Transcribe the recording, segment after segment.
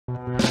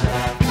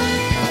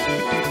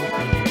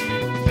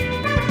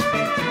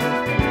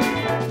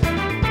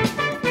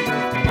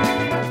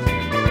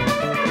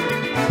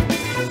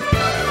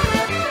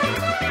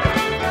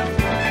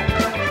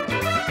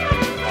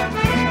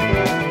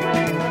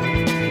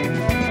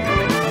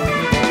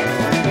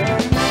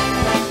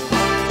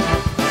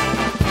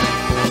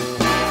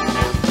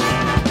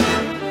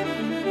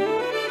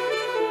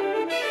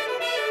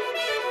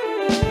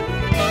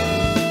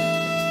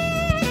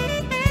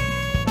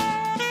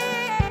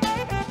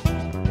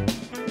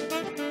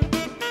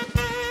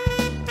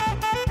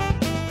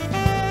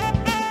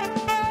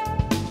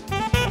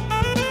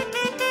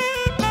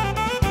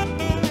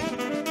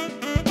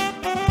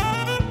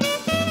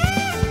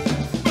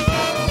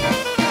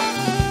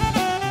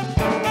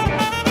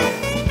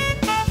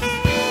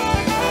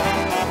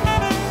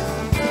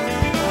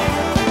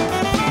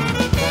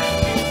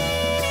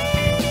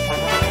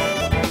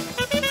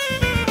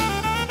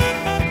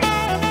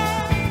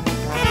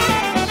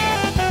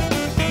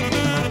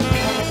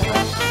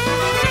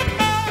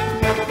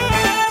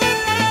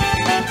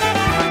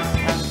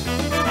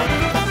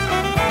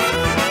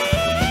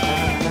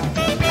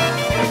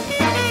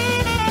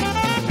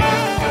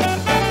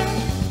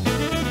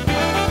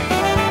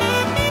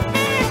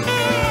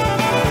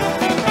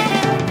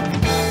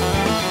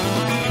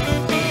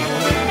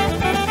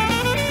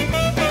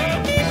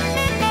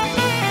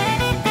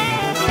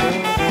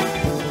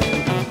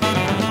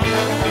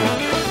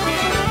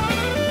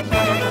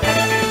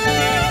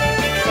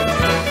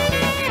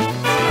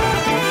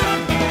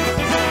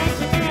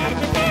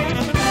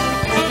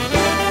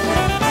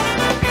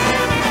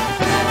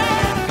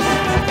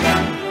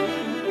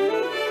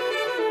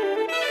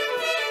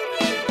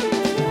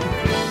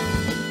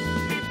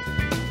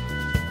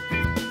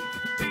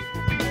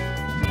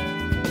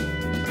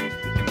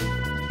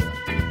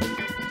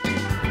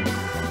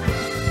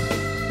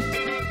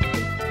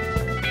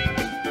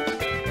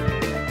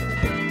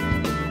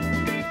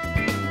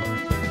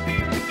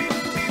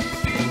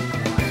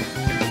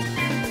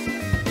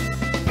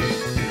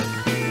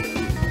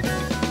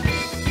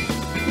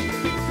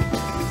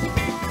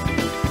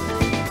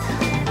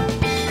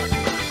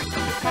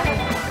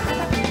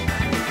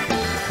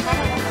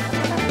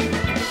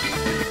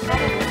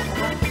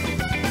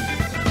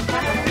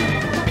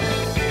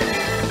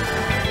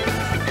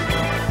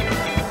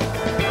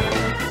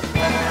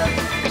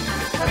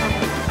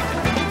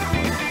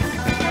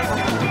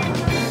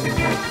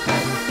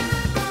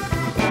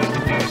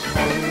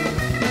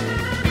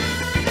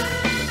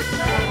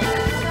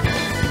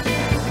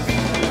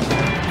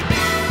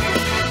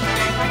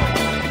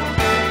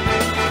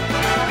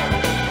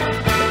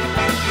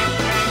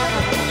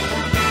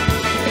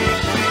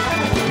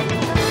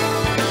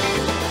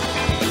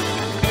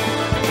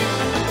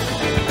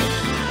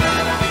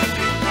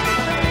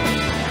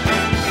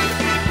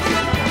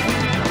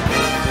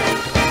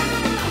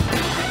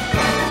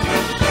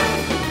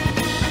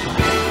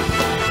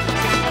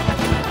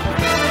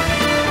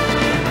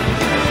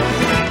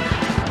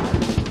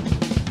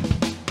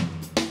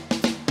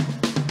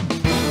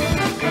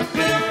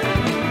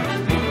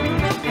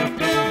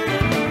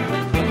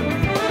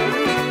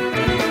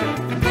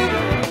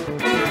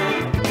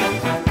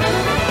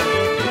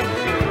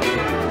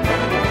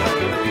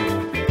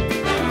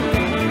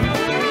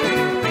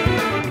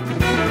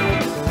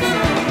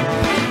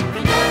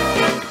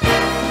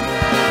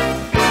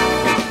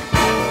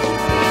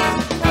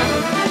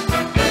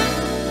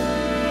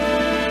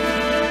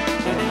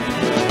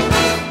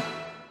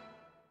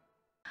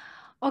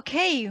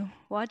Okay,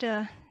 what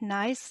a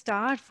nice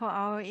start for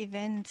our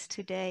event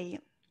today.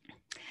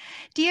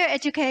 Dear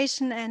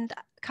Education and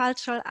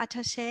Cultural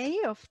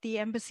Attaché of the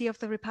Embassy of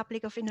the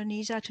Republic of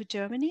Indonesia to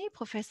Germany,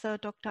 Professor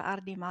Dr.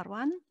 Ardi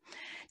Marwan,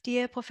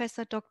 dear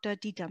Professor Dr.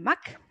 Dieter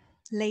Mack,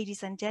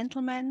 ladies and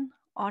gentlemen,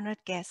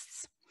 honored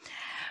guests.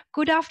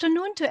 Good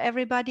afternoon to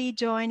everybody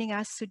joining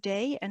us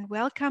today, and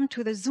welcome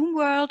to the Zoom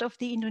world of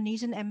the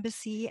Indonesian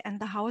Embassy and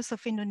the House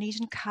of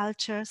Indonesian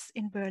Cultures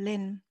in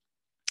Berlin.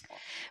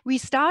 We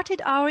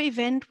started our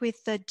event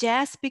with the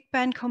jazz big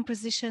band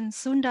composition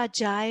Sunda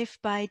Jive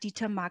by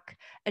Dieter Mack,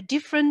 a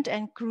different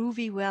and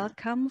groovy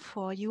welcome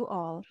for you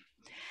all.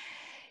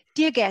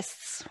 Dear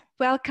guests,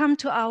 welcome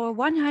to our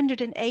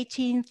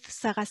 118th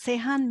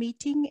Sarasehan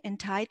meeting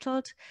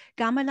entitled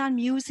Gamelan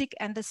Music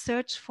and the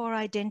Search for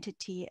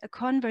Identity, a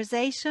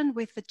conversation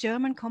with the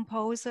German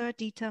composer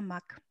Dieter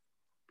Mack.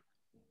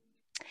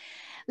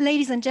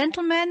 Ladies and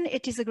gentlemen,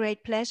 it is a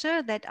great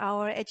pleasure that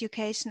our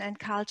Education and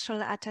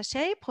Cultural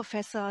Attaché,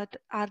 Professor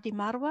Ardi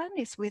Marwan,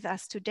 is with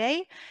us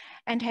today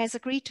and has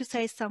agreed to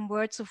say some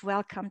words of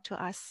welcome to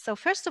us. So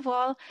first of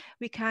all,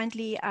 we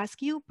kindly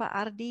ask you, Pak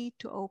Ardi,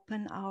 to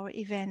open our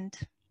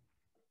event.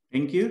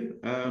 Thank you.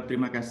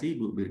 Terima kasih,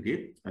 Bu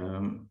Birgit.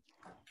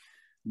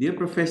 Dear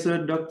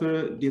Professor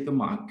Dr. Dieter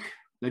Mack,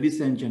 ladies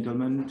and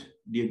gentlemen,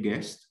 dear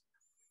guests,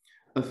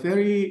 a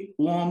very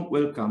warm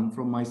welcome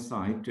from my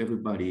side to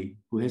everybody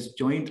who has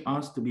joined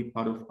us to be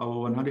part of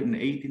our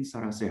 118th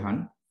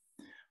Sarasehan,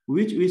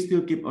 which we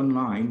still keep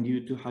online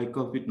due to high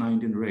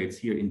COVID-19 rates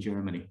here in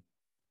Germany.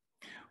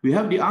 We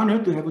have the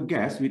honor to have a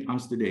guest with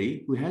us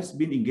today who has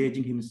been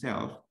engaging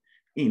himself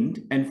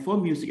in and for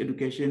music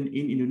education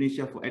in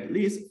Indonesia for at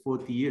least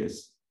 40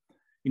 years.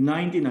 In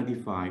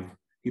 1995,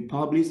 he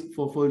published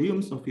 4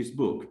 volumes of his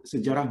book,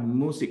 Sejarah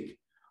Musik,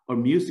 or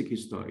Music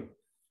History,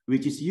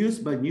 which is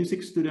used by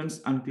music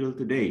students until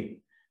today,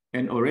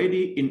 and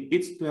already in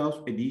its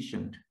 12th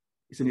edition.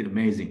 Isn't it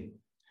amazing?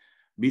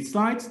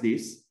 Besides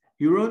this,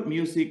 he wrote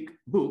music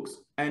books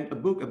and a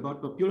book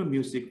about popular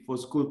music for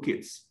school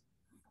kids,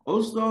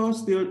 also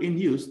still in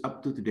use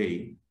up to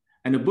today,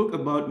 and a book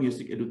about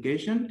music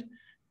education.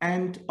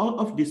 And all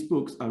of these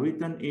books are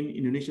written in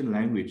Indonesian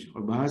language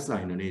or Bahasa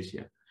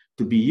Indonesia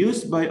to be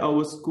used by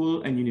our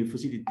school and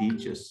university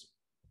teachers.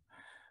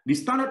 The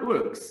standard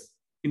works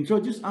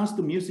introduce us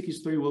to music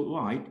history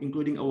worldwide,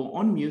 including our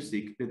own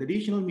music, the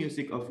traditional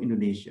music of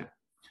Indonesia.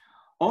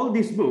 All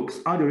these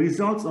books are the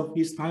results of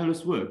his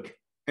tireless work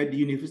at the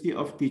University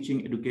of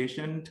Teaching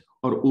Education,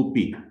 or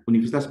UPI,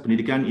 Universitas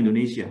Pendidikan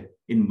Indonesia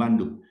in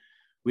Bandung,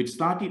 which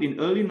started in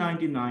early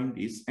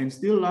 1990s and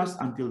still lasts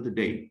until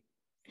today.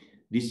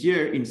 This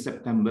year in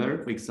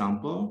September, for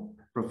example,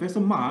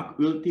 Professor Mack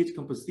will teach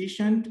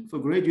composition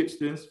for graduate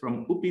students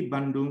from UPI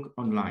Bandung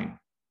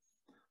online.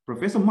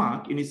 Professor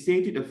Mack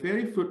initiated a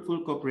very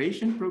fruitful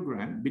cooperation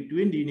program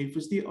between the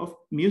University of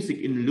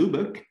Music in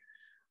Lubbock,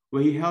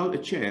 where he held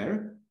a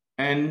chair,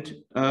 and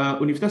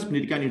Universitas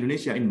Pendidikan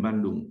Indonesia in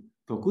Bandung,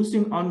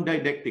 focusing on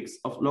didactics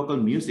of local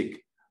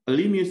music,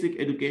 early music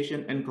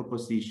education, and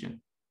composition.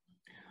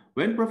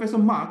 When Professor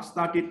Mack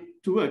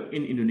started to work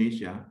in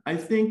Indonesia, I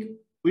think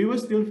we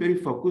were still very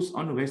focused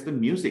on Western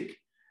music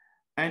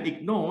and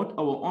ignored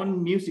our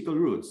own musical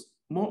roots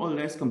more or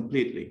less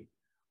completely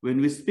when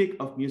we speak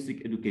of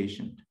music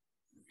education.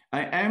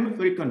 I am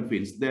very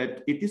convinced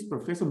that it is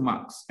Professor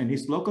Macks and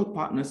his local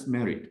partners'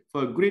 merit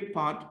for a great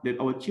part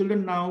that our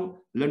children now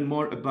learn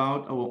more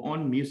about our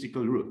own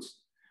musical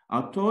roots,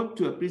 are taught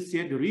to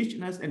appreciate the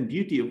richness and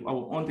beauty of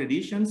our own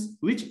traditions,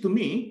 which to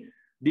me,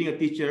 being a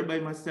teacher by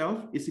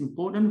myself, is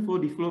important for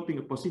developing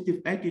a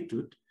positive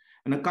attitude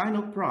and a kind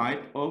of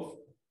pride of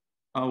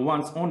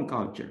one's own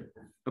culture,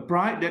 a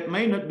pride that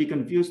may not be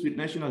confused with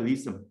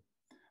nationalism,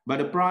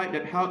 but a pride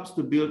that helps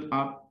to build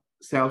up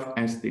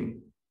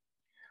self-esteem.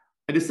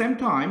 At the same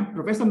time,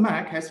 Professor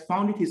Mack has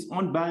founded his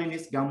own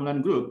Balinese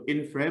Gamelan group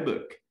in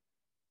Freiburg.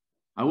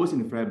 I was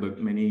in Freiburg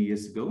many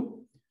years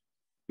ago,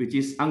 which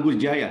is Anggur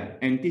Jaya,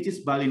 and teaches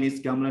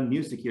Balinese Gamelan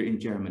music here in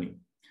Germany.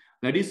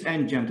 Ladies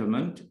and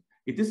gentlemen,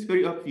 it is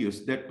very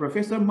obvious that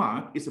Professor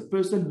Mack is a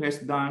person who has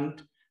done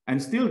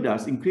and still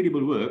does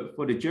incredible work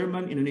for the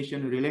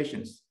German-Indonesian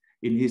relations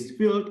in his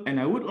field, and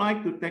I would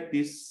like to take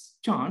this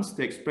chance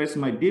to express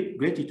my deep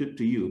gratitude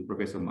to you,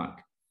 Professor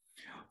Mack,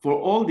 for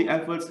all the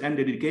efforts and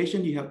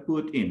dedication you have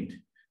put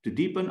in to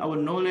deepen our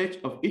knowledge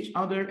of each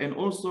other and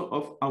also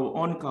of our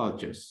own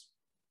cultures.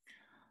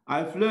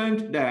 I've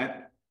learned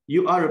that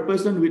you are a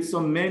person with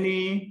so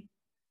many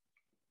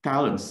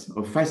talents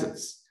or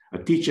facets, a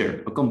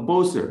teacher, a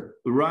composer,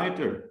 a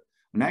writer,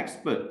 an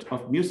expert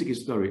of music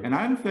history, and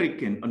I'm very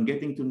keen on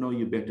getting to know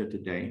you better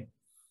today.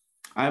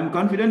 I'm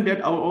confident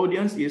that our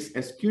audience is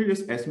as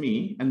curious as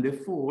me, and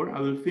therefore I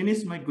will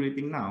finish my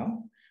greeting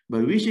now by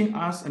wishing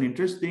us an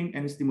interesting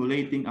and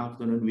stimulating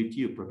afternoon with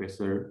you,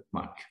 Professor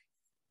Mack.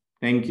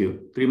 Thank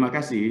you. Terima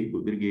kasih,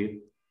 Bu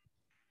Birgit.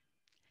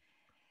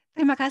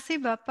 Terima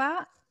kasih,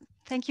 Bapak.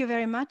 Thank you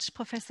very much,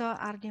 Professor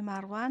Ardi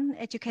Marwan,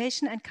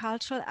 Education and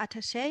Cultural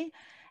Attaché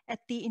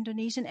at the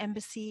Indonesian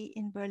Embassy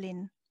in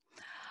Berlin.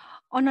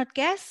 Honored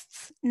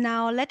guests,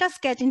 now let us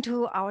get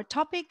into our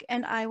topic,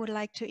 and I would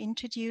like to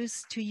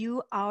introduce to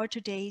you our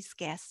today's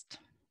guest.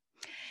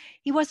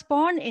 He was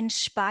born in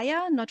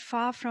Speyer, not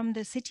far from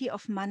the city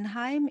of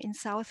Mannheim in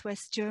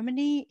southwest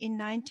Germany in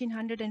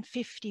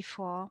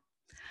 1954.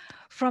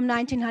 From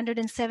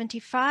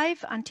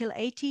 1975 until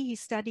 80, he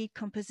studied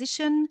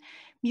composition,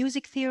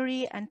 music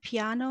theory, and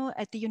piano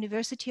at the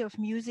University of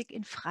Music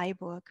in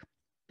Freiburg.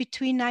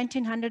 Between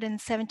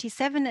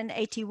 1977 and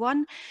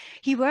 81,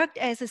 he worked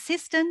as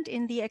assistant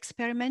in the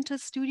experimental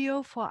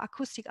studio for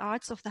acoustic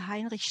arts of the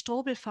Heinrich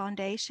Strobel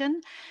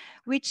Foundation,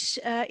 which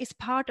is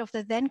part of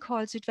the then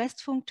called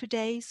Südwestfunk,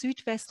 today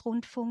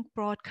Südwestrundfunk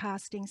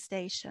broadcasting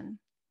station.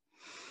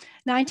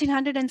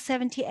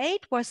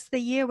 1978 was the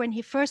year when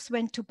he first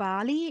went to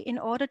Bali in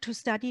order to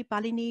study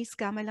Balinese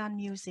gamelan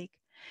music.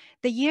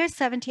 The year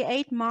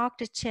 78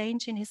 marked a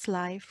change in his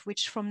life,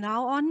 which from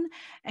now on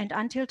and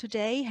until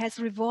today has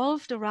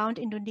revolved around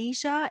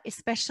Indonesia,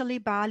 especially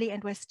Bali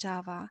and West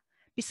Java.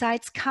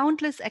 Besides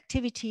countless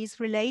activities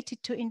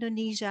related to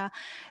Indonesia,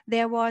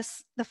 there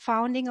was the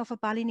founding of a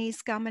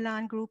Balinese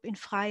gamelan group in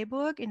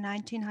Freiburg in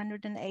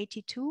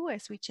 1982,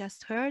 as we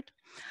just heard.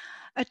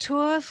 A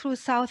tour through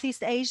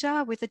Southeast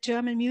Asia with a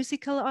German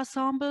musical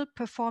ensemble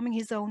performing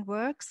his own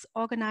works,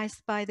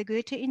 organized by the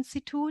Goethe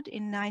Institute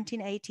in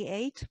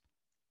 1988.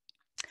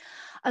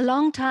 A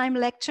long-time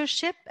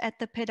lectureship at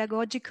the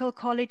Pedagogical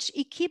College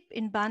IKIP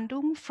in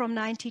Bandung from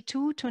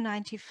 92 to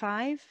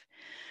 95.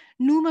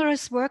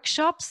 Numerous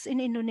workshops in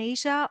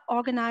Indonesia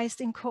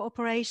organized in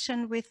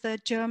cooperation with the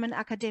German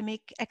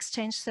Academic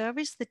Exchange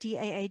Service, the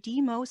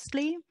DAAD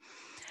mostly.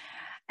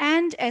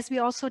 And as we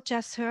also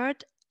just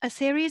heard, a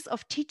series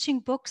of teaching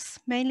books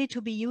mainly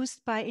to be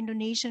used by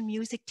Indonesian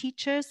music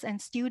teachers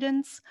and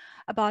students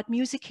about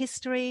music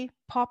history,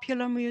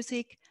 popular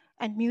music,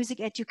 and music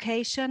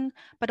education,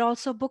 but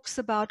also books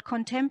about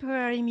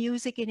contemporary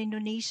music in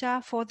Indonesia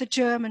for the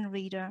German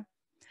reader.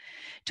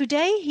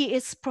 Today, he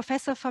is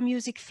professor for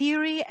music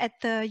theory at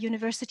the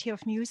University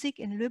of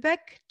Music in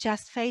Lübeck,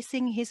 just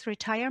facing his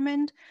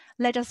retirement.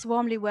 Let us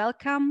warmly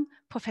welcome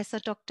Professor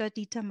Dr.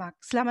 Dieter Mack.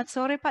 Selamat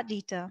sore, Pak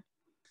Dieter.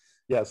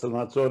 Yeah,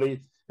 selamat sore.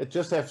 I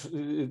just have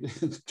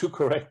to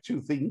correct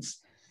two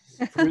things.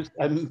 First,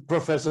 I'm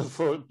professor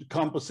for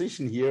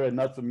composition here and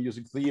not for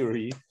music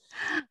theory.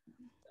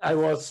 I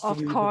was for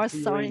music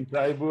theory in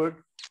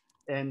Freiburg,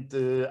 and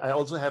I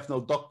also have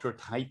no doctor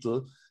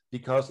title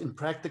because in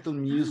practical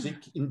music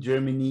in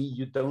Germany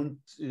you don't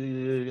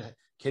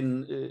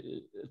can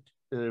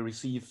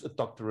receive a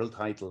doctoral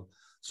title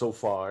so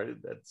far.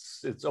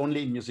 It's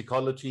only in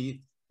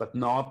musicology, but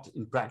not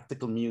in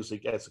practical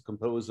music as a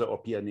composer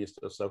or pianist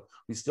or so.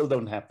 We still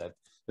don't have that.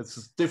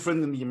 It's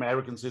different in the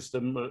American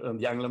system,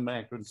 the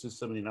Anglo-American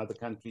system, in other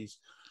countries.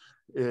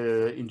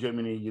 In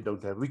Germany, you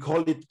don't have. We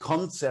call it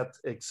concert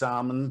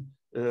exam,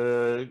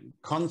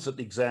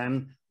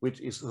 which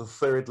is the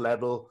third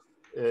level,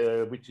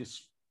 which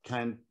is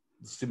kind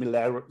of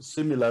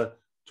similar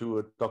to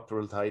a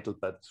doctoral title.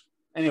 But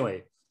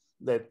anyway,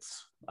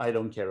 I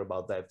don't care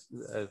about that.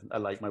 I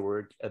like my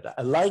work.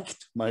 I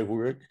liked my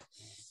work,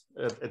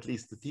 at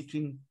least the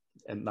teaching.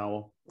 And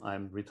now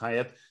I'm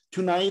retired.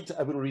 Tonight,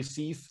 I will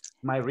receive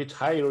my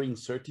retiring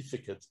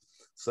certificate.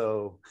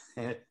 So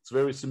it's a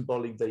very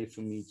symbolic day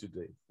for me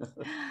today.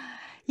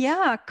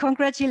 Yeah,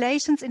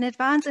 congratulations in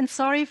advance, and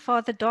sorry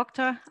for the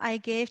doctor I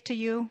gave to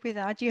you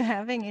without you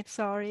having it,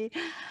 sorry.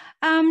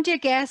 Dear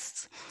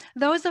guests,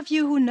 those of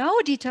you who know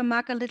Dieter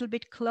Mack a little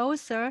bit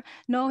closer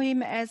know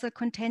him as a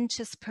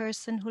contentious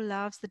person who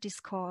loves the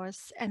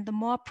discourse. And the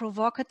more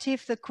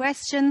provocative the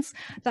questions,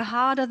 the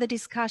harder the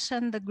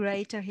discussion, the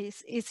greater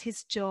is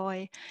his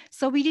joy.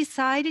 So we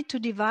decided to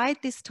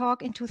divide this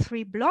talk into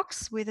 3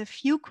 blocks with a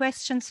few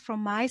questions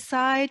from my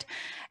side.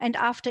 And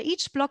after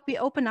each block, we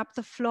open up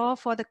the floor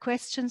for the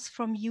questions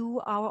from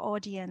you, our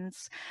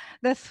audience.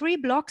 The 3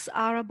 blocks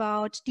are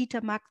about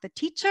Dieter Mack, the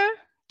teacher,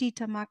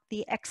 Dieter Mack,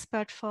 the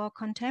expert for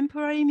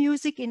contemporary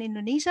music in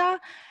Indonesia,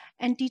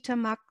 and Dieter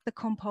Mack, the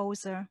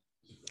composer.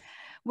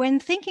 When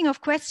thinking of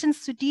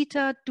questions to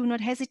Dieter, do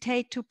not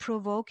hesitate to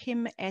provoke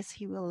him, as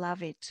he will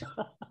love it.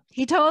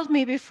 He told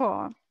me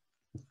before.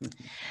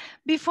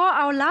 Before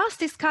our last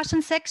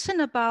discussion section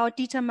about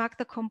Dieter Mack,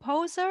 the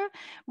composer,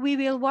 we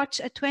will watch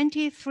a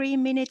 23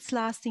 minutes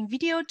lasting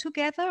video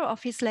together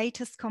of his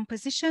latest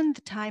composition,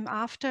 The Time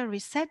After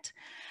Reset.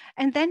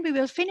 And then we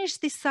will finish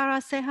this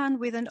Sarasehan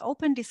with an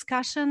open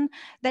discussion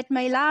that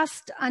may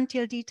last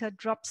until Dieter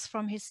drops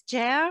from his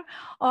chair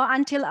or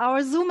until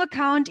our Zoom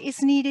account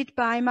is needed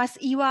by Mas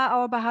Iwa,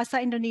 our Bahasa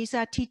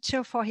Indonesia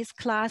teacher, for his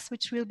class,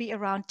 which will be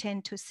around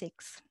 10 to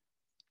 6.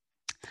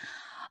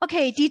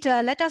 Okay,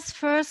 Dieter, let us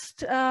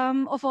first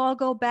of all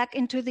go back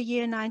into the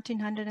year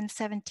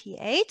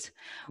 1978,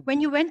 when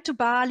you went to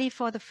Bali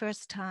for the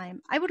first time.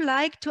 I would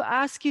like to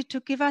ask you to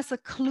give us a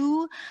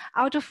clue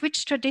out of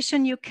which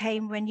tradition you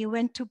came when you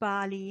went to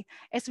Bali.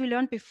 As we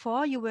learned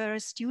before, you were a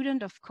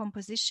student of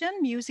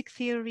composition, music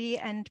theory,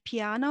 and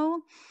piano.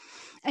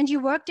 And you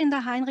worked in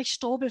the Heinrich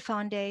Strobel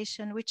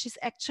Foundation, which is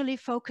actually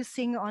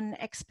focusing on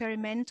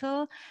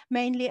experimental,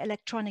 mainly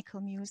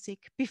electronical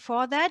music.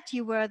 Before that,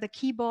 you were the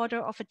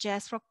keyboarder of a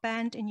jazz rock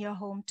band in your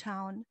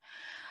hometown.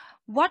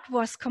 What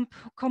was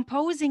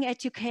composing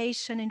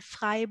education in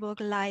Freiburg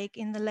like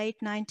in the late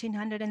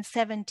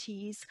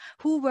 1970s?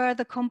 Who were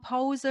the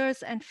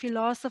composers and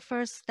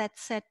philosophers that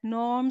set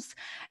norms?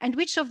 And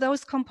which of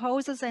those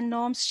composers and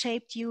norms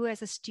shaped you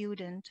as a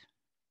student?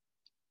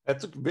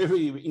 That's a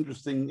very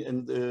interesting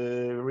and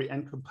very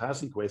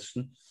encompassing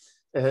question.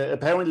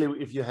 Apparently,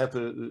 if you have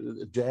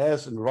a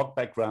jazz and rock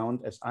background,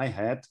 as I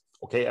had,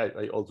 okay,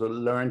 I also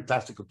learned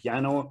classical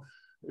piano,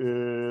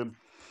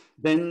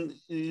 then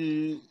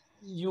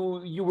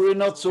you were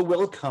not so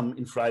welcome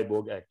in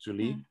Freiburg,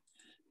 actually,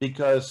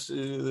 because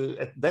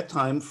at that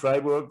time,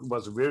 Freiburg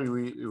was a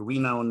very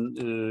renowned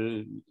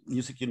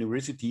music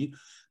university,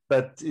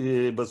 but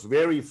it was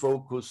very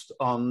focused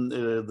on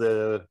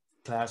the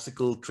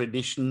classical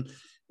tradition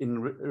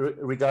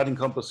regarding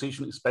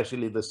composition,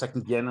 especially the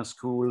second Vienna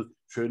school,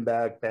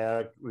 Schönberg,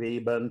 Berg,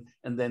 Webern,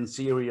 and then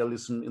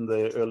serialism in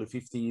the early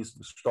 50s,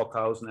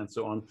 Stockhausen, and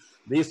so on.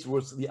 This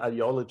was the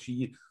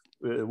ideology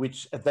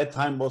which at that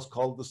time was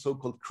called the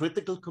so-called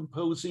critical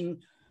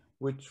composing,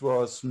 which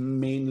was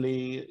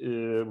mainly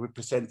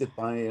represented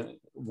by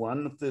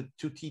one of the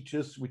two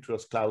teachers, which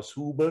was Klaus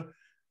Huber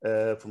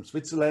from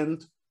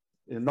Switzerland.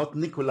 Not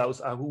Nikolaus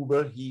A.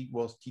 Huber, he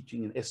was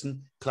teaching in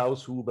Essen.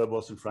 Klaus Huber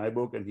was in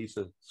Freiburg, and he's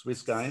a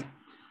Swiss guy.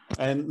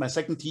 And my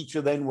second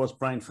teacher then was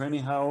Brian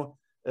Ferneyhough,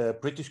 a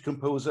British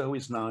composer who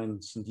is now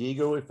in San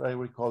Diego, if I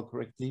recall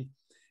correctly.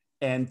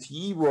 And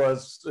he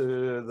was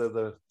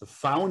the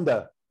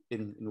founder,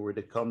 in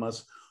inverted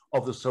commas,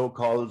 of the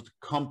so-called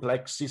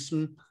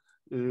complexism,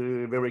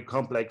 very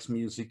complex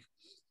music.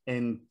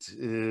 And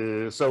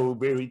so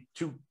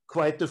two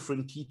quite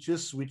different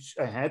teachers, which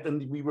I had,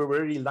 and we were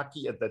very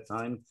lucky at that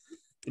time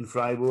in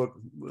Freiburg,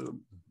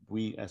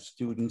 we as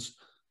students,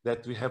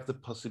 that we have the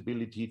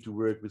possibility to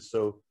work with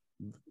so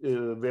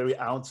very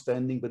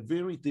outstanding, but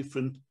very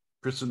different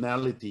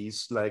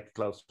personalities like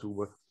Klaus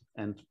Huber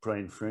and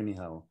Brian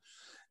Ferneyhough.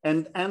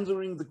 And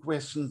answering the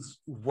questions,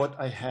 what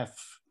I have,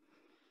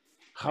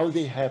 how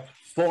they have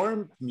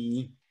formed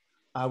me,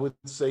 I would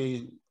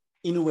say,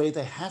 in a way,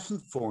 they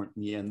haven't formed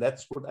me, and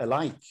that's what I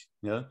like.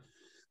 Yeah,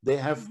 they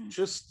have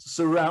just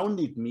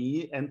surrounded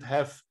me and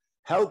have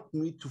helped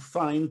me to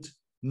find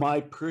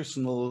my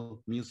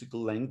personal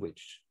musical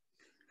language.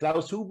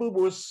 Klaus Huber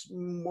was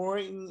more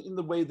in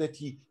the way that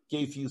he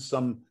gave you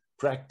some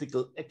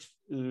practical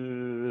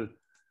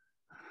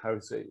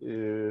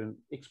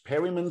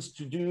experiments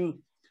to do,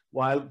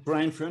 while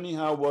Brian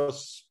Ferneyhough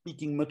was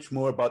speaking much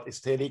more about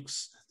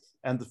aesthetics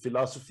and the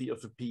philosophy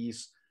of a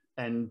piece,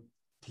 and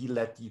he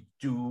let you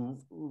do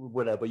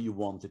whatever you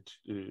wanted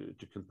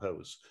to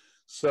compose.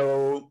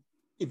 So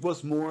it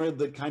was more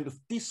the kind of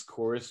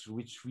discourse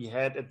which we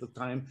had at the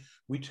time,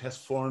 which has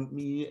formed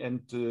me.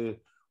 And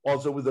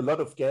also with a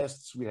lot of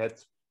guests, we had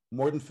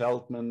Morten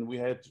Feldman, we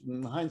had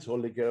Heinz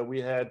Holliger,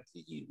 we had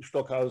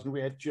Stockhausen,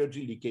 we had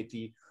Giorgi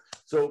Ligeti.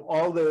 So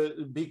all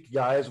the big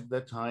guys of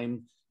that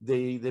time,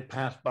 they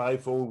passed by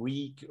for a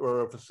week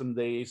or for some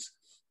days,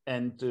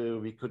 and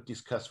we could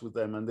discuss with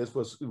them. And this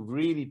was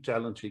really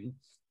challenging.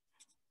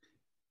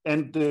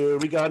 And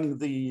regarding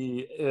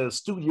the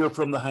studio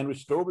from the Heinrich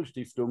Strobel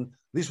Stiftung,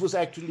 this was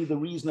actually the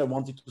reason I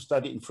wanted to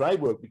study in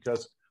Freiburg,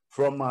 because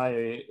from my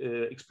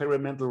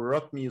experimental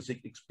rock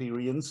music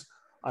experience,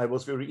 I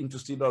was very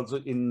interested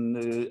also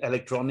in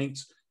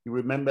electronics. You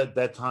remember at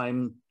that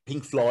time,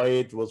 Pink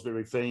Floyd was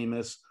very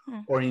famous,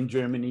 or in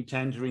Germany,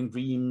 Tangerine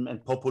Dream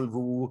and Popol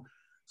Vuh.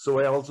 So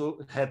I also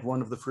had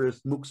one of the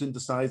first Moog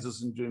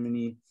synthesizers in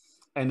Germany,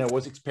 and I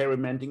was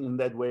experimenting in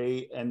that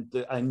way. And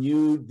I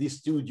knew this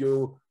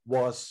studio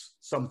was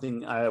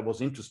something I was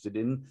interested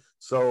in.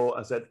 So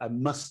I said, I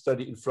must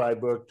study in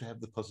Freiburg to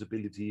have the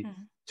possibility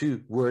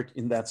to work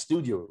in that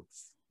studio.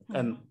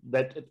 And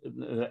that,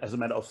 as a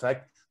matter of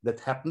fact, that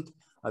happened.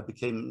 I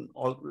became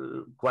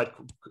quite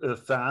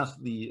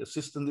fast the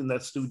assistant in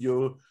that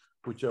studio,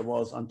 which I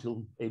was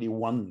until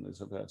 81,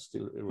 if I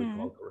still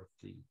recall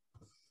correctly.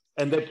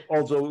 And that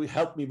also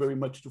helped me very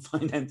much to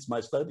finance my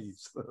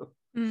studies.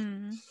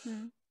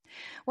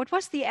 What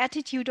was the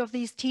attitude of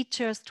these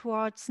teachers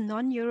towards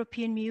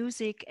non-European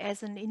music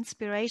as an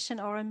inspiration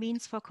or a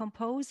means for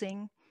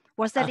composing?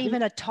 Was that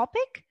even a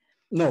topic?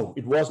 No,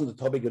 it wasn't a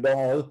topic at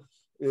all,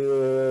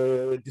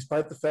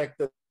 despite the fact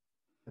that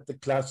the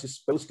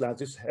classes, both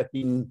classes, had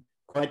been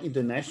quite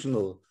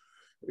international.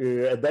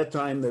 At that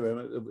time, there were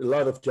a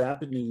lot of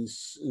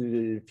Japanese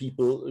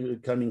people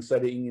coming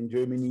studying in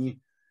Germany,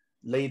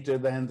 later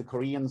than the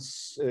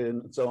Koreans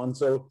and so on.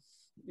 So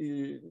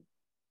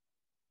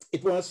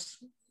it was,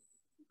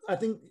 I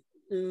think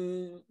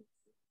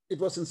it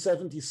was in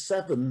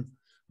 77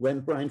 when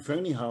Brian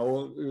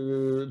Ferneyhough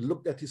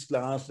looked at his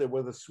class. There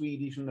were the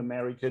Swedish, an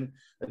American,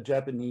 a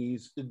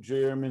Japanese, a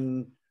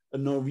German, a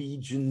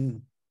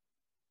Norwegian,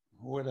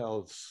 what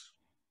else?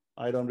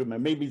 I don't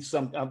remember, maybe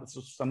some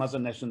other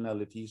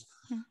nationalities.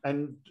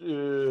 And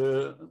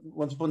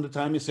once upon a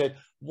time he said,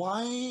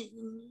 why,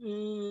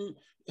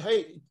 hey,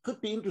 it could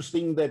be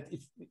interesting that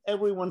if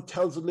everyone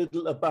tells a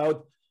little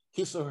about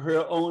his or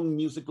her own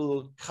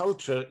musical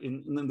culture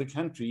in the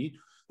country,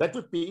 that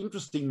would be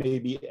interesting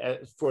maybe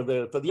for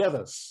the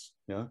others.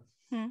 Yeah.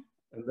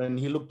 And then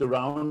he looked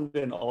around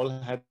and all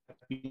had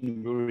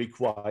been very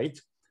quiet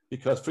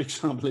because, for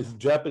example, his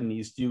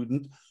Japanese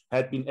student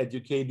had been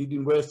educated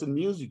in Western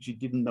music. She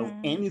didn't know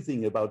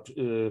anything about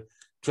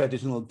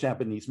traditional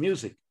Japanese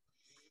music.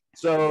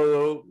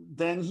 So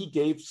then he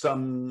gave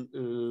some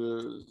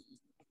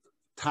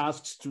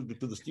tasks to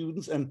the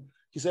students, and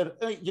he said,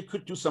 hey, you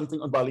could do something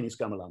on Balinese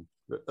gamelan.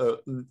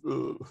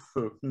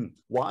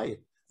 Why?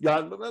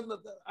 Yeah,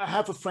 I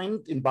have a friend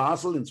in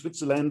Basel, in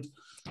Switzerland,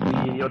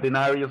 the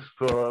ordinarius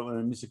for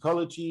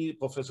musicology,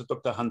 Professor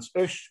Dr. Hans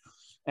Oesch,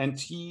 and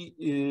he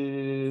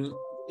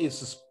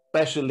is a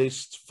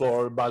specialist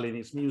for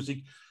Balinese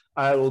music.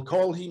 I will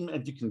call him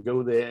and you can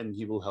go there and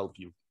he will help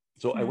you.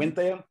 So I went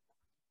there.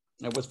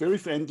 I was very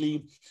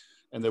friendly.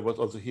 And there was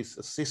also his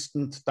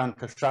assistant,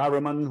 Danka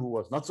Scharaman, who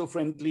was not so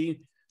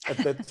friendly at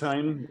that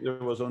time.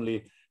 There was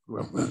only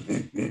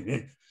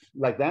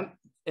like that.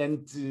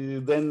 And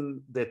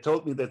then they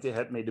told me that they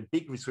had made a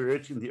big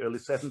research in the early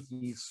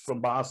 70s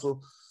from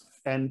Basel.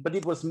 But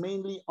it was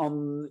mainly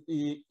on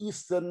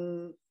East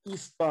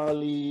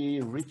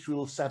Bali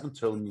ritual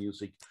seven-tone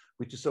music,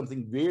 which is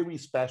something very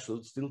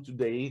special still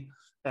today,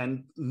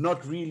 and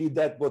not really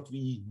that what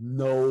we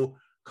know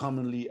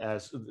commonly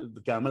as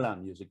the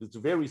gamelan music. It's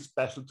a very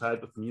special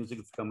type of music.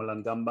 It's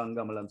gamelan gambang,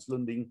 gamelan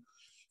slunding.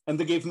 And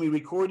they gave me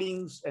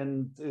recordings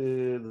and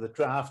the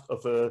draft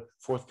of a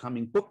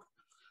forthcoming book.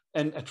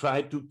 And I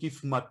tried to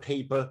give my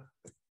paper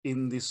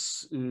in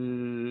this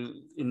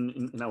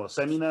in our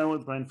seminar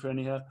with Brian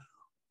Fernier.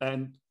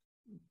 And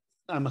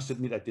I must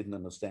admit, I didn't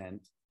understand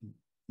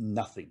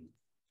nothing.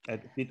 I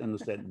didn't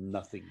understand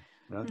nothing.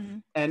 Yeah?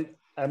 And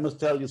I must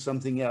tell you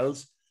something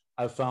else.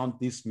 I found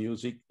this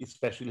music,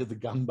 especially the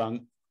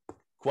gambang,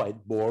 quite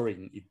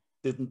boring. It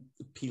didn't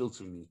appeal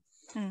to me.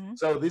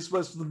 So this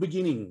was the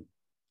beginning.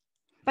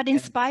 But in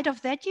spite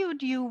of that,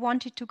 you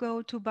wanted to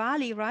go to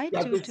Bali, right?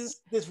 Yeah,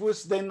 this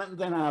was then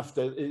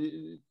after.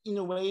 In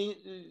a way,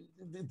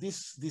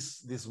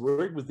 this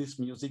work with this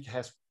music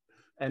has,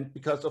 and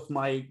because of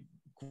my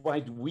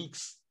quite weak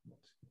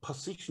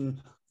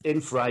position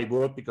in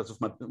Freiburg, because of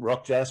my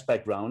rock jazz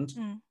background,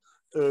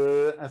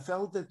 I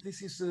felt that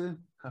this is a,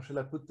 how shall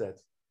I put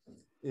that?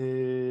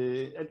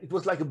 It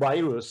was like a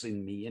virus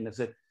in me, and I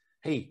said,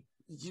 "Hey,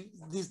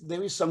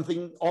 there is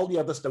something all the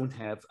others don't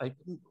have.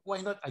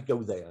 Why not? I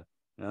go there."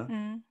 Yeah?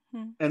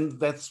 And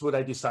that's what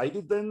I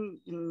decided then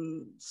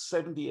in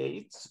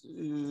 '78.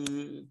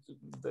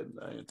 Then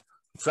I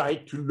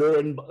tried to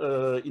learn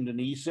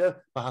Indonesia,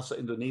 Bahasa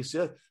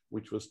Indonesia,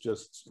 which was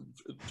just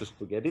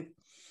forget it.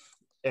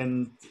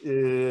 And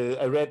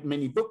I read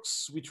many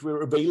books which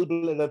were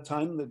available at that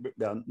time.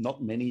 There are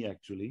not many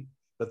actually,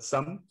 but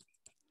some.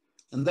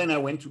 And then I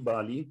went to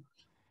Bali,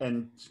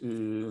 and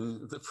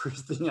the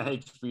first thing I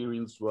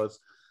experienced was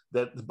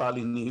that the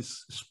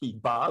Balinese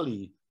speak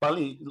Balinese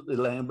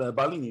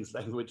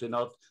language and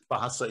not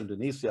Bahasa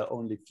Indonesia.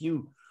 Only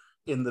few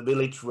in the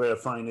village where I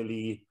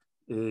finally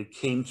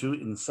came to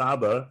in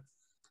Sabah.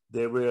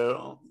 There were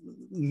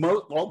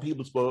all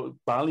people spoke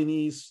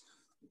Balinese.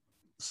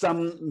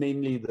 Some,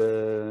 namely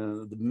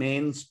the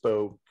men,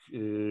 spoke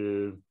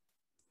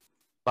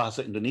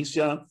Bahasa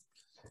Indonesia,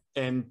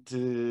 and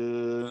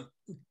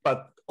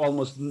but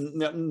almost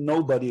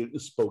nobody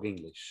spoke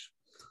English.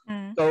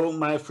 So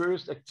my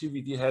first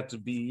activity had to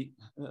be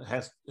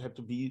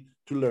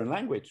to learn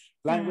language.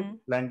 And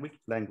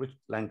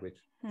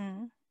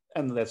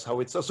that's how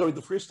it's. So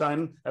the first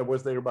time I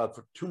was there about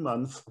for 2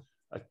 months,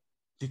 I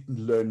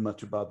didn't learn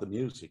much about the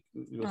music.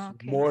 It was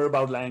more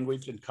about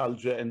language and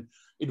culture, and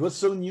it was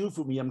so new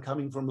for me. I'm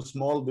coming from a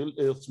small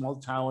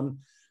town,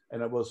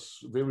 and I was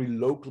a very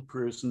local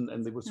person,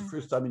 and it was the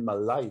first time in my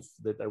life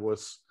that I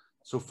was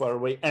so far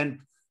away. And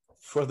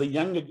for the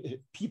younger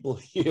people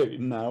here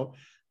now,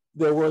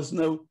 there was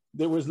no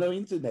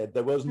internet.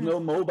 There was no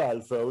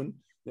mobile phone.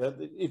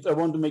 If I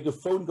want to make a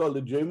phone call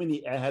to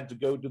Germany, I had to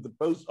go to the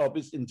post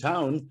office in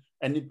town,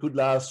 and it could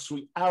last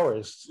 3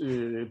 hours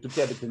to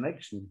get a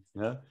connection.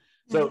 Yeah?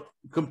 So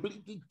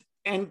completely,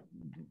 and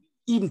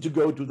even to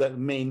go to that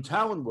main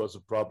town was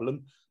a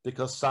problem,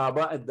 because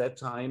Sabah at that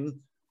time,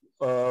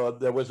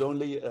 there was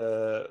only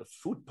a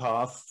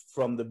footpath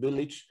from the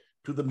village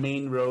to the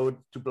main road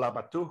to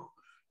Blabatuh.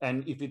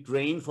 And if it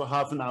rained for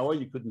half an hour,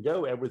 you couldn't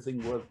go.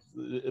 Everything was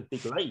a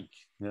big lake.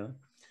 Yeah.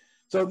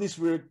 So these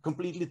were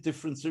completely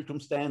different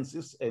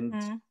circumstances.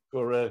 And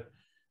for a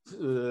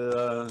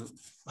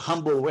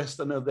humble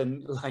Westerner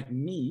than like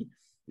me,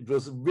 it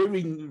was a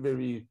very,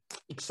 very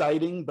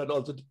exciting, but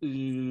also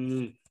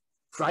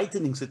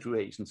frightening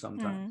situation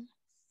sometimes.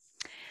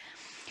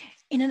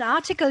 In an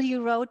article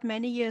you wrote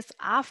many years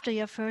after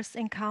your first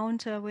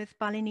encounter with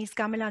Balinese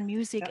gamelan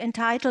music,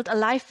 entitled A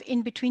Life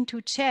in Between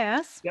Two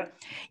Chairs,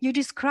 you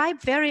describe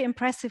very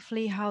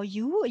impressively how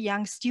you, a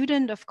young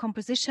student of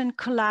composition,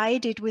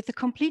 collided with a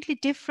completely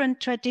different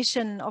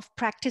tradition of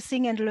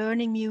practicing and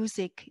learning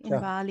music in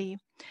Bali.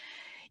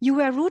 You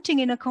were rooting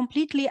in a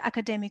completely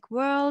academic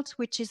world,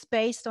 which is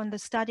based on the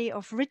study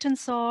of written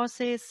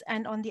sources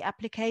and on the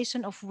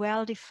application of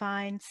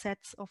well-defined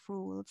sets of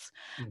rules.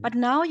 But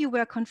now you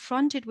were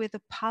confronted with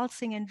a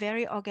pulsing and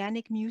very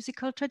organic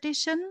musical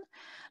tradition,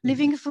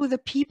 living through the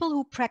people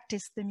who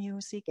practiced the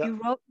music.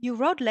 You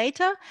wrote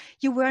later,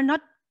 you were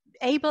not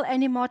able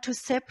anymore to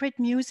separate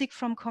music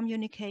from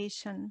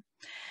communication.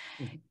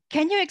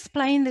 Can you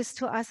explain this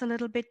to us a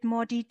little bit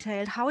more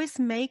detailed? How is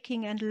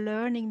making and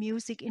learning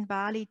music in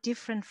Bali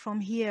different from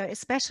here,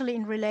 especially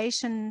in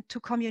relation to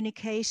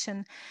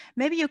communication?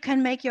 Maybe you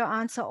can make your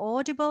answer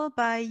audible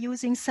by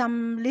using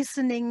some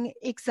listening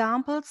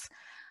examples.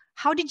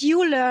 How did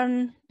you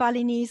learn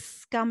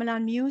Balinese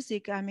gamelan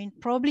music? I mean,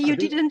 probably you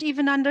didn't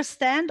even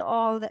understand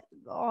all the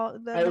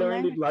I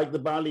learned it like the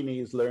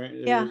Balinese learn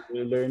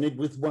it,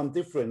 with one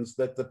difference,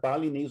 that the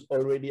Balinese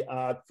already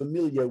are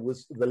familiar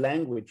with the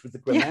language, with the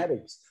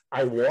grammatics.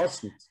 I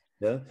wasn't.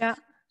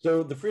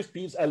 So the first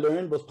piece I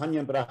learned was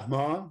Panjang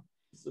Brahma.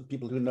 So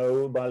people who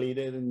know Bali,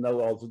 they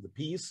know also the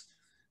piece,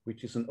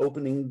 which is an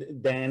opening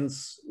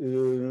dance.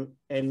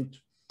 And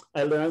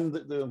I learned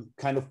the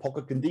kind of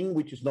pocket kending,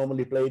 which is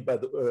normally played by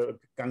the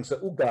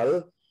Gangsa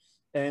Ugal.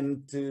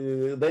 And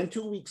then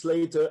 2 weeks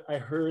later, I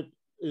heard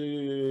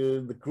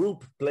the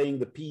group playing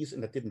the piece,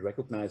 and I didn't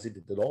recognize it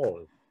at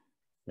all.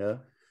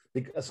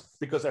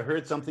 Because I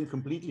heard something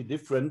completely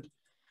different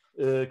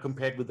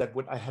compared with that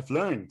what I have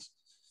learned.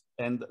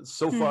 And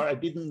so far, I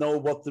didn't know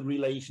what the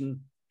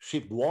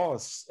relationship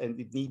was, and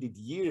it needed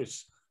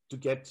years to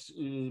get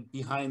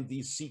behind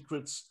these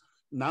secrets.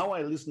 Now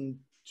I listen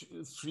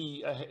to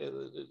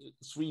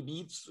three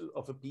beats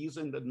of a piece,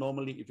 and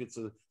normally if it's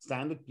a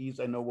standard piece,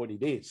 I know what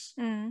it is.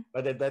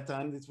 But at that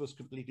time, this was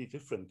completely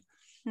different.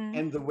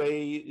 And the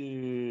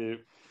way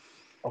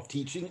of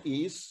teaching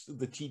is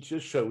the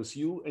teacher shows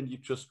you and you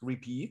just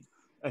repeat,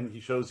 and he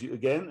shows you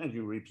again and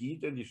you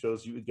repeat, and he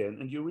shows you again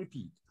and you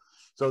repeat.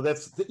 So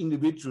that's the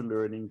individual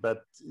learning,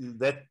 but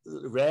that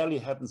rarely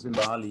happens in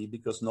Bali,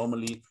 because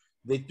normally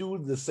they do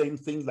the same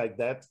thing like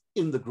that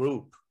in the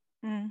group.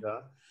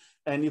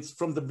 And it's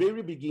from the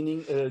very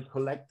beginning a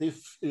collective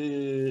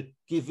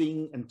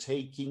giving and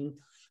taking,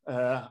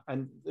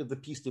 and the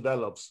piece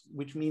develops,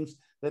 which means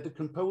that the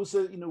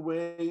composer, in a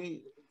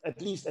way, at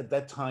least at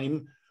that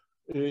time,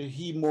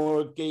 he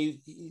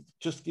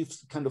just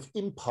gives kind of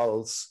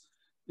impulse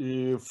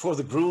for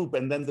the group,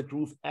 and then the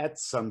group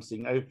adds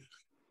something.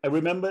 I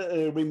remember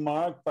a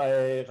remark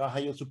by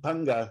Rahayu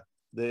Supanga,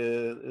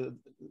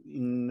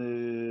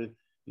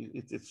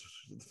 it's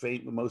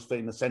the most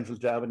famous Central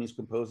Javanese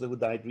composer who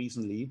died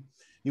recently.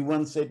 He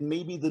once said,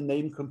 maybe the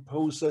name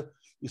composer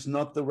is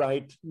not the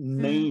right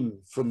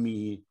name for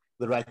me,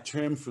 the right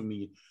term for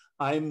me.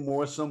 I'm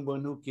more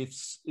someone who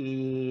gives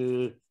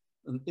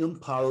an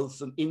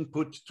impulse, an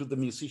input to the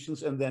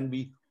musicians, and then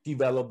we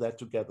develop that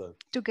together.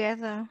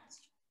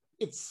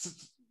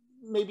 It's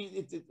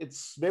maybe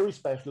it's very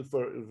special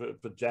for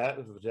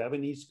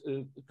Javanese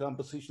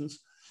compositions.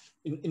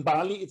 In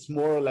Bali, it's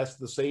more or less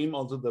the same,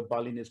 although the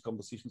Balinese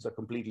compositions are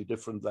completely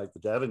different, like the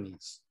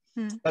Javanese.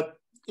 But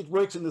it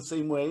works in the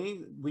same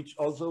way, which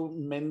also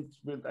meant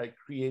when I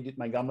created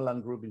my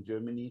gamelan group in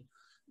Germany,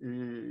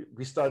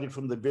 we started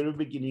from the very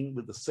beginning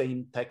with the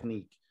same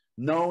technique.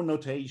 No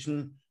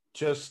notation,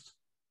 just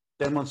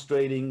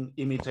demonstrating,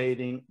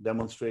 imitating,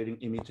 demonstrating,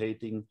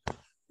 imitating,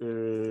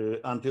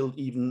 until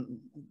even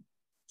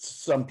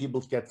some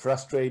people get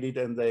frustrated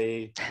and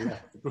they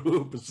left the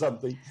group or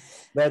something.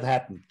 That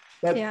happened.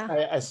 But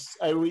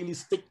I really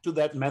stick to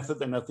that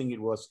method, and I think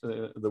it was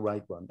the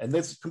right one. And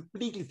that's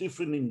completely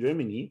different in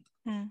Germany,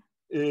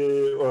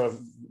 or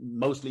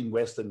mostly in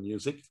Western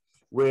music,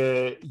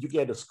 where you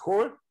get a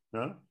score,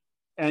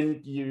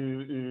 and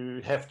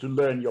you have to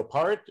learn your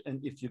part.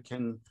 And if you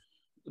can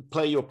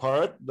play your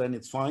part, then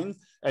it's fine.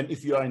 And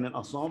if you are in an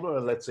ensemble, or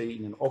let's say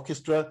in an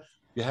orchestra,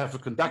 you have a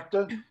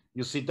conductor,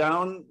 you sit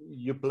down,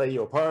 you play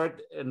your part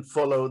and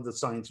follow the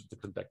signs of the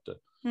conductor.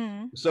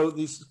 So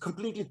this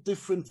completely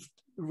different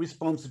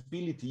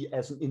responsibility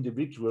as an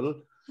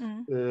individual.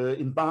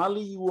 In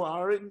Bali, you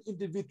are an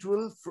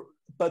individual,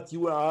 but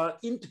you are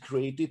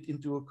integrated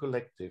into a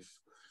collective.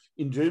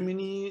 In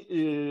Germany,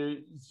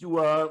 you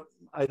are,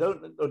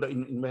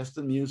 in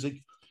Western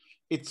music,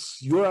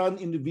 you are an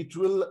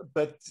individual,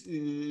 but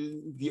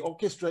the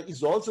orchestra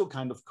is also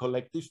kind of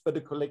collective, but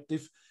a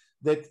collective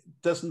that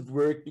doesn't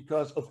work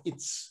because of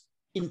its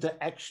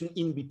interaction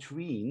in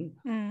between,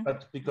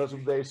 but because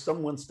there's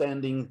someone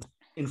standing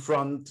in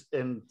front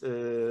and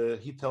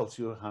he tells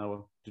you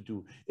how to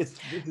do. This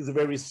is a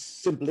very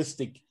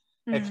simplistic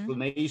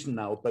explanation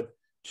now, but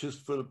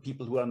just for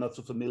people who are not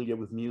so familiar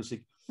with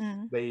music,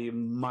 they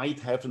might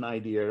have an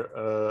idea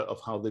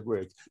of how they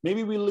work.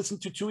 Maybe we'll listen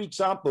to 2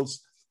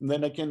 examples, and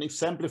then I can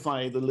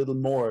exemplify it a little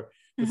more.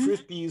 The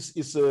first piece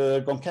is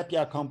a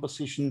Gonkapia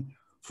composition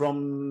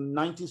from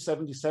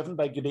 1977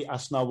 by Gede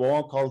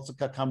Asnawa called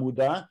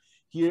Kakamuda.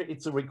 Here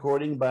it's a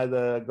recording by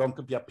the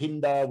Gonkapia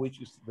Pinda,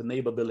 which is the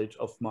neighbor village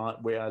of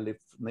where I live,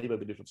 neighbor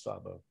village of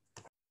Sabah.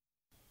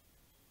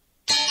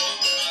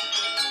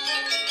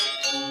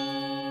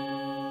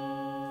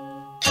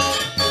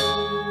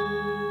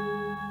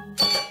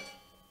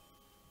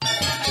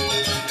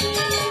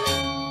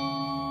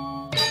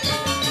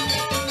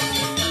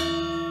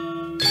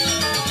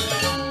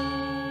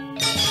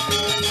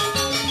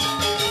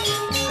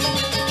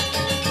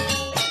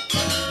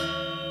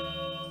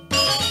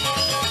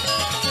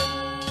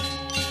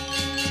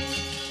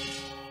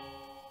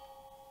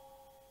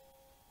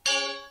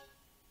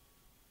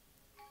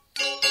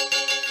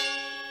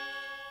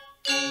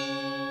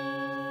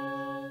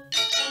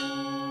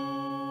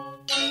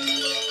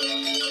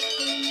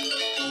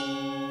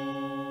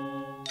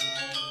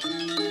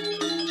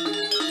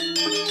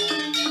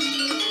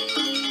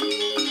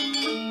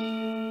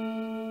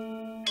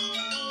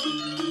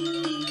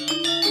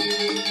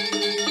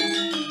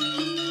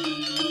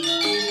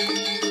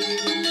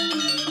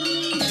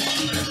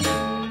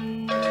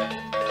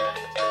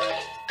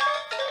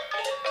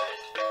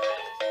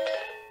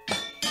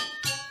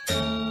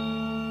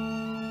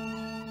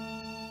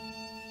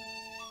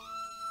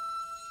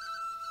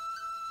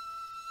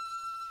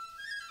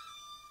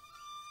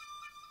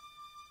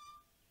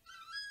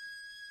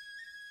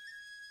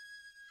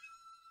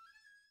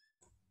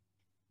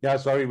 Yeah,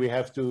 sorry, we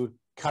have to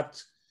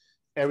cut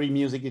every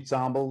music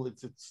example.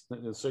 It's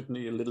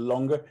certainly a little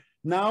longer.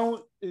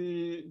 Now,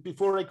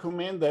 before I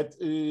comment that,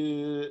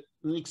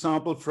 an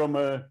example from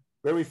a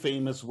very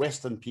famous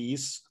Western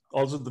piece,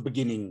 also the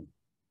beginning.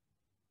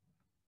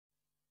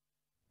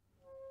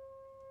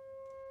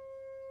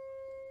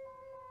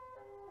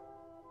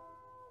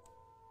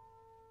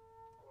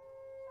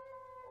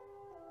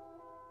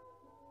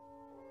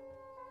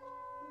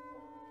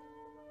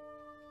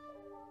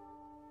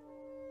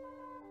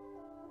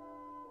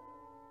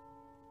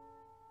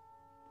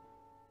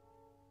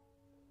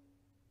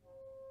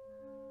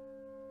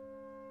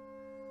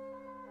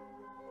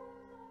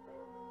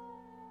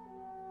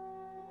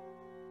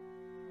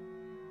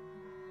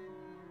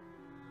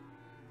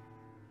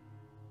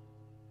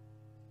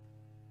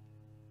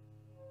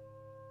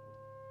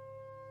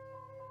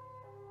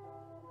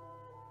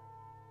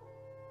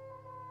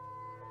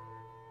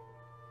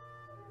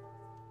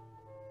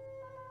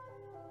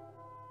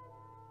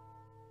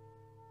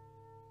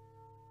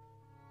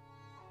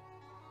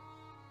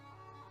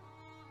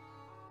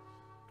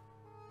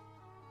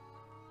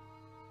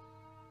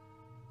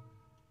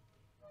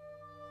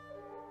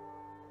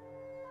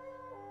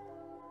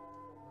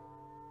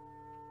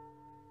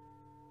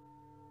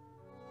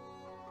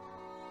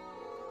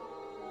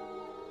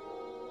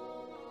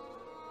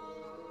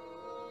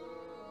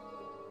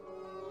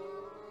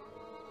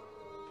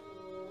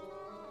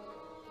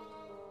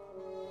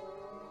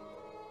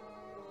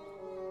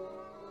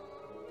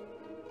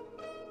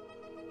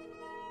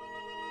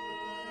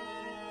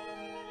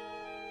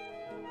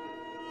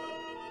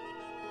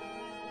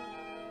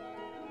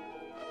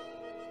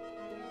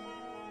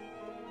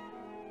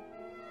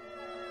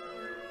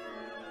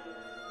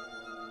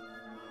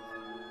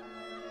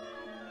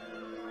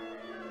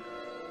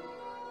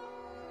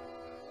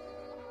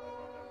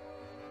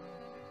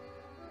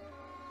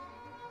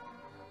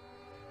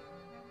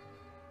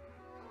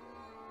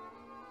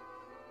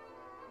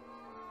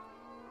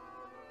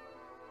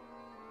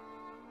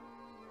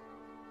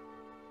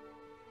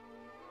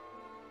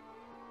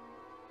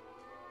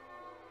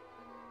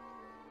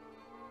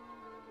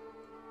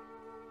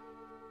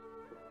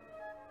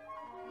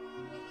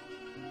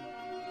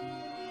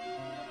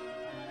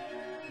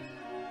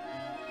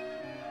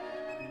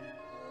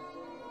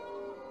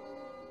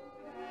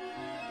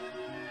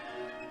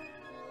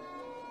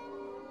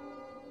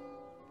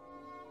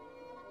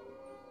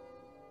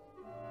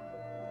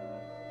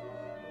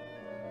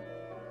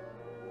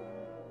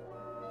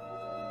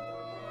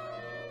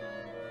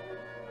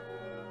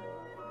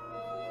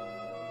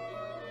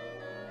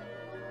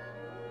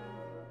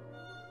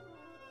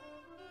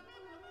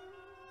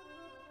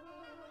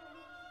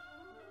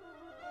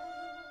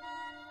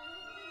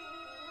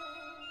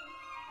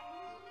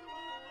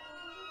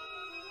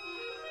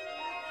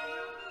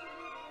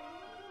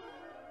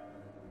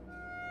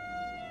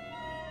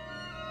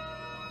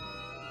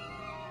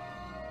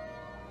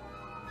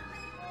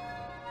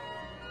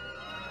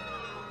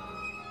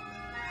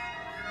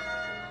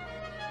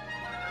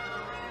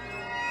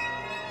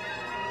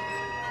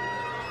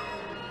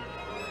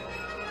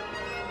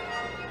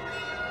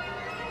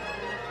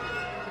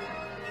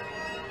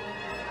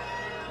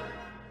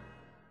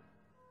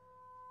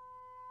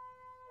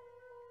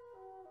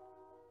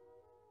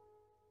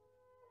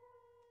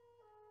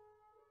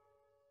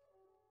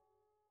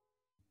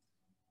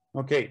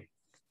 Okay,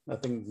 I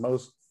think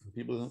most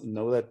people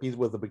know that piece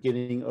was the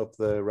beginning of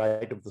the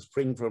Rite of the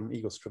Spring from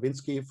Igor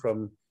Stravinsky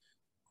from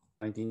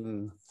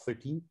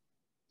 1913.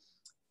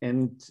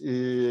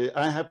 And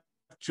I have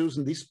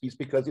chosen this piece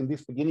because in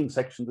this beginning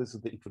section, this is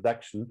the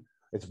introduction,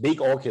 It's a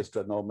big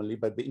orchestra normally,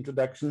 but the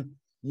introduction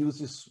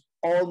uses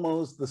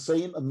almost the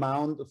same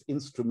amount of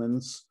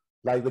instruments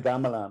like the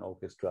gamelan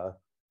orchestra.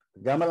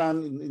 The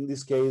gamelan, in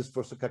this case,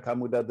 for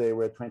Sukakamuda, there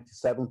were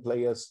 27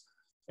 players,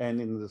 and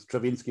in the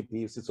Stravinsky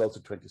piece, it's also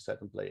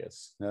 27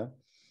 players. Yeah?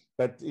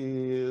 But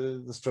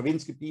the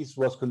Stravinsky piece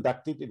was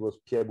conducted, it was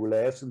Pierre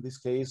Boulez in this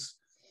case,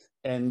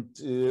 and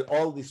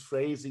all this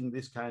phrasing,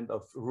 this kind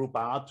of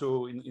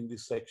rubato in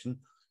this section,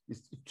 it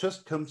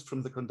just comes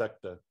from the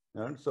conductor.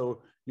 Yeah?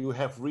 So you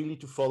have really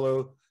to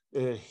follow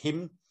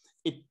him.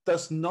 It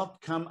does not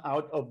come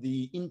out of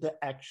the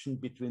interaction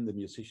between the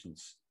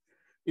musicians.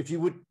 If you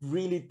would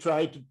really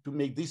try to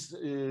make this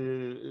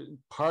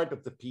part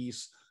of the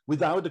piece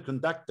without a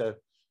conductor,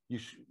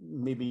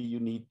 maybe you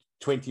need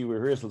 20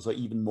 rehearsals or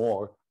even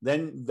more.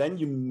 Then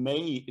you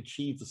may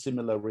achieve a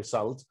similar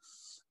result.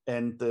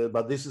 And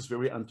but this is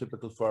very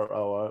untypical for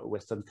our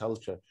Western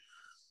culture,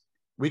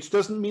 which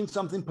doesn't mean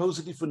something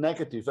positive or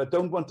negative. I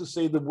don't want to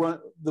say the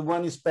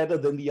one is better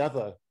than the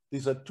other.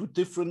 These are two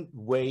different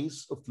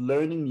ways of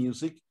learning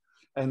music,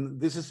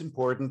 and this is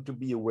important to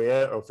be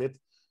aware of it.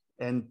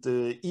 And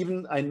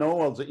even I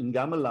know also in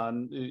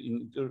gamelan,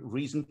 in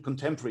recent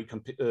contemporary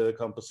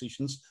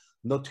compositions,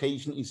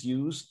 notation is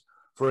used.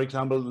 For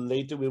example,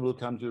 later we will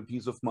come to a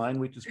piece of mine,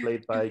 which is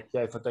played by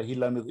Kiai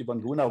Fatahillah with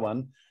Ivan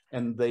Gunawan,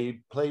 and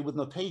they play with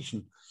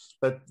notation.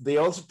 But they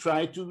also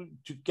try to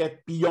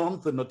get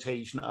beyond the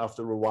notation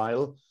after a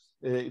while.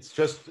 It's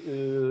just,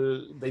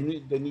 they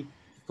need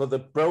for the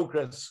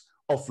progress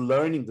of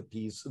learning the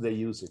piece, they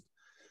use it.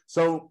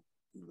 So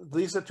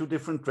these are two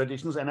different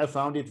traditions, and I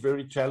found it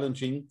very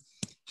challenging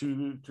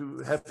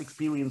to have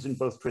experience in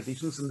both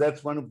traditions. And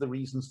that's one of the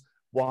reasons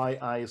why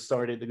I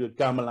started a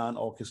gamelan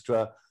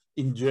orchestra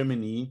in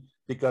Germany,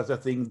 because I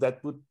think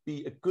that would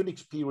be a good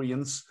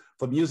experience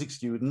for music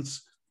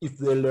students if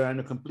they learn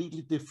a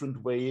completely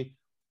different way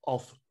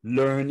of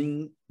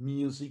learning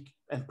music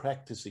and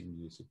practicing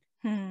music.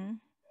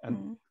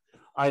 And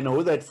I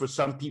know that for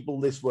some people,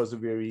 this was a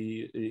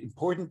very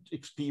important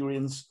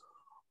experience.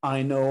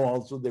 I know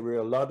also there were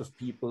a lot of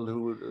people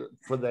who,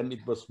 for them,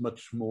 it was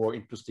much more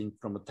interesting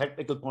from a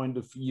technical point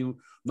of view.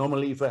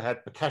 Normally, if I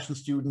had percussion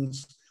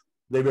students,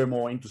 they were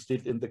more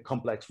interested in the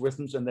complex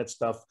rhythms and that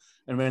stuff.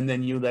 And when they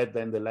knew that,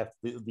 then they left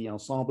the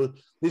ensemble.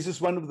 This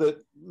is one of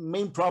the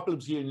main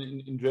problems here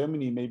in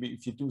Germany. Maybe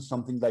if you do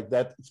something like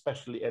that,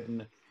 especially at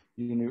a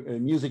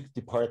music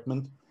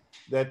department,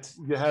 that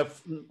you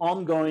have an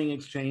ongoing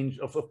exchange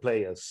of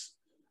players.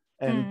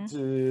 And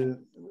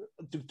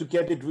to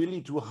get it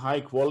really to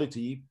high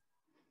quality,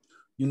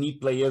 you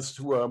need players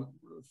who are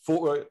 4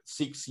 or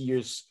 6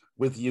 years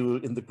with you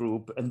in the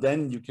group, and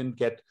then you can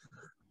get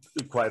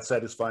a quite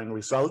satisfying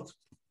result.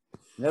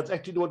 And that's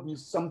actually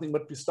something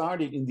what we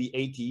started in the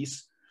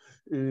 80s,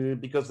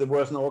 because there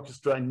was an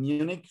orchestra in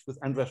Munich with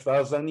Andras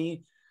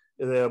Varsani.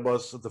 There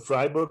was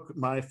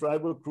my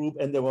Freiburg group,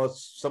 and there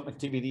was some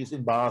activities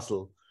in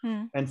Basel.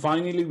 And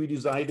finally, we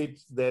decided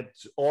that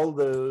all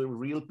the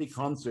real big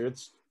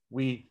concerts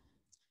we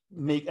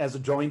make as a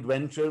joint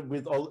venture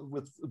with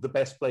the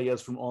best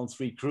players from all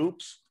 3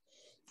 groups.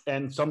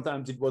 And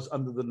sometimes it was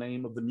under the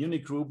name of the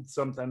Munich group,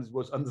 sometimes it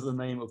was under the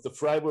name of the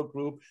Freiburg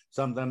group,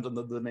 sometimes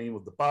under the name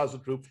of the Basel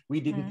group. We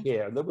didn't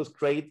care. And that was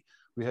great.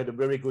 We had a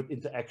very good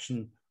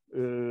interaction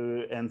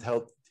and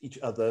helped each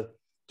other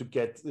to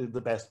get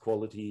the best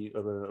quality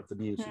of the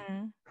music.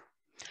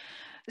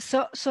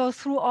 So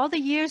through all the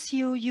years,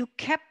 you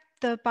kept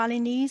the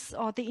Balinese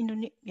or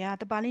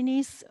the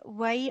Balinese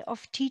way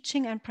of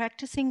teaching and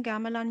practicing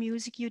gamelan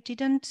music. You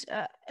didn't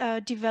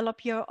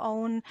develop your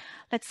own,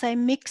 let's say,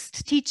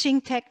 mixed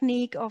teaching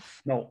technique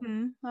of. No,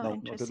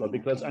 not at all,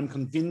 because I'm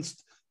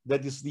convinced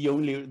that this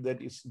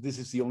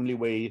is the only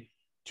way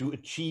to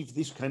achieve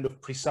this kind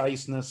of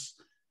preciseness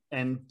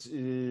and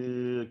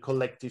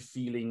collective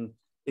feeling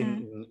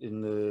in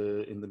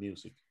the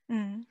music.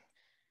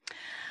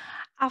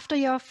 After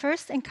your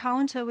first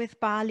encounter with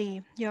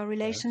Bali, your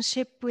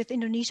relationship with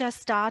Indonesia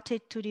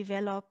started to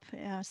develop.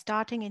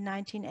 Starting in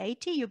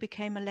 1980, you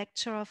became a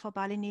lecturer for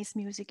Balinese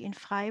music in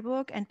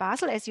Freiburg and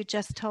Basel, as you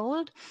just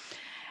told.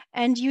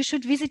 And you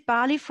should visit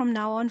Bali from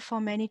now on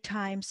for many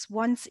times,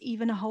 once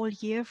even a whole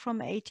year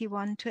from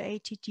 81 to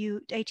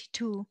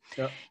 82.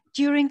 Yeah.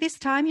 During this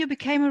time, you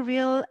became a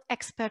real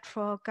expert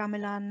for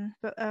gamelan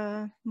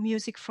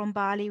music from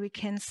Bali, we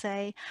can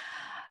say.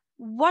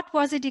 What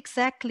was it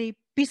exactly,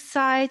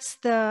 besides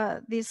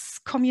this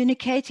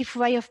communicative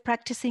way of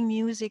practicing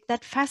music,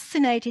 that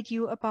fascinated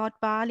you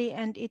about Bali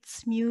and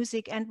its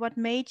music, and what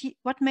made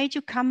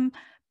you come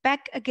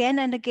back again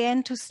and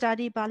again to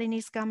study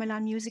Balinese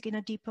gamelan music in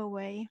a deeper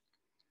way?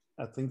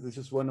 I think this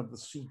is one of the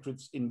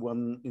secrets in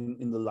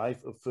the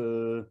life of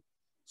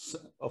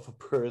a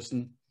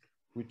person,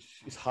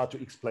 which is hard to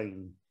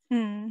explain.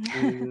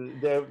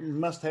 There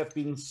must have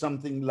been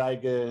something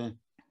like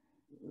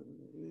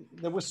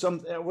I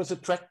was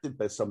attracted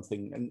by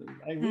something, and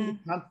I really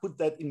can't put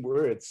that in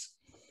words.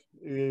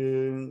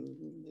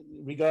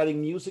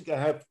 Regarding music, I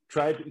have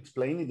tried to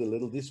explain it a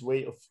little, this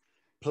way of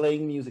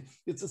playing music.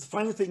 It's the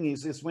funny thing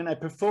is when I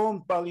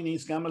performed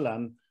Balinese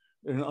gamelan,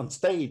 on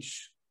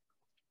stage,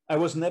 I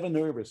was never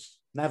nervous,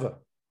 never.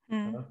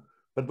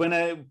 But when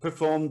I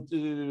performed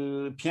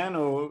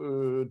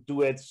piano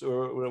duets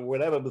or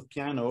whatever with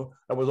piano,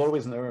 I was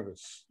always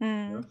nervous.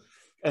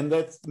 And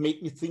that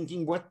made me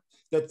thinking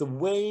that the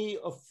way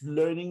of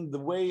learning, the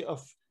way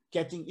of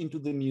getting into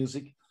the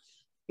music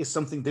is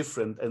something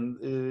different, and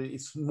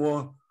it's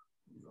more,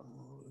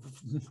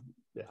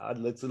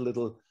 that's a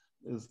little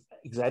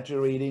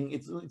exaggerating,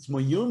 it's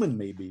more human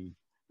maybe.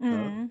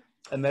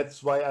 And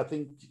that's why I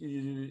think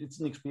it's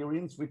an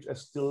experience which I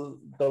still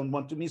don't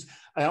want to miss.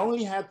 I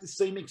only had the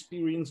same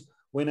experience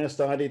when I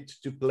started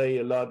to play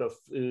a lot of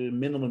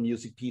minimal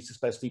music pieces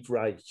by Steve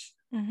Reich.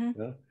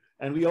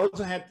 And we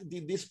also had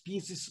these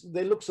pieces,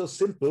 they look so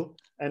simple,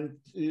 and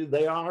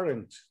they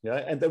aren't.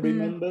 And I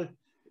remember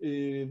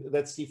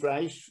that Steve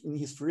Reich, in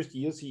his first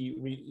years,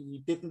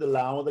 he didn't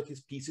allow that his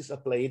pieces are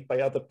played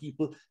by other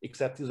people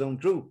except his own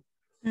crew.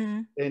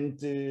 And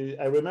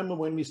I remember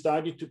when we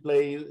started to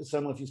play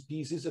some of his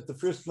pieces, at the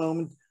first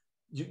moment,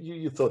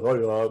 you thought,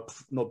 oh,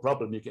 no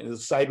problem, you can,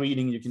 side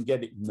reading, you can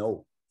get it.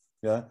 No.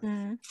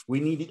 We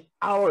needed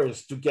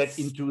hours to get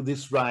into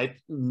this right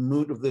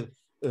mood of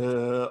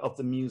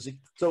the music.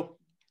 So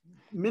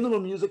minimal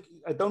music,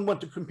 I don't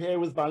want to compare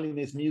with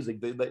Balinese music.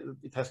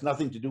 It has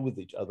nothing to do with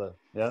each other.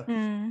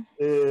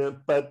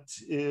 But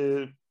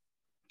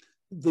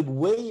the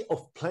way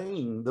of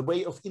playing, the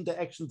way of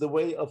interaction, the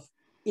way of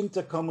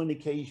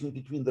intercommunication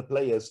between the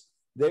players,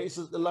 there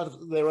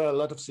are a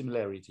lot of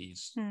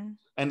similarities.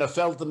 And I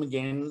felt them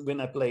again when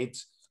I played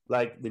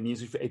like the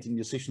music for 18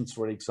 musicians,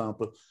 for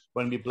example.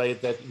 When we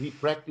played that, we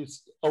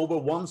practiced over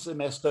one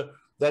semester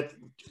that,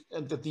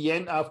 and at the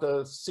end,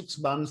 after 6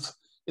 months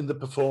in the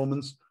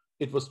performance,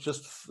 it was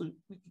just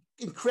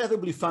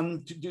incredibly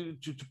fun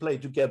to play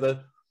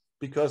together,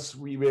 because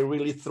we were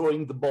really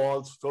throwing the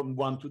balls from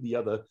one to the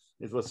other.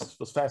 It was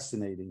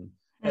fascinating.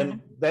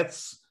 And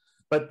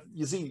but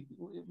you see,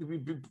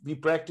 we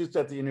practiced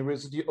at the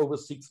university over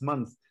 6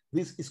 months.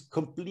 This is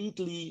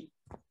completely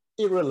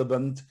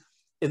irrelevant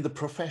in the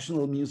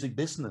professional music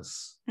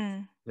business.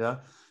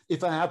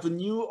 If I have a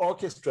new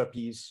orchestra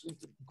piece,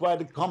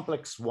 quite a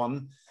complex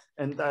one,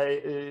 and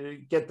I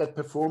get that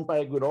performed by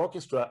a good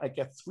orchestra, I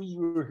get 3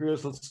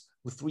 rehearsals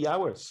with 3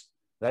 hours.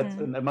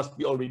 And I must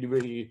be already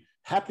very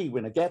happy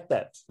when I get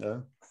that.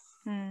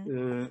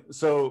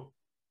 So,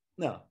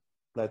 no,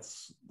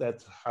 that's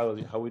how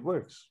it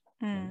works.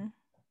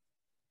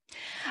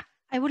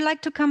 I would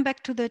like to come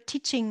back to the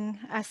teaching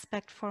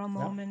aspect for a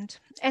moment.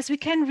 As we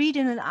can read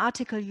in an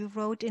article you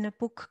wrote in a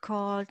book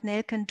called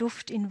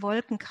Nelkenduft in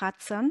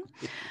Wolkenkratzern,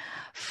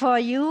 for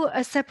you,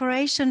 a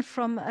separation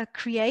from a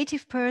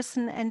creative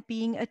person and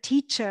being a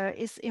teacher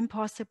is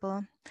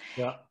impossible.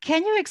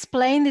 Can you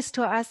explain this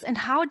to us, and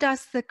how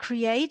does the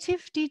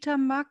creative Dieter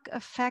Mack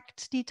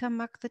affect Dieter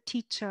Mack, the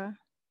teacher?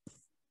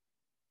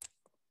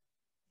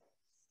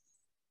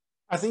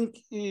 I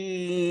think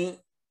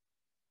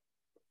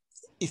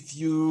if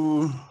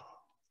you,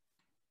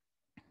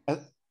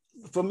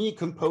 for me,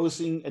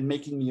 composing and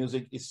making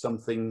music is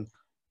something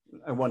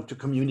I want to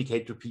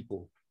communicate to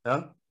people.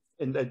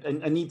 And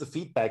I need the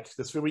feedback.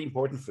 That's very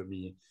important for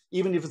me.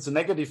 Even if it's a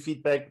negative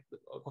feedback,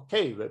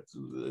 okay, that's,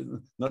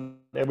 not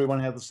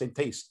everyone has the same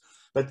taste.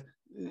 But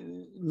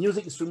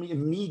music is for me a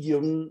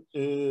medium,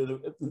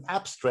 an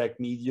abstract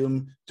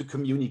medium to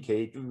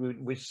communicate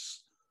with,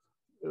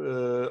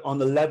 on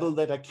a level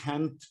that I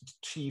can't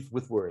achieve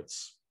with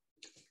words.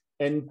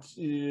 And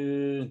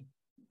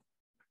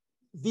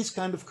this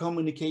kind of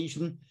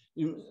communication,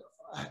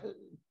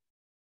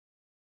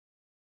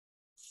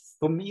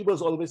 for me,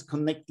 was always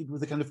connected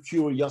with a kind of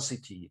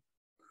curiosity.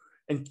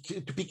 And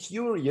to be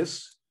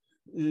curious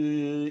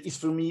is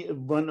for me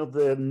one of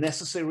the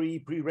necessary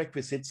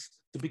prerequisites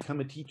to become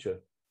a teacher.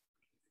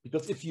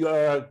 Because if you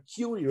are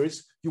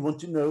curious, you want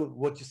to know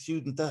what your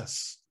student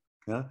does.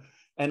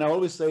 And I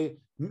always say,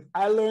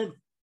 I learn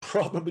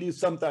probably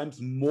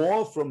sometimes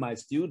more from my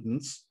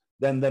students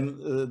than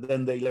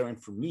they learn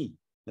from me.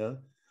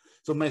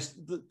 So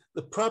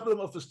the problem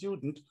of a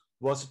student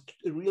was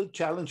a real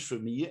challenge for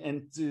me,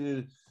 and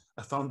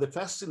I found it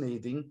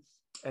fascinating.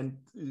 And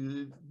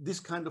this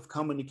kind of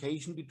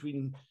communication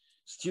between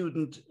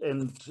student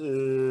and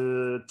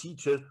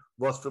teacher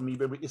was for me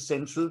very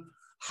essential.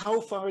 How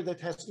far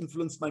that has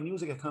influenced my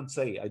music, I can't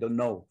say, I don't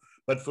know.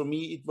 But for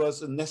me, it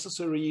was a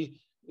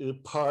necessary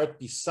part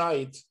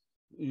beside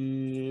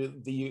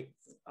the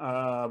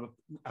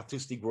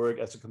artistic work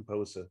as a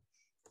composer.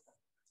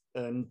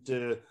 And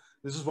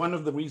this is one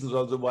of the reasons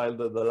also why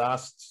the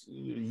last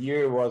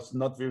year was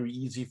not very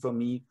easy for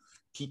me.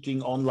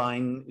 Teaching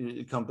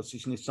online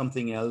composition is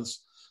something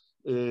else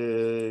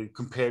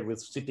compared with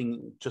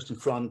sitting just in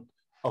front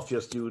of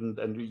your student,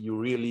 and you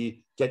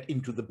really get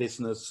into the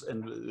business,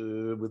 and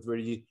with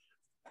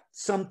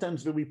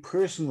sometimes very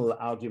personal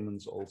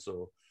arguments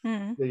also.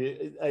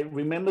 I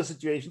remember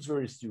situations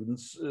where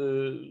students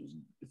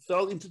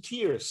fell into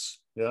tears,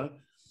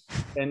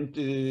 and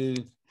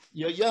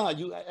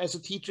you as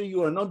a teacher,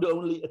 you are not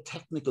only a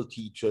technical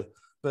teacher,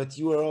 but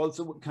you are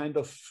also kind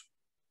of,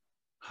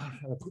 how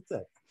should I put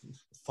that,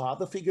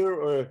 father figure,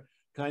 or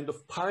kind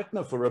of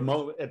partner for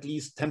at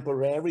least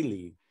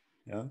temporarily.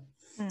 Yeah,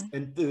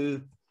 and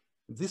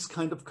this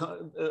kind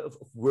of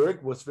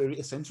work was very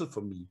essential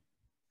for me.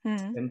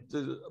 And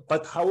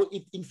but how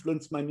it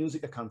influenced my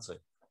music, I can't say.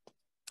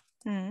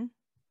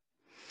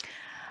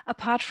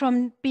 Apart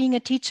from being a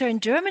teacher in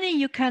Germany,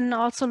 you can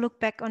also look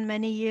back on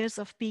many years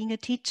of being a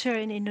teacher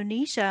in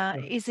Indonesia.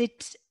 Yeah.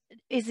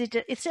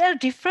 Is there a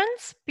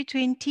difference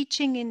between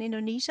teaching in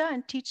Indonesia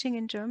and teaching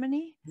in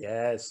Germany?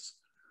 Yes,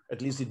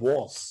 at least it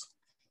was.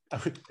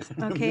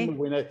 Okay.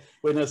 Remember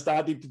when I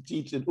started to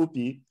teach in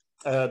UPI,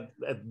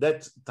 at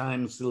that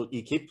time still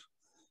EKIP,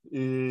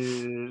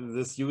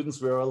 the students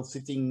were all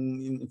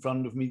sitting in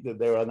front of me.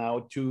 There are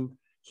now two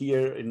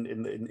here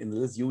in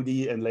this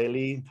Judy and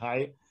Lely.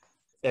 Hi.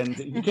 And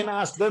you can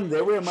ask them,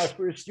 they were my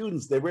first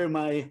students. They were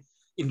my,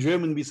 in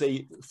German we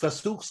say,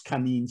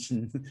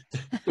 Versuchskaninchen.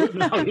 Don't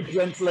know how you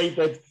translate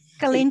that.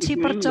 Kelinci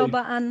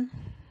percobaan.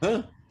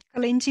 Huh?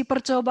 Kelinci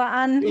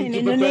percobaan in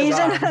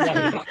Indonesian.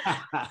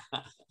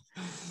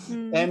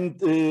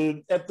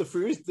 And at the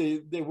first,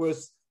 there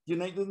was, you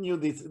know,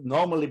 this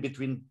normally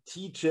between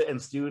teacher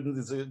and student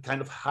is a kind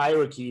of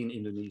hierarchy in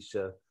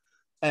Indonesia.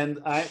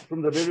 And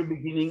from the very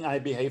beginning, I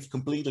behaved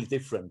completely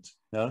different.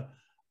 Yeah?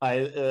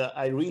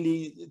 I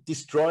really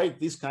destroyed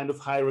this kind of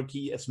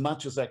hierarchy as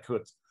much as I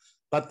could,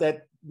 but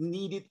that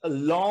needed a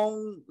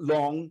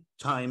long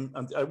time.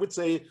 And I would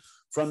say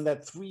from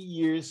that 3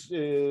 years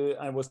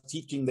I was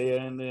teaching there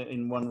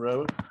in one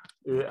row,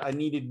 I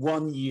needed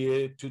 1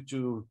 year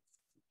to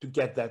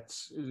get that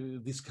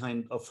this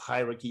kind of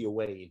hierarchy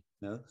away.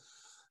 Yeah?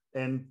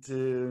 And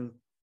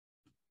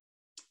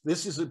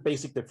this is a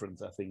basic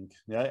difference, I think.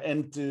 Yeah,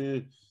 and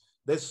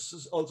this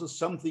is also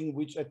something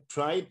which I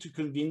tried to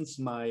convince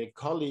my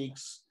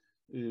colleagues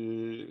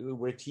who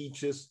were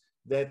teachers,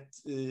 that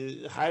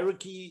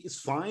hierarchy is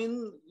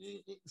fine.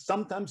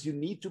 Sometimes you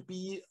need to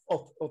be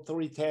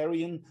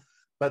authoritarian,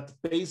 but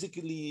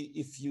basically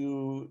if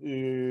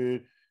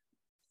you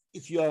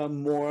are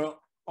more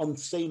on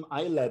same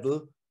eye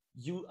level,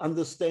 you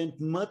understand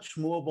much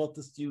more what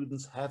the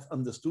students have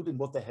understood and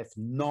what they have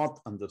not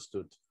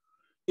understood.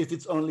 If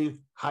it's only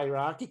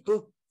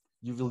hierarchical,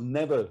 you will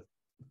never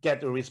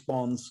get a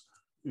response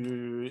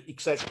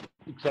except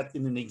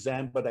in an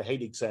exam, but I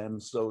hate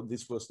exams, so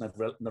this was not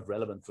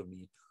relevant for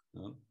me.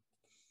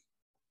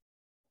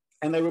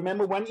 And I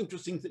remember one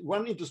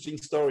interesting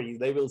story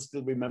they will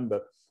still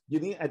remember. You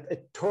know, I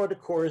taught a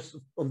course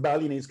on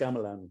Balinese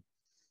Gamelan,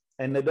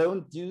 and I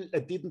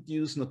didn't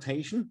use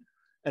notation,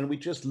 and we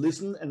just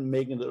listened and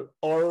make an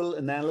oral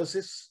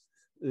analysis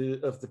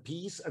of the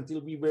piece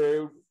until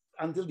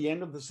the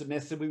end of the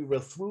semester. We were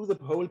through the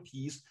whole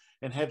piece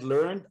and had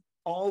learned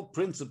all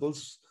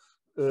principles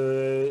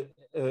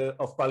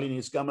of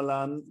Balinese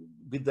Gamelan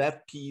with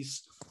that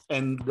piece,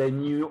 and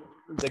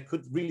they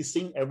could really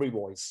sing every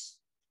voice.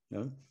 You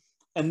know?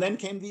 And then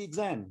came the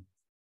exam.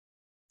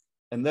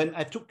 And then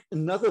I took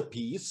another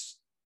piece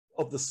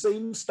of the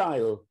same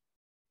style,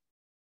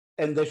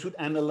 and they should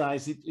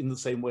analyze it in the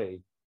same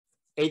way.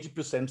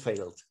 80%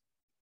 failed.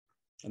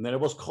 And then I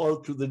was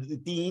called to the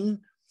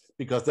dean,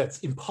 because that's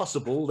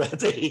impossible that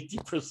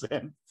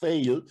 80%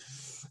 fail.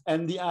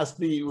 And he asked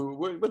me,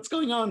 what's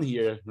going on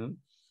here?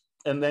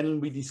 And then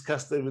we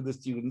discussed it with the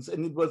students,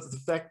 and it was the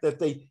fact that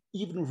they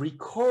even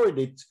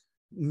recorded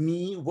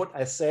me what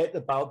I said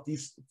about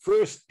this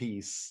first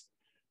piece.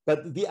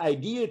 But the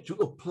idea to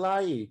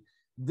apply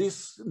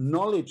this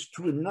knowledge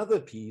to another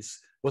piece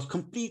was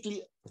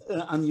completely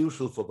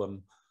unusual for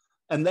them.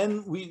 And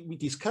then we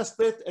discussed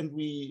it, and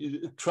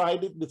we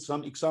tried it with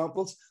some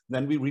examples.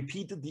 Then we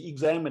repeated the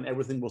exam, and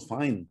everything was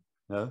fine.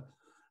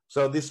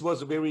 So this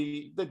was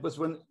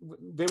one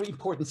very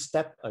important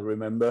step, I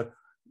remember,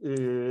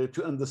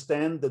 to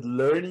understand that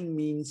learning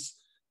means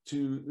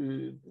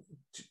to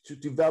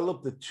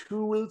develop the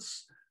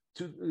tools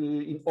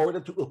in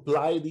order to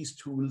apply these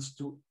tools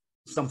to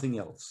something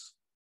else.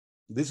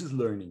 This is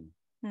learning,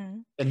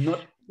 and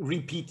not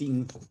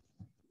repeating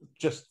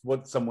just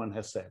what someone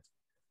has said.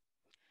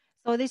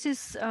 So this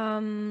is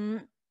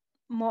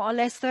more or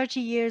less 30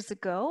 years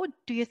ago.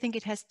 Do you think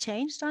it has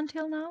changed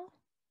until now?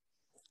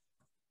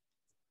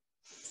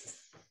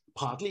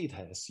 Partly it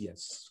has,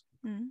 yes.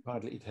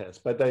 Partly it has.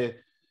 But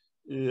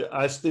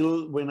I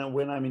still, when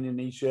I'm in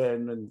Indonesia,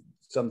 and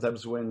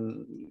sometimes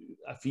when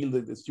I feel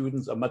that the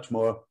students are much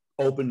more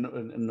open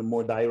and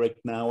more direct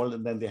now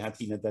than they had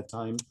been at that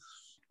time.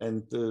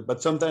 And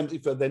but sometimes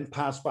if I then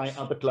pass by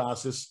other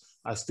classes,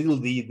 I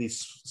still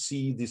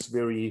see this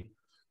very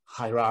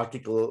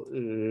hierarchical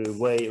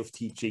way of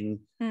teaching,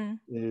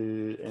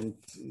 and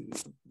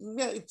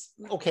yeah, it's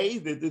okay.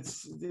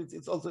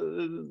 It's also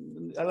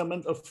an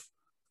element of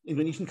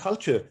Indonesian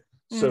culture.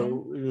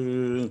 So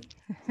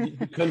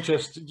you can't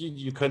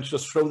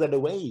just throw that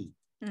away.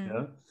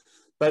 Yeah?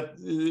 But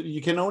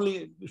you can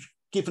only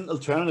give an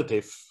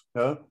alternative.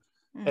 Yeah?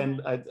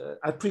 And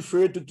I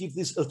prefer to give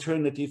this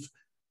alternative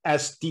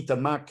as Dieter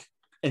Mack,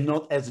 and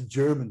not as a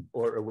German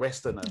or a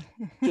Westerner,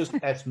 just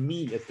as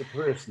me, as the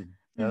person.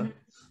 Yeah?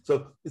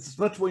 So it's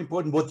much more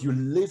important what you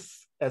live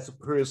as a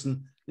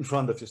person in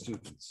front of your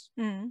students.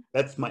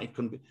 That's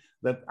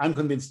that I'm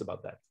convinced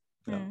about that.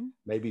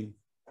 Maybe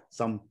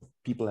some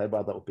people have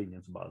other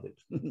opinions about it.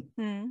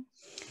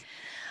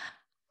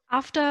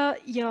 After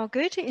your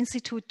Goethe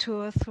Institute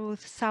tour through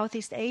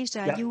Southeast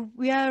Asia, you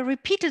were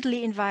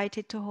repeatedly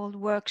invited to hold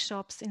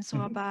workshops in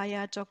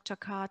Surabaya,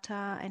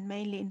 Yogyakarta, and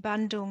mainly in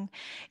Bandung.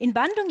 In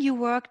Bandung, you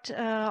worked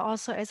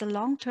also as a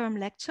long-term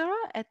lecturer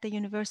at the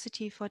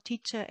University for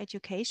Teacher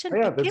Education.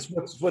 Yeah, that's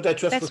what I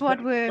just was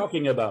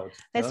talking about.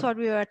 That's what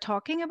we were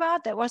talking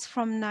about. That was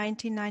from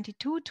 1992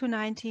 to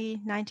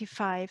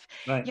 1995.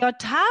 Right. Your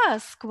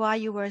task while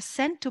you were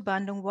sent to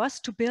Bandung was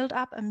to build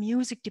up a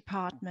music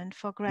department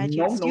for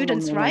graduate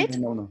students, right?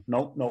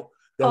 No.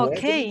 There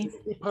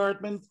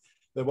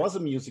was a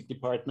music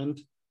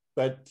department,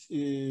 but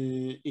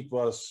it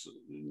was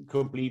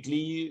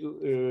completely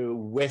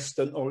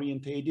Western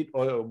orientated,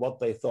 or what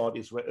they thought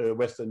is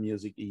Western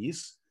music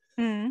is.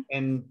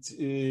 And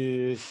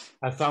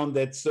I found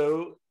that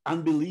so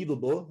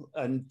unbelievable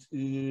and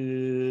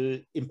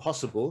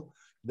impossible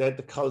that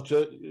the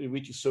culture,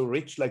 which is so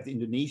rich, like the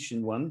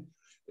Indonesian one,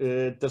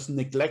 does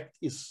neglect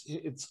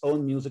its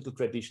own musical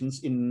traditions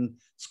in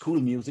school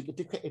music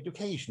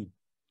education.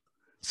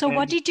 So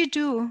what did you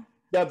do?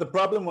 Yeah, the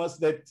problem was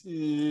that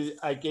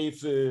I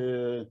gave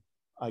a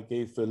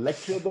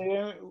lecture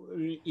there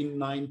in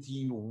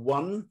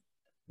 '91,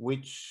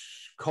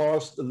 which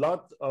caused a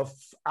lot of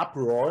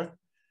uproar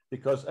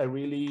because I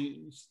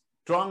really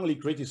strongly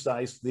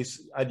criticized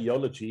this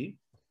ideology.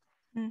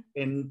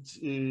 And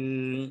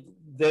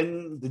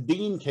then the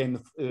dean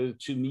came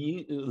to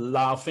me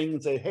laughing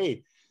and said,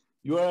 "Hey,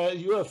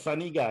 you're a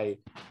funny guy.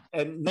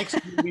 And next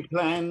year we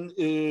plan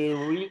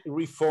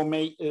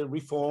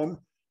reform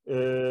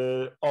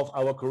of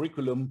our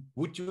curriculum.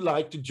 Would you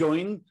like to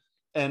join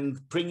and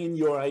bring in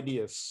your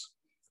ideas?"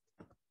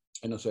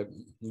 And I said,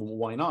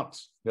 "Why not?"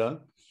 Yeah.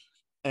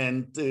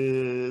 And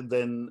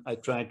then I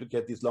tried to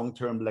get this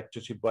long-term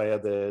lectureship via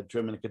the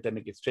German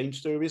Academic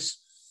Exchange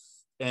Service.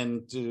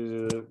 And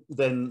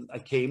then I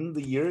came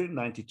the year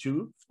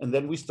 '92, and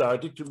then we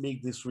started to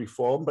make this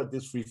reform. But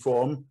this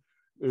reform,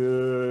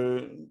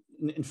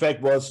 in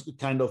fact, was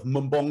kind of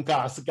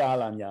membongkar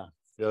segalanya,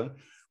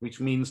 which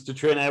means to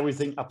turn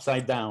everything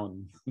upside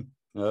down.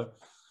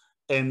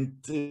 And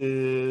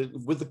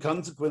with the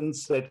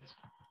consequence that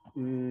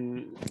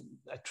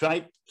I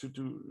tried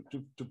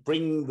to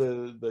bring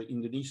the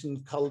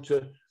Indonesian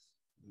culture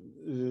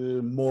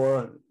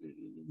more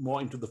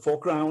into the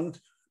foreground,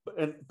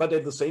 but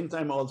at the same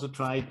time also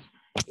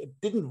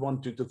didn't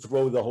want to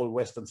throw the whole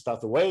Western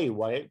stuff away.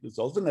 Why? It's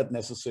also not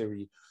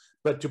necessary,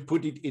 but to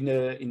put it in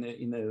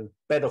a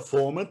better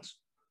format,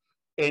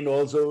 and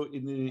also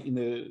in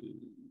a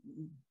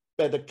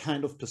better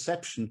kind of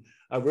perception.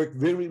 I work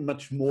very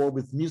much more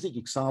with music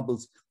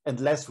examples and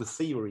less with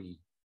theory,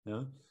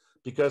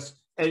 because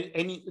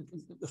any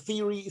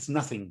theory is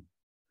nothing.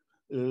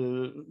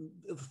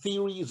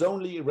 Theory is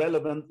only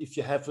relevant if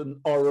you have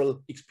an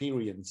oral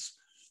experience.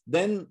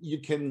 Then you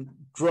can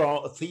draw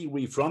a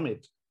theory from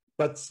it,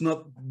 but it's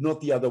not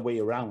the other way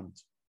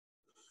around.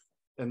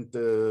 And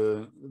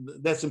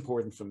that's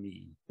important for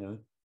me.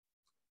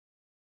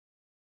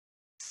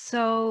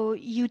 So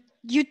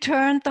you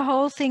turned the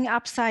whole thing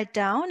upside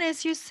down,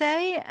 as you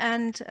say,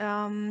 and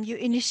you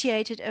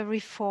initiated a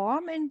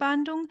reform in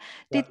Bandung.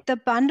 Did the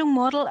Bandung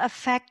model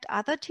affect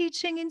other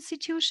teaching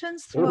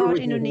institutions throughout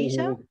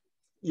Indonesia?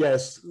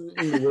 Yes,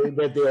 in the way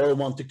that they all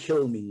want to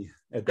kill me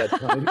at that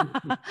time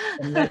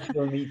in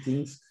national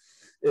meetings.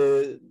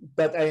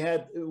 But I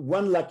had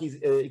one lucky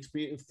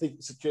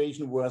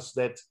situation was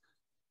that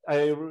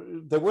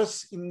there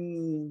was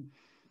in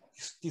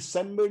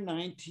December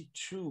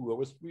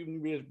 '92, we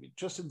were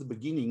just in the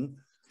beginning,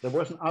 there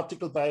was an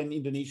article by an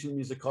Indonesian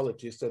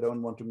musicologist, I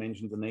don't want to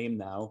mention the name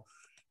now,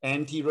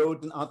 and he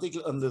wrote an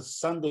article on the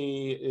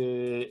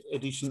Sunday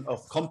edition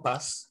of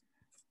Kompas,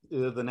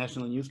 the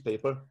national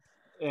newspaper,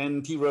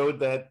 and he wrote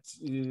that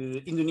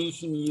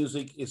Indonesian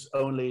music is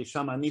only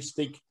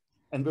shamanistic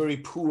and very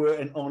poor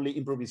and only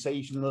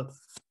improvisational,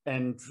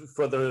 and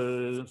for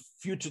the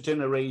future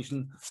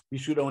generation, we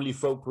should only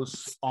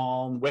focus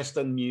on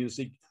Western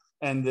music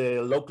and the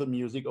local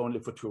music only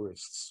for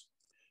tourists.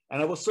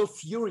 And I was so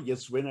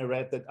furious when I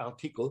read that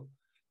article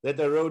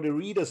that I wrote a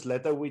reader's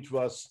letter, which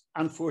was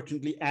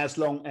unfortunately as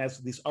long as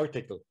this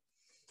article.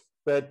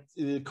 But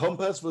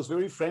Kompas was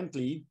very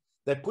friendly.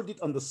 They put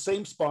it on the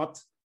same spot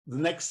the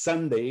next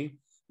Sunday,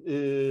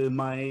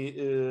 my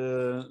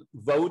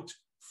vote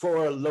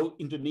for low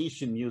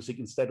Indonesian music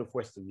instead of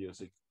Western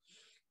music.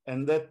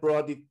 And that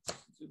brought it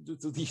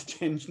to the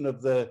attention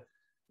of the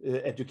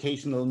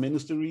educational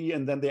ministry,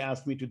 and then they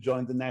asked me to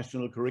join the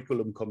National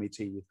Curriculum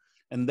Committee.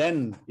 And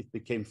then it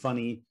became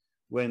funny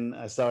when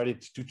I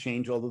started to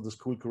change all of the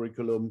school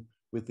curriculum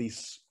with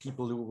these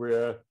people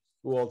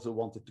who also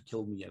wanted to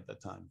kill me at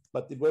that time.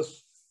 But it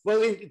was,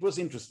 well, it was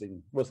interesting.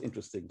 It was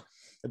interesting.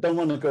 I don't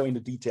want to go into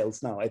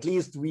details now. At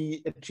least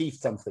we achieved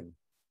something.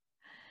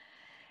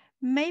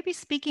 Maybe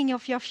speaking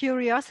of your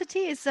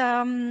curiosity is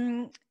a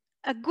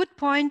good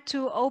point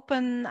to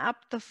open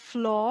up the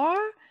floor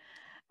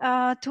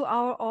to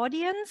our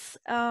audience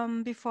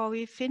before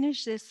we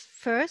finish this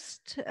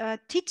first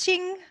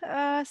teaching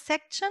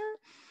section.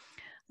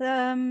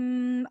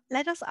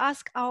 Let us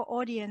ask our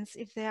audience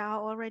if there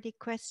are already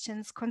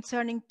questions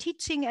concerning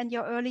teaching and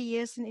your early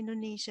years in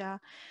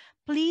Indonesia.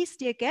 Please,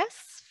 dear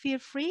guests, feel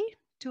free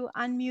to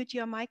unmute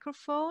your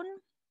microphone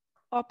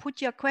or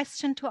put your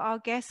question to our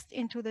guest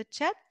into the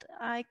chat.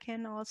 I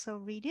can also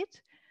read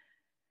it.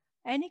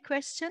 Any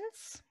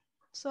questions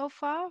so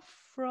far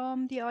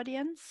from the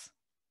audience?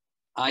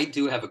 I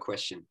do have a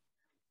question.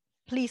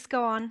 Please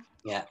go on.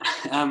 Yeah,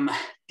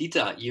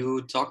 Dieter,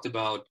 you talked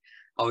about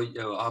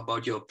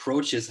about your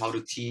approaches, how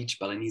to teach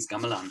Balinese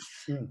gamelan.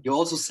 You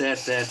also said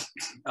that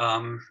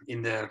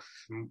in the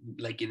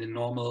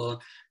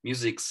normal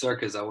music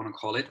circus, I want to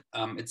call it,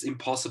 it's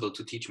impossible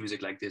to teach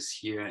music like this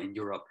here in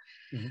Europe.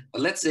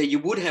 But let's say you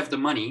would have the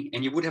money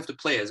and you would have the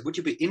players. Would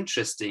you be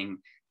interested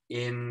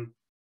in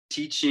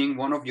teaching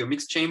one of your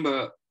mixed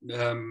chamber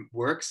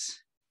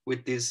works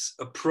with this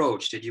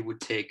approach that you would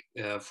take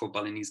for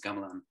Balinese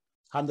gamelan?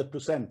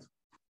 100%.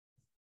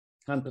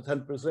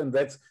 100%.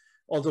 That's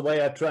also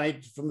why I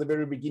tried from the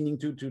very beginning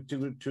to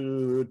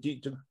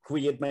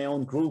create my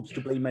own groups, to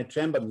play my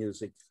chamber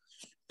music,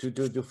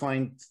 to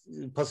find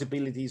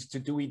possibilities to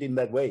do it in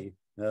that way.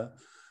 Yeah?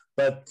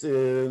 But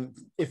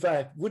if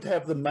I would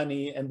have the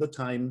money and the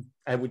time,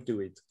 I would do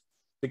it,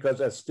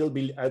 because I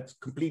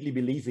completely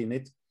believe in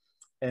it.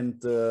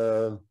 And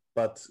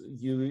but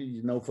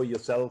you know for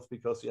yourself,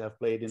 because you have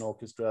played in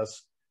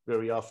orchestras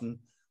very often,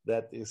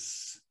 that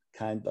is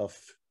kind of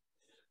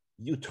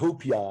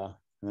utopia.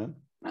 Huh?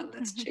 Well,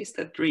 let's chase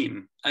that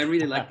dream. I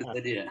really like this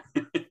idea.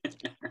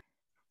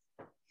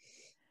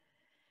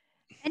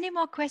 Any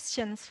more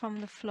questions from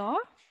the floor?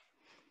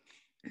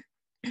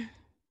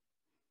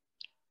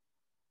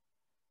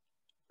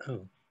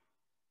 Oh.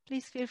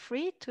 Please feel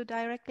free to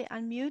directly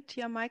unmute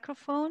your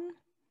microphone.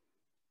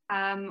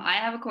 I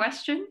have a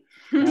question.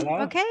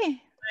 Hello?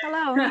 Okay,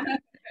 hello.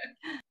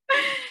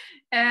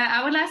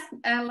 I would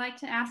like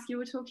to ask, you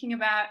were talking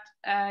about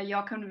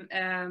your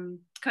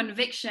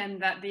conviction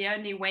that the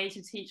only way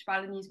to teach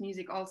Balinese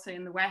music also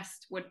in the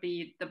West would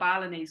be the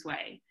Balinese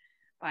way,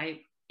 by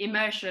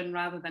immersion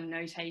rather than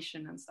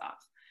notation and stuff.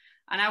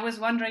 And I was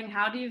wondering,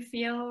 how do you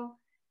feel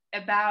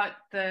about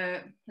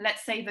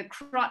let's say, the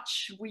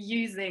crutch we're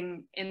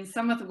using in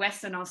some of the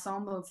Western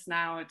ensembles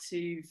now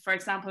to, for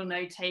example,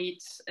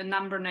 notate a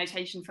number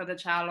notation for the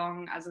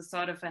Chalong as a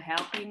sort of a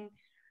helping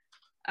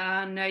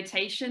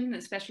notation,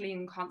 especially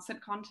in concert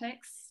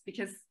contexts,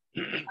 because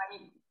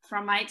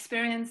from my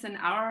experience in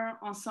our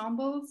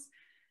ensembles,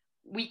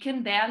 we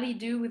can barely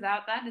do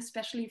without that,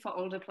 especially for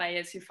older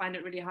players who find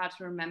it really hard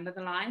to remember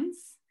the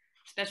lines,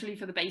 especially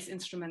for the bass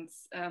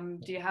instruments.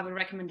 Do you have a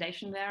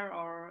recommendation there?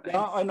 Or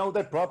yeah, I know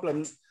that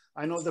problem.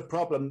 I know the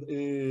problem.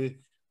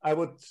 I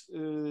would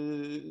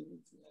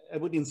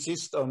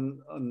insist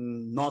on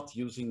not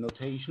using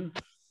notation.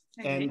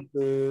 And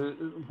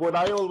what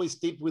I always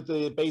did with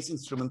the bass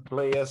instrument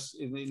players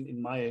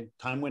in my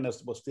time when I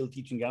was still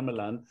teaching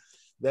gamelan,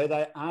 that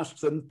I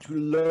asked them to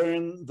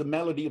learn the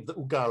melody of the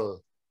ugal,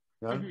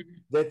 yeah?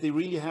 That they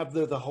really have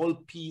the whole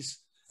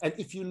piece. And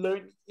if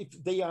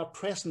they are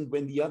present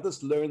when the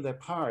others learn their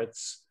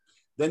parts,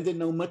 then they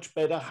know much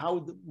better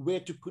where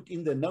to put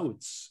in their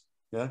notes,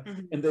 yeah?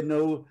 And they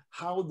know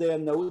how their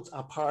notes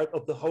are part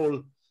of the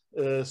whole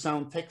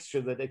sound texture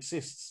that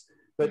exists.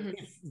 But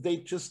if they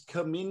just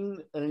come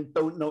in and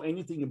don't know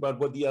anything about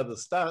what the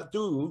others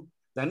do,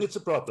 then it's a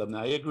problem.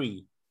 I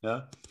agree.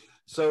 Yeah.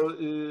 So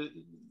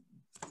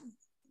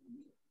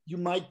you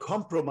might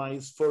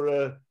compromise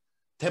for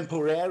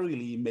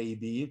temporarily,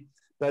 maybe,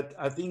 but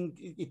I think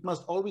it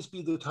must always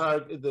be the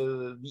target,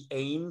 the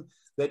aim,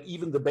 that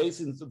even the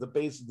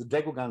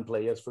Dagogan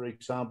players, for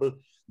example,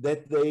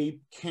 that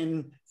they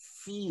can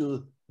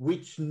feel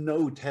which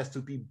note has to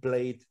be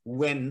played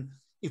when,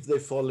 if they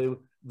follow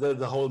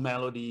the whole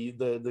melody,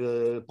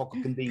 the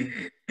pokokending,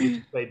 which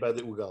is played by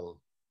the ugal.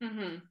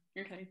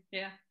 Okay,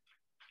 yeah.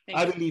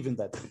 I believe in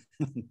that.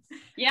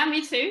 Yeah,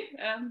 me too.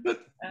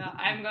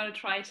 I'm going to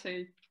try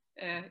to.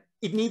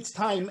 It needs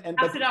time, and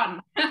pass it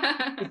on.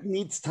 It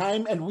needs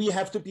time, and we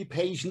have to be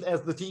patient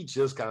as the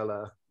teachers,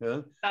 Carla.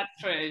 Yeah? That's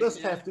true.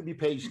 Just have to be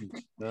patient.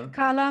 Yeah?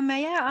 Carla,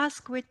 may I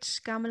ask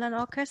which gamelan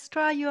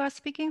orchestra you are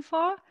speaking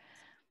for?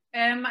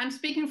 I'm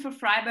speaking for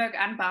Freiburg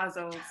and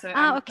Basel. So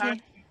I'm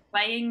currently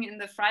playing in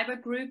the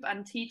Freiburg group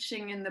and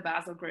teaching in the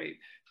Basel group.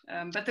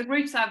 But the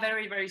groups are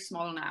very, very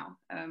small now.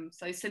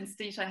 So since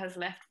Dieter has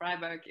left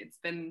Freiburg, it's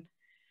been,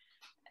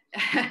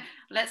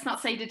 let's not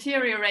say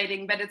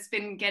deteriorating, but it's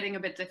been getting a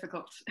bit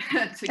difficult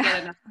to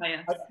get enough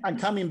players. I'm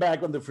coming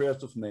back on the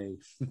 1st of May.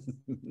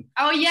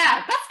 Oh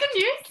yeah, that's good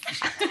news.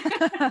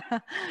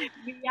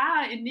 We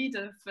are in need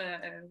of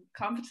a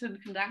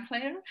competent conduct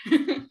player.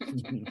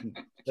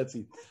 Let's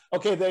see.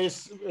 Okay,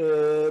 there's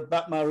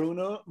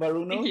Maruno.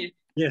 Thank you.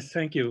 Yes,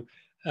 thank you.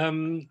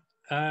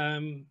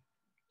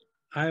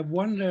 I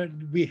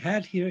wondered, we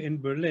had here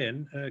in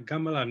Berlin a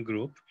gamelan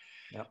group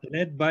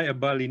led by a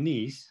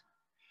Balinese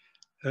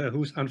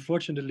who's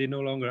unfortunately no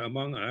longer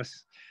among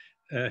us.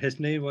 His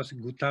name was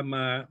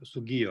Gautama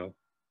Sugio.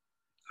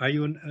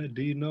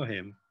 Do you know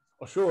him?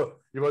 Oh, sure.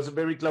 He was a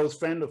very close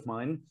friend of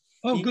mine.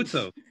 Oh, good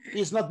so.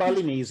 He's not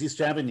Balinese, he's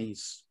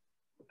Japanese.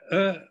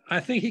 I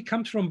think he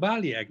comes from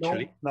Bali,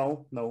 actually.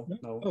 No.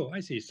 Oh, I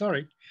see.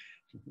 Sorry.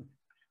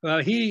 Well,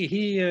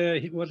 he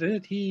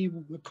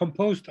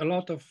composed a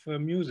lot of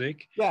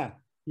music. Yeah.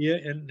 Yeah,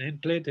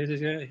 and played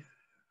his.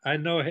 I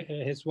know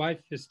his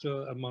wife is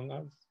still among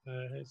us.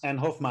 Anne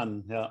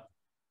Hoffman.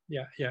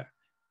 Yeah. Yeah.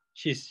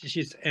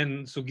 She's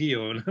Anne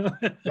Sugio.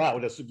 Wow,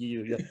 that's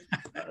Sugio. Yeah.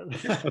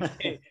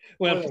 Okay.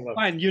 Well,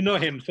 fine. You know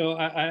him, so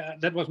I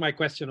that was my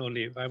question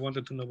only. I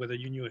wanted to know whether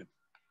you knew him.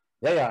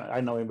 Yeah, I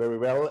know him very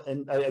well,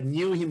 and I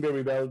knew him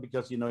very well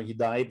because he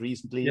died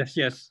recently.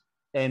 Yes.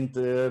 And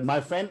my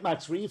friend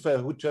Macks,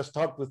 who just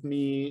talked with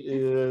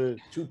me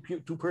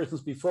two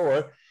persons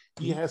before,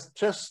 he has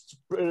just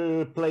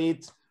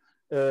played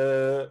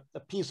a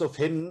piece of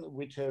him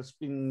which has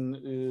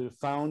been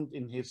found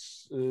in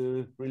his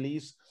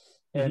release.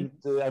 And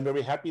I'm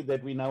very happy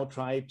that we now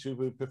try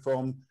to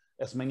perform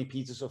as many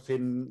pieces of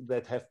him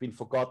that have been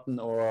forgotten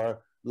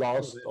or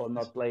lost or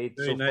not played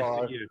so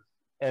far.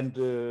 And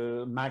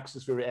Macks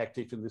is very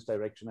active in this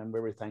direction. I'm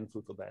very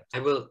thankful for that.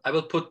 I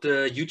will put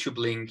the YouTube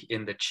link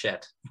in the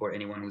chat for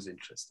anyone who's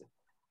interested.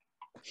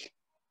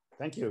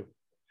 Thank you.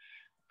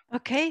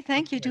 Okay,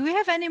 thank you. Do we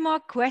have any more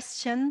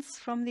questions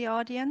from the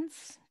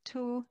audience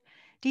to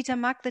Dieter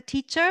Mack, the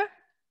teacher?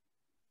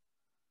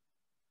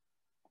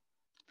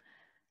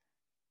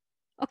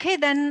 Okay,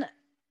 then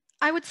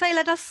I would say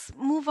let us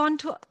move on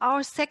to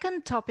our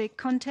second topic,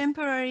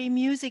 contemporary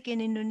music in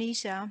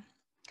Indonesia.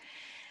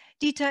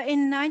 Dieter,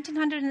 in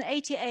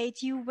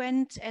 1988, you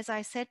went, as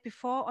I said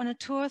before, on a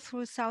tour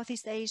through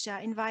Southeast Asia,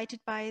 invited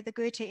by the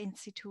Goethe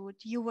Institute.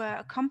 You were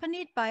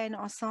accompanied by an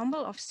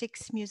ensemble of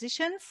 6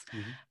 musicians,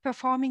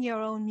 performing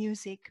your own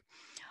music.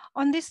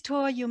 On this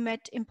tour, you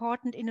met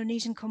important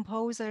Indonesian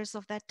composers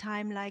of that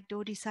time, like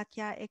Dodi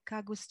Satya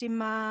Eka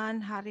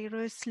Gustiman, Hari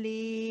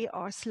Rusli,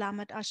 or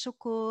Slamet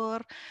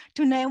Ashukur,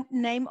 to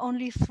name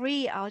only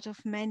 3 out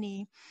of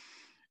many.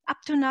 Up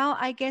to now,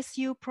 I guess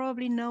you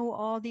probably know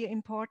all the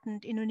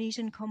important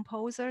Indonesian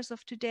composers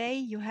of today.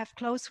 You have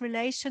close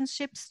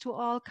relationships to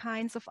all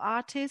kinds of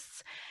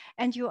artists,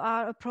 and you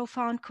are a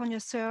profound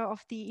connoisseur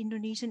of the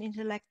Indonesian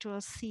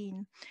intellectual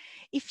scene.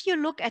 If you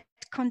look at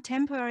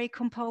contemporary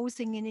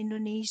composing in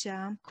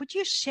Indonesia, could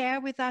you share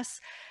with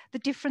us the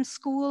different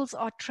schools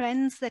or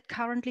trends that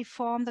currently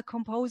form the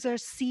composer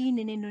scene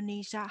in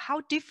Indonesia?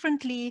 How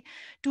differently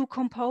do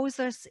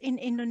composers in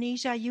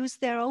Indonesia use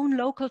their own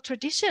local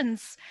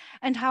traditions?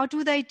 And how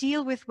do they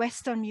deal with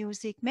Western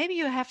music? Maybe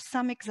you have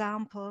some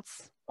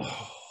examples.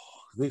 Oh,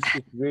 this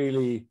is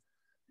really,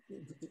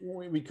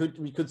 we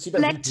could sit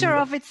lecture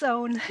of its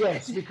own.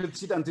 Yes, we could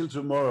sit until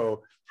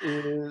tomorrow.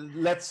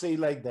 Let's say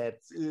like that.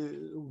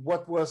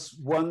 What was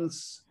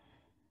once,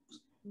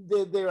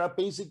 there are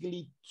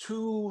basically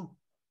 2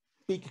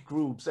 big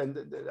groups, and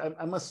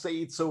I must say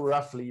it so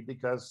roughly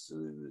because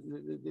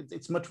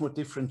it's much more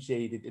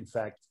differentiated. In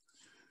fact,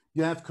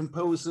 you have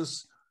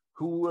composers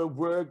who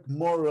work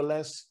more or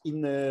less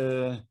in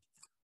a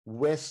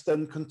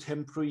Western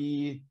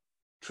contemporary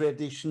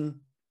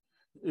tradition,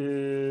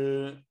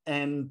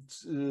 and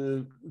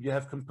you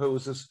have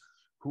composers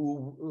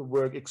who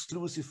work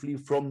exclusively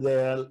from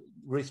their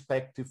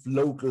respective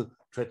local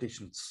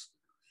traditions.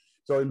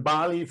 So in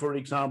Bali, for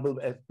example,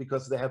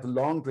 because they have a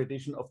long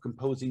tradition of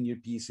composing new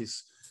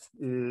pieces,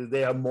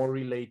 they are more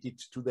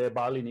related to their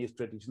Balinese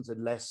traditions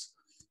and less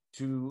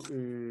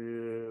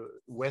to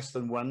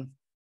Western one.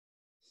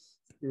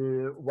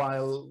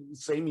 While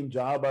same in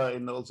Java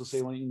and also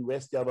same in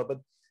West Java,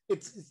 but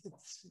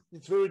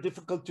it's very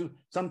difficult to,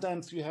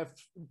 sometimes you have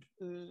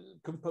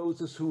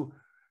composers who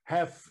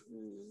have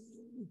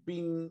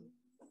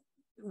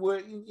were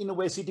in a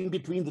way sitting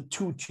between the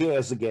 2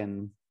 chairs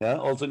again,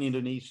 also in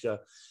Indonesia.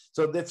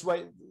 So that's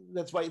why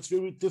it's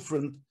very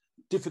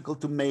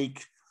difficult to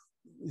make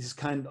this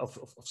kind of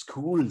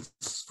schools,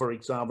 for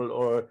example,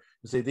 or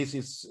say this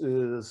is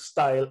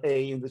style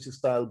A and this is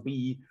style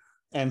B,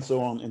 and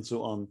so on and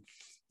so on.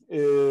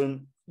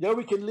 Yeah,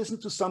 we can listen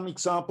to some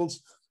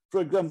examples,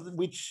 for example,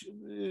 which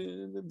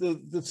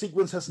the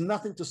sequence has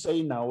nothing to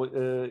say now.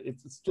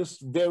 It's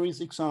just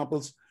various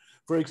examples.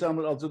 For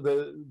example, also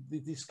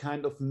this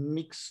kind of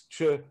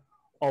mixture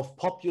of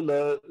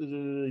popular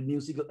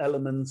musical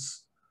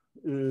elements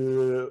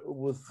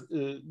with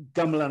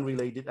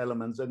gamelan-related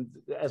elements. And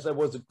as I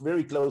was a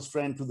very close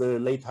friend to the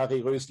late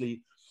Hari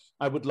Rusli,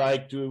 I would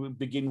like to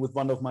begin with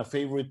one of my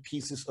favorite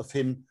pieces of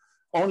him.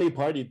 Only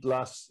part,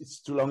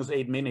 it's too long as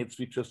 8 minutes.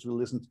 We just will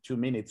listen to 2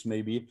 minutes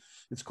maybe.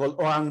 It's called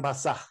Orang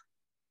Basah.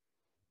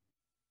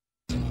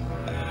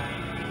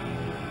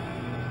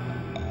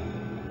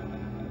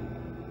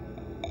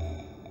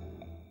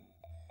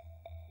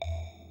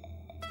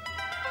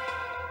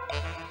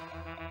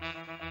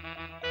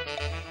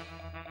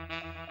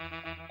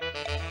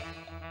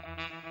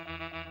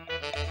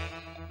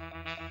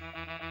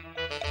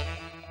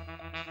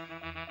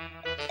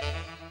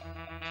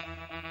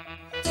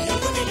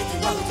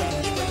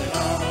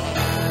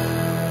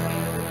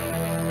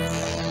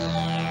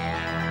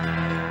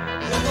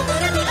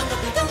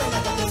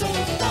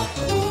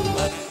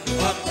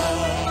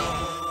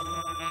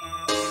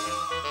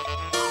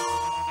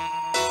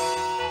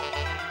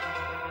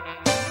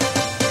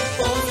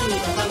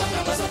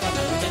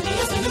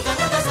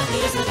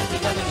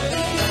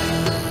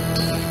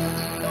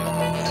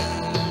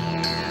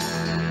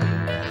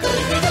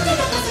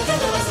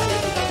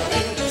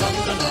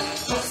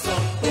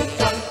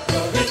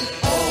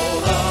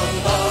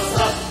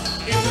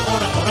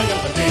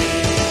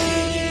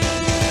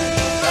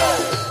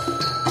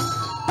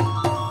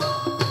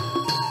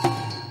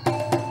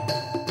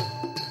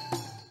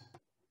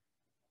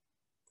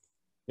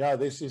 Yeah,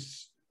 this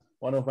is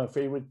one of my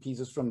favorite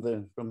pieces from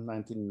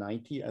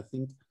 1990, I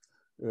think,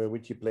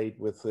 which he played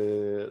with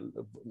a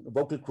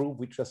vocal group,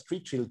 which was 3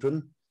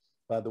 children,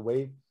 by the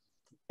way,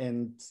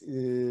 and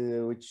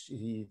which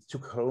he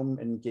took home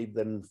and gave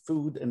them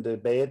food and a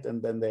bed,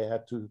 and then they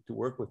had to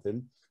work with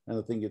him. And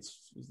I think it's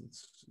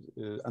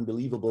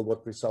unbelievable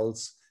what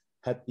results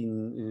had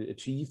been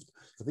achieved.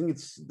 I think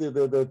it's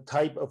the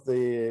type of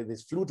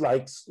this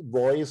flute-like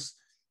voice.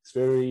 It's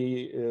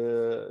very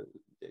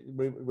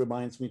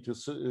reminds me to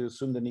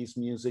Sundanese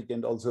music,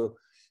 and also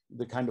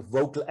the kind of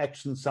vocal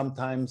action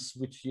sometimes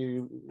which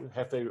you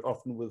have very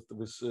often with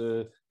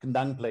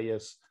kendang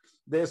players.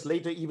 There's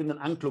later even an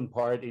angklung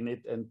part in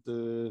it, and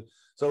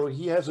so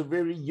he has a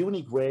very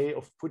unique way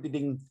of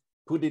putting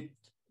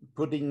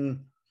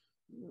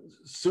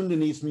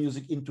Sundanese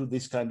music into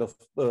this kind of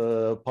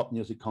pop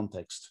music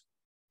context.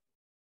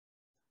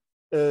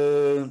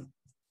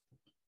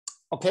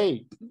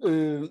 Okay,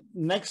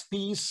 next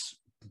piece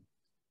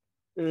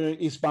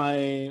is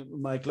by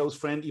my close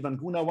friend Ivan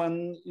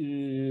Gunawan,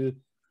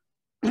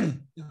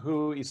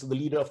 who is the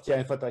leader of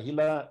Tiai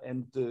Fatahila,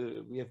 and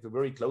we have a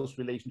very close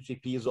relationship.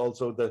 He is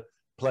also the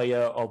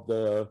player of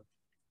the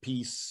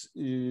piece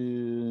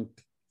with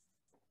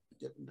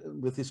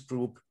his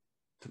group,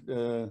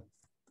 The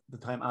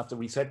Time After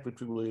Reset, which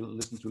we will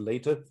listen to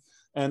later.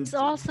 And it's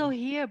also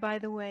here, by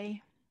the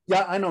way.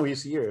 Yeah, I know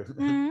he's here.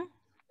 Mm-hmm.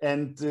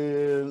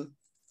 And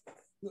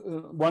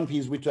one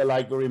piece which I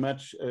like very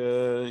much,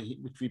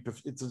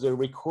 it's a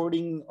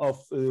recording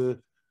of the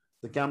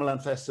GAMELAN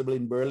Festival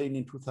in Berlin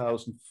in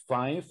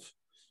 2005,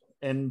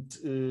 and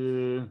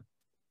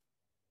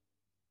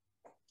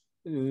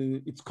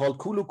it's called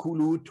Kulu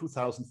Kulu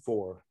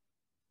 2004.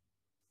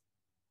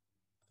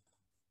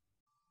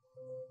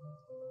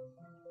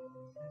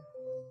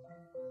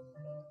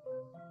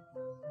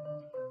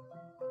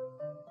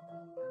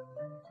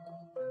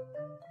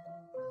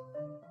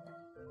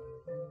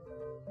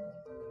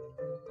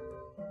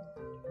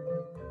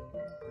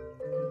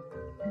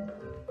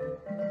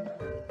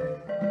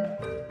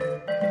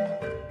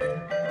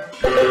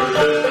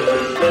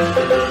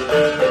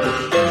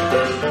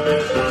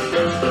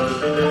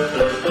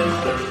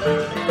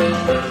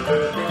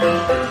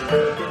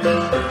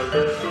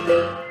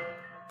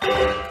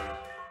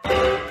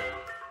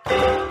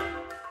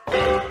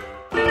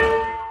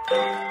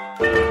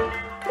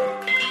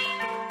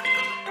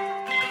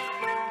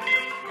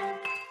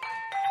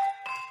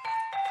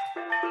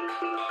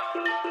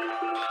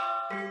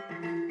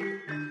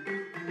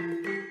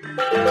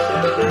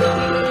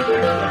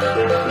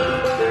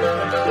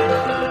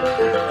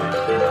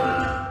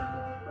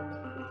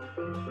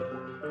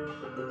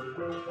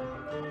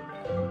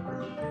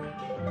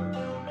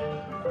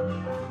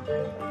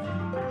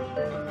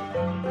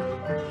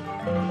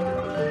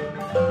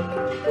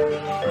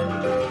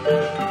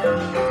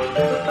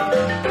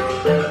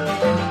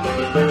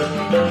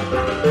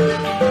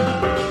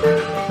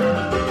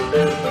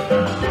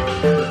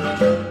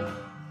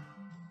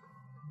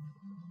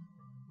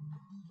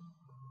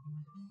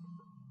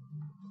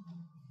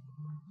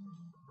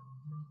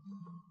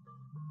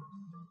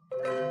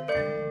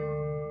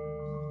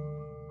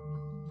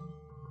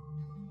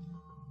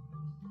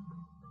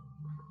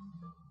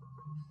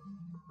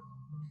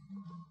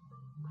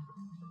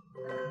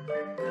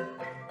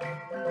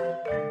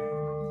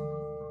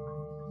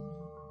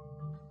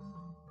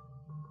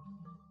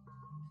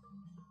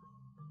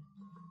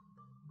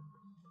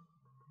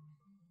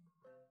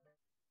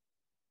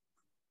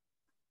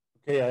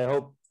 Okay, I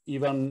hope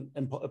Ivan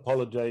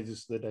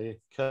apologizes that I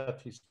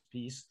cut his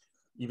piece,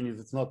 even if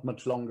it's not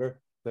much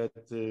longer, but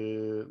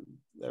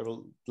I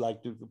would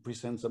like to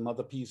present some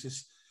other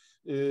pieces.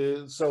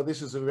 So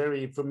this is a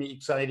very, for me,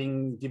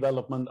 exciting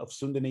development of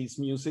Sundanese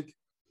music,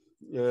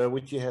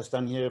 which he has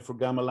done here for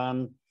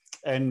GAMELAN.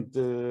 And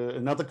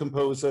another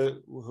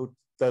composer who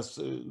does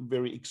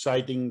very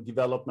exciting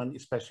development,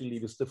 especially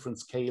with different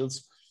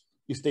scales,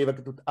 is Dewa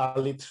Ketut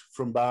Alit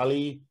from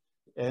Bali.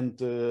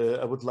 And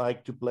I would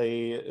like to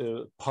play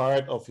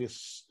part of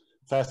his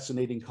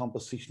fascinating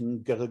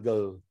composition,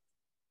 Gergel.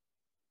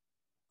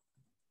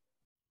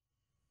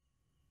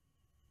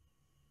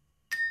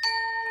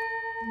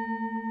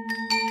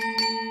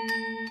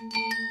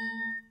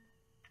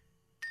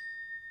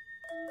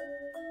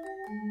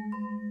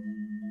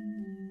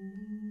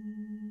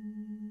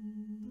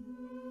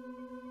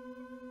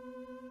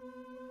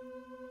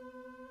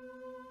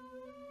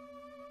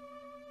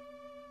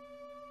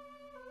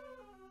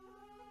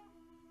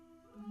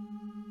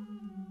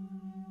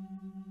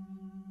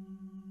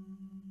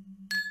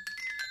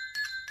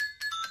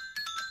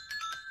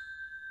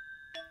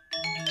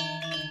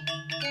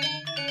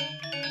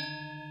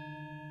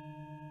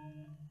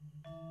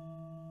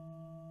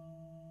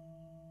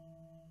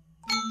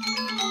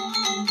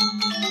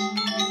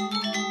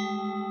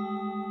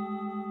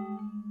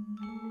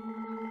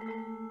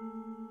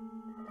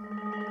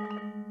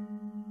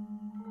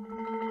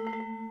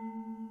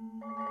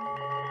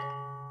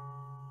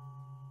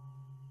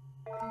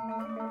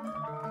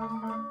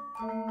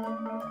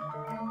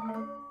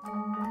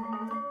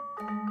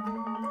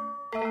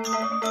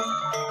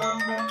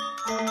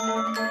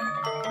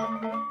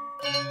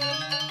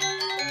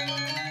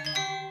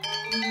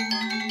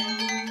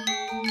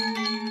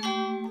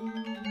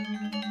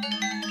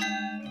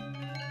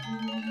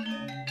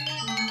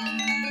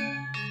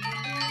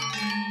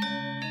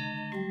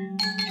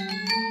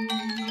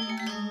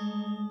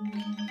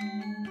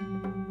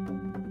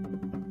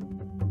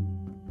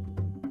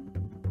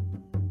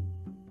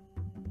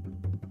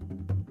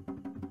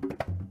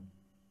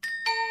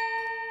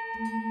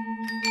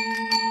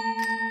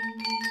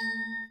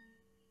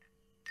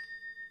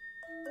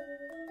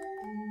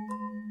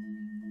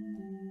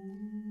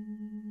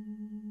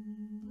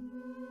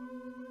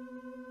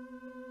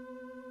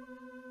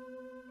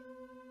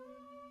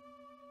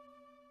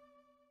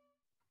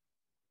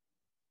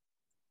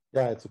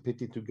 Yeah, it's a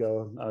pity to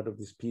go out of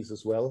this piece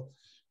as well.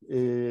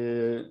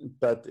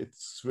 But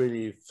it's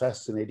really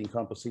fascinating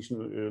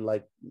composition,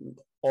 like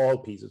all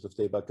pieces of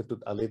Deba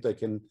Ketut Alit. I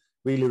can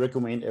really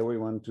recommend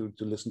everyone to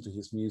listen to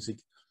his music.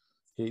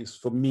 He's,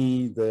 for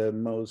me, the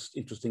most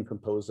interesting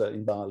composer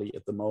in Bali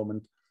at the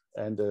moment,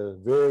 and a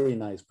very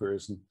nice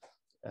person.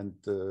 And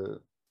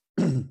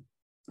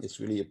it's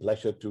really a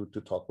pleasure to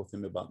talk with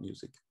him about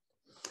music.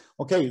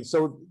 Okay,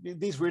 so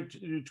these were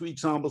two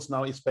examples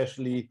now,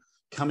 especially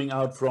coming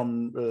out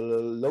from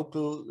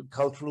local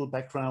cultural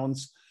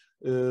backgrounds.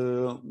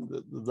 The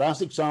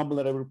last example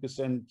that I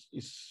represent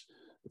is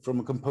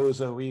from a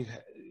composer who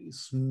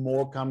is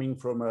more coming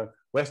from a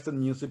Western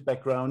music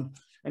background.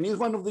 And he's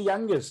one of the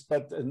youngest,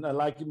 but and I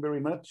like him very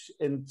much.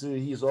 And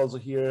he's also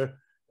here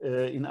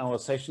in our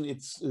session.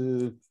 It's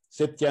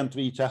Setyan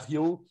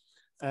Trichahyo.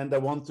 And I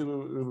want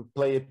to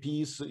play a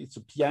piece. It's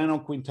a piano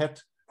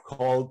quintet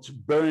called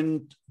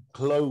Burnt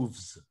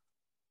Cloves.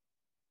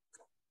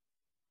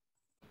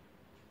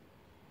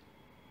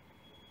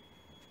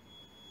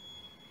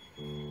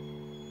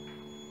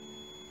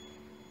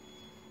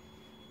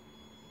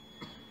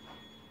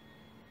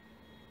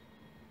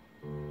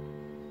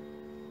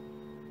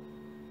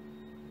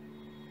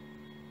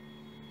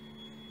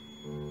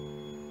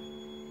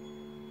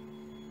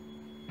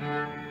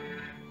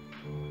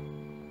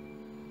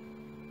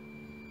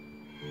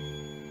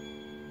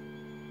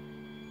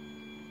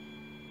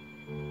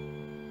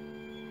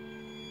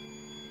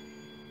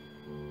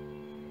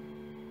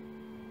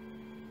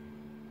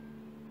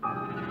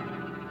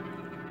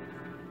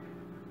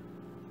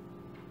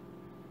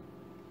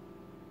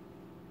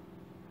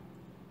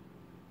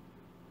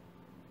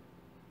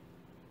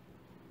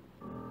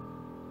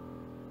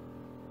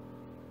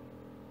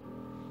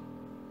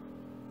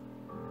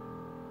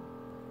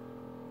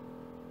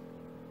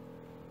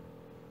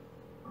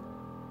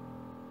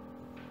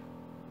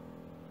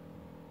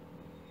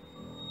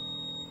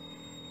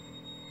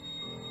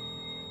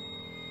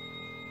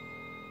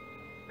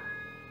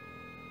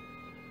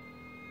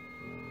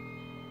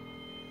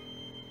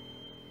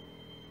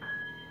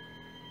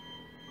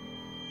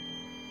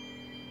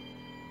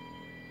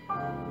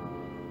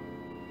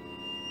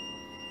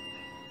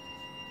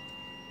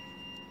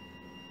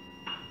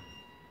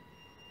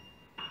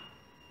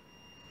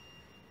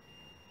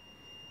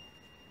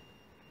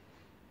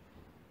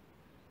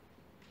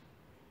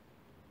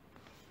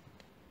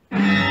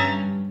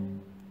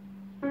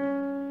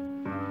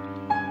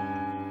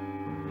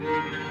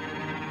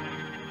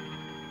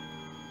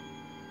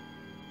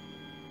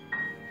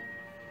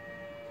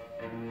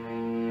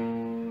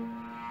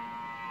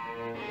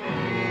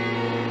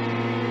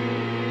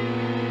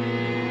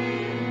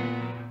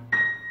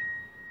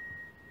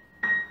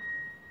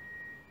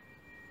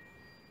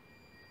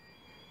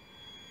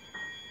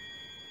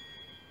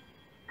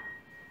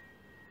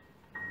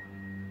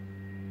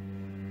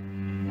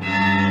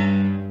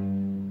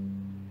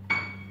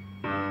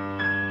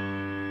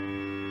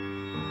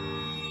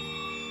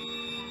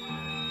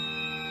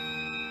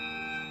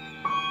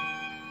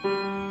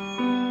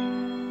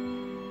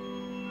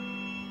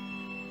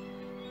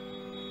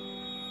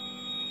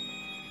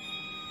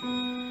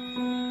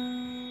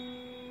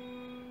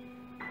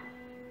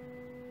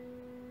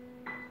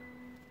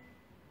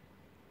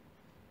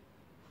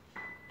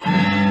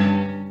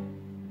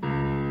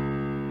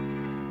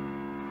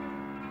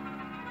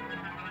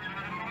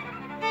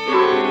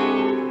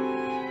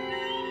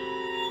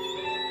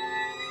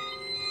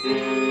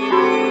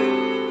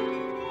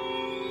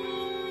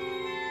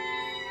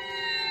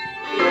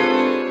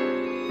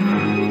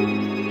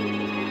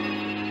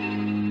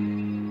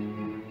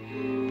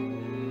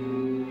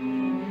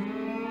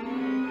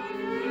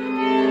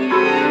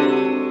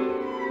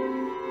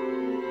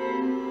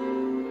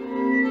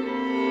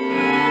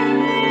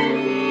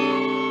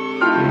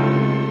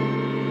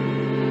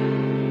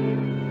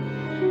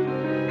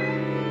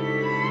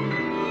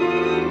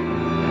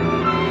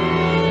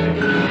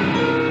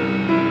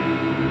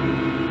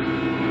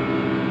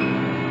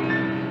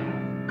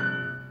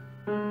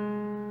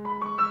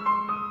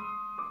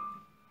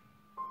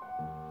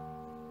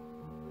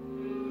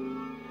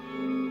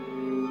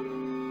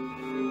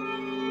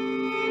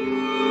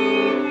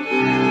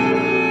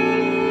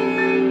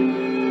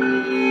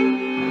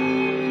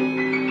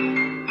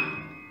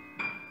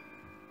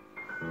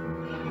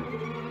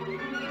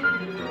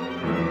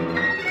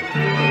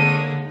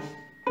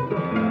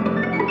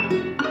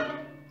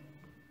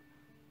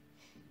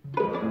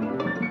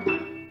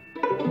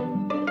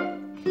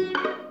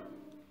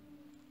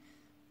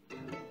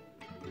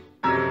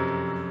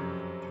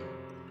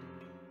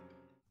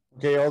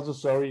 Okay, also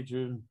sorry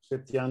to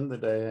Setyan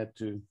that I had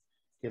to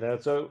get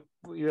out. So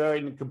we are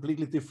in a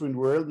completely different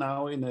world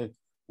now, in a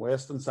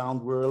Western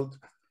sound world,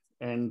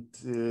 and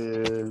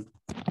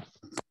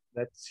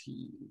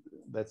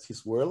that's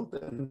his world.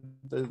 And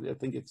I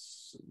think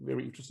it's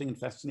very interesting and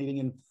fascinating.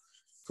 And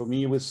for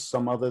me, with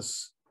some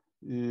others,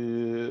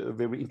 a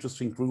very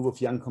interesting group of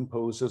young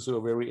composers who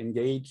are very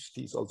engaged.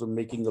 He's also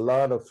making a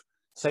lot of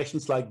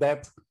sessions like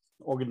that,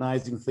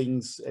 organizing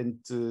things, and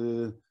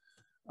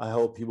I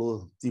hope he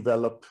will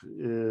develop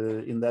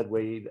in that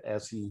way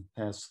as he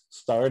has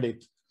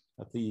started.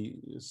 I think,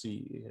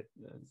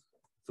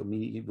 for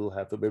me, he will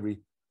have a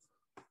very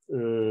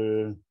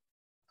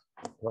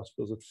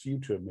prosperous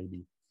future,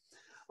 maybe.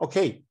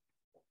 Okay.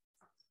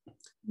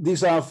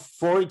 These are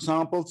 4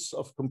 examples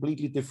of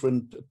completely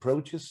different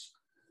approaches,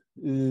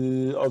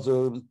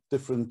 also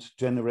different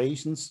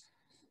generations.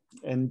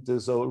 And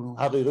so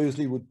Harry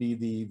Rösli would be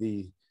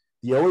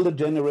the older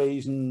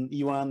generation,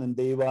 Iwan and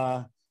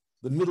Deva,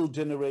 the middle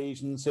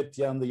generation,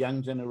 Septian, the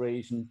young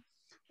generation.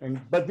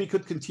 But we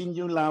could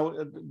continue now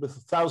with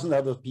 1,000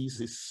 other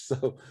pieces.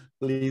 So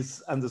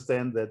please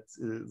understand that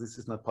this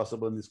is not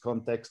possible in this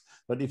context.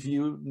 But if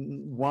you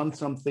want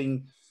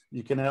something,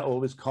 you can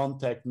always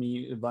contact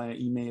me via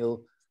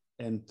email,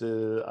 and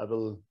I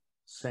will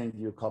send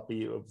you a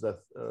copy of that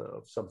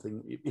of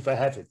something if I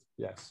have it.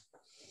 Yes.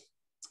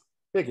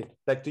 Birgit,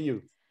 back to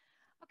you.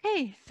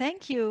 Okay,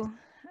 thank you.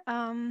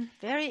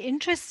 Very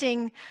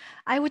interesting.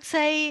 I would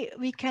say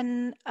we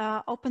can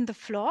open the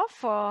floor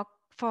for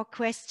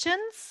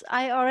questions.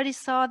 I already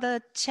saw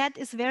the chat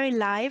is very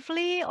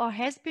lively, or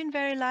has been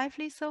very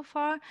lively so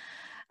far.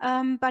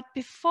 But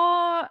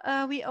before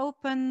we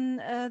open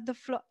the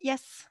floor,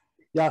 yes.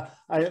 Yeah,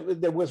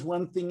 there was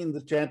one thing in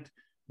the chat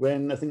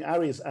when I think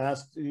Aris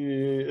asked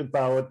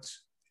about,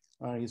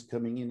 he's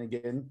coming in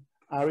again.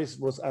 Aris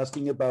was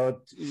asking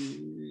about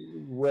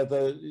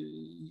whether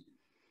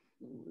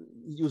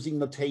using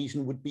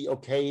notation would be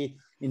okay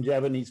in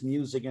Javanese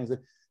music. And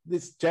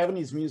this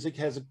Javanese music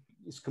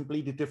is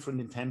completely different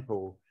in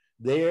tempo.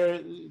 There,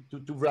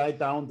 to write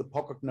down the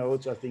pocket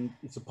notes, I think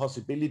it's a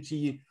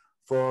possibility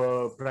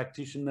for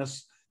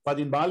practitioners. But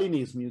in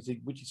Balinese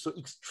music, which is so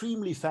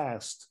extremely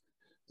fast,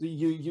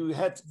 you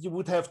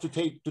would have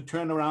to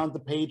turn around the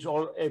page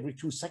every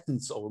 2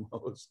 seconds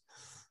almost.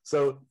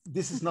 So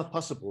this is not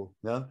possible.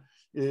 Yeah?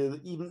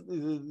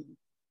 Even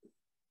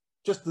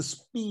just the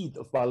speed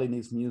of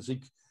Balinese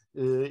music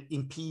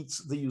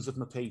impedes the use of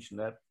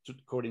notation,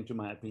 according to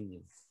my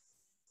opinion.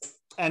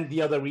 And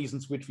the other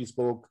reasons which we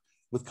spoke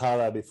with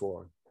Kara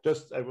before.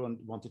 Just everyone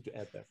wanted to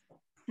add that.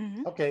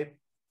 Mm-hmm. Okay.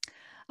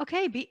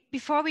 Okay,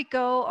 before we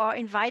go or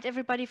invite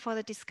everybody for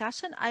the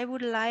discussion, I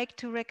would like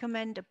to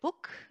recommend a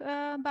book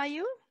by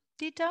you,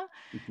 Dieter.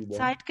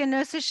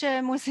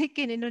 Zeitgenössische Musik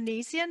in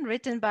Indonesian,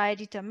 written by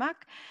Dieter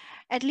Mack.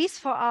 At least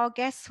for our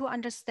guests who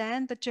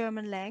understand the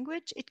German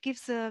language, it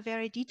gives a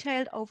very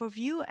detailed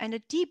overview and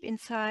a deep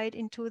insight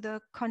into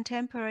the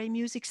contemporary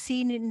music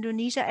scene in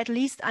Indonesia, at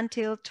least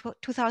until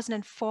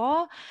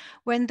 2004,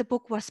 when the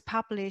book was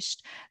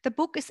published. The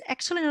book is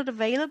actually not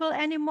available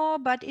anymore,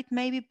 but it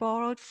may be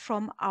borrowed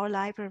from our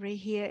library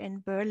here in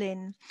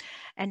Berlin.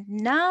 And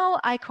now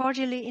I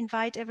cordially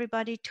invite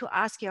everybody to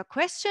ask your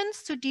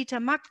questions to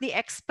Dieter Mack, the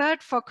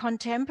expert for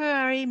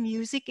contemporary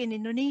music in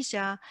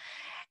Indonesia.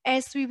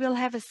 As we will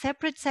have a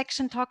separate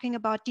section talking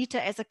about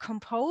Dieter as a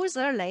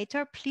composer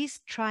later,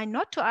 please try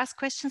not to ask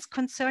questions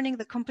concerning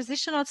the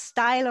compositional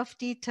style of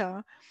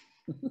Dieter.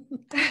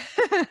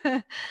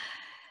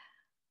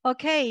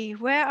 Okay,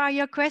 where are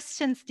your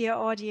questions, dear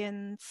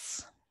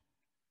audience?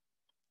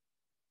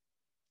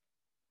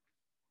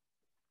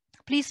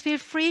 Please feel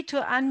free to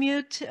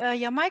unmute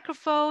your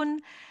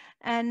microphone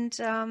and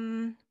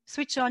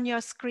switch on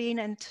your screen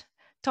and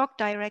talk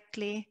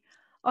directly,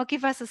 or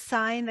give us a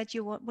sign that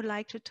you would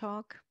like to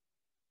talk.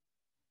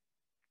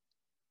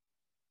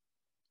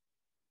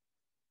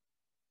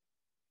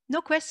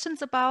 No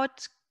questions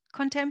about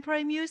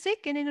contemporary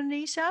music in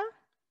Indonesia?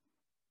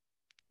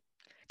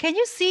 Can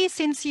you see,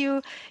 since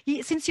you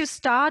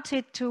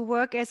started to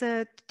work as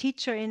a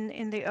teacher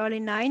in the early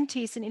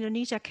 90s in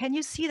Indonesia, can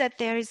you see that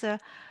there is a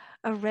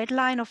red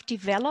line of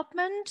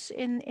development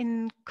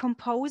in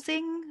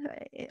composing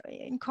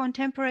in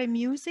contemporary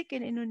music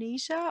in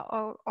Indonesia,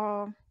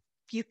 or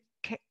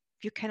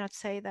you cannot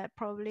say that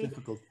probably?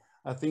 Difficult.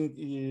 I think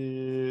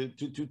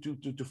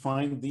to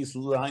find these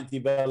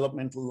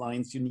developmental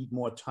lines, you need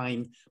more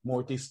time,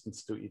 more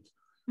distance to it.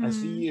 I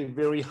see a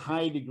very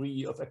high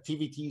degree of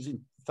activities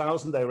in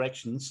 1,000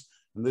 directions,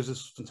 and this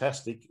is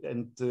fantastic.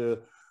 And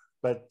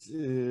but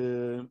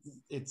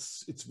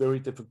it's very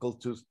difficult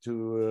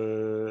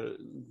to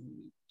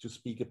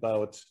speak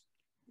about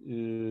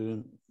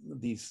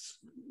these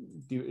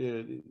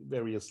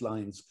various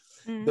lines.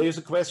 There is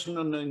a question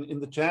in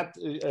the chat.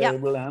 I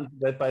will answer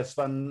that by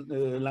Svan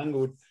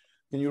Langwood.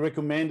 Can you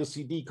recommend a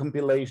CD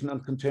compilation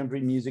on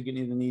contemporary music in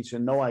Indonesia?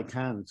 No, I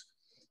can't.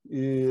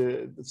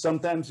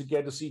 Sometimes you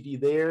get a CD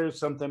there,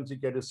 sometimes you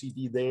get a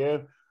CD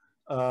there.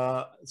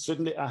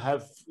 Certainly, I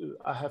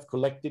have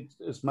collected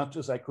as much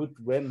as I could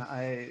when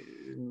I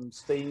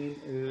stay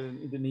in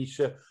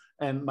Indonesia,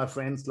 and my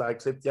friends like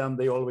Septian,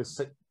 they always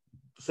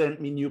send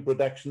me new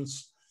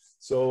productions.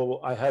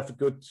 So I have a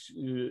good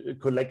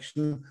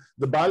collection.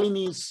 The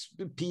Balinese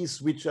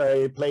piece, which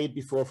I played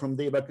before from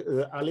Deva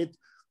Alit,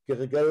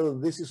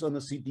 this is on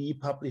a CD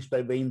published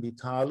by Wayne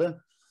Vitale.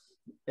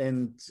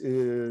 And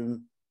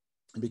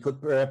we could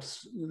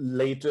perhaps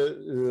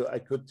later, I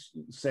could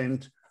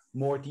send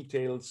more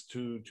details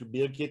to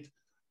Birgit.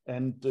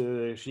 and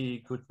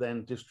she could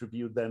then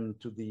distribute them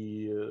to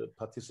the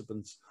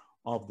participants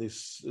of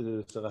this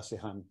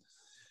Sarasehan.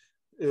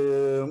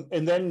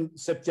 And then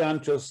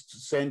Septian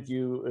just sent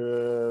you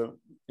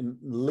a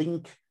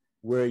link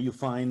where you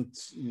find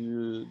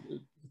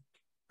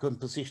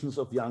compositions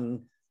of young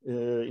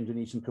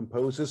Indonesian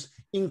composers,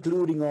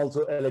 including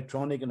also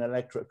electronic and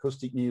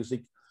electroacoustic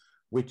music,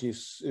 which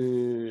is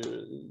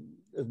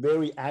a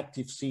very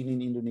active scene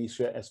in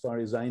Indonesia, as far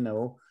as I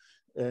know.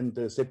 And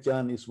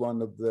Septian is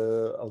one of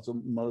the also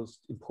most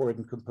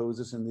important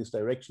composers in this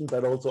direction,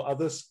 but also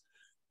others.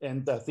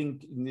 And I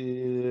think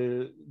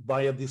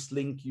via this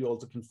link, you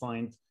also can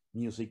find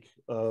music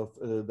of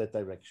that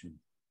direction.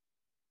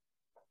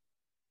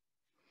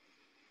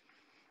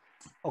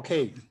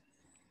 Okay,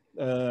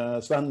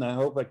 Sven, I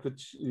hope I could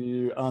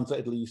answer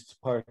at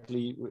least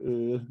partly.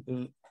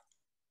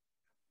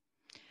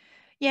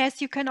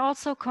 Yes, you can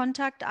also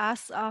contact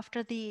us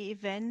after the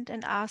event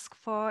and ask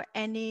for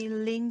any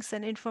links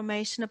and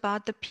information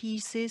about the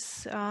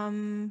pieces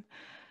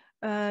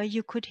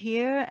you could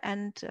hear,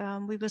 and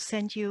we will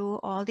send you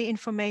all the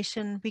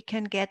information we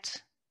can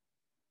get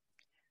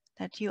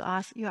that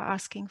you're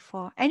asking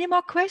for. Any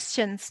more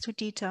questions to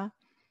Dieter?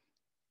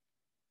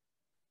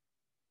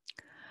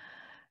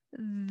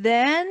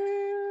 Then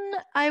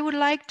I would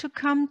like to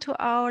come to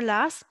our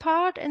last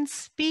part and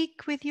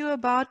speak with you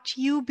about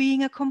you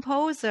being a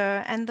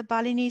composer and the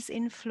Balinese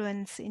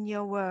influence in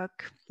your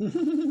work.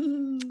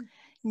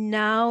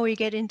 Now we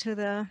get into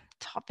the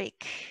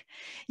topic.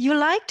 You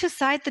like to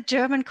cite the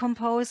German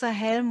composer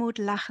Helmut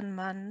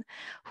Lachenmann,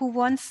 who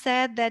once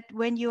said that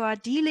when you are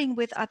dealing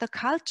with other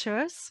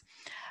cultures,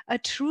 a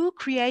true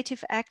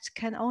creative act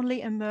can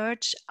only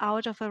emerge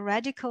out of a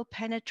radical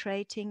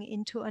penetrating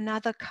into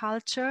another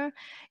culture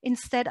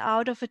instead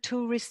out of a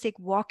touristic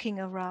walking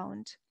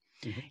around.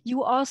 Mm-hmm.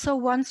 You also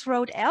once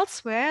wrote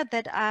elsewhere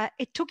that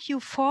it took you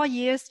 4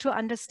 years to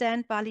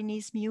understand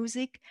Balinese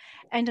music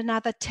and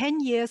another 10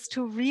 years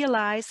to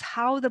realize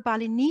how the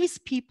Balinese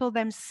people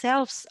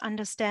themselves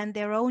understand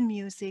their own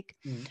music.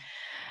 Mm-hmm.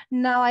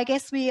 Now, I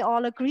guess we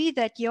all agree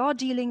that your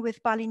dealing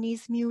with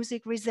Balinese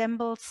music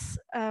resembles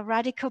a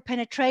radical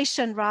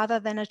penetration rather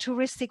than a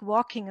touristic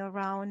walking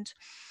around.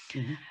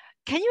 Mm-hmm.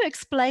 Can you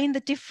explain the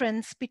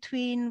difference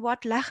between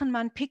what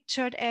Lachenmann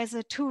pictured as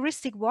a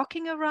touristic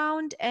walking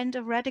around and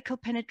a radical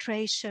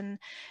penetration?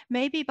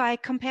 Maybe by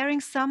comparing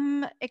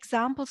some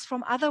examples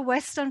from other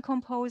Western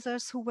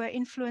composers who were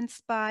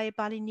influenced by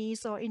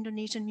Balinese or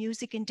Indonesian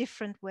music in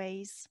different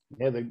ways.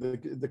 Yeah,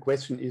 the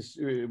question is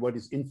what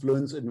is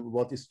influence and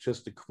what is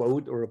just a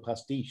quote or a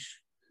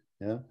pastiche?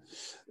 Yeah.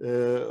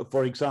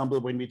 For example,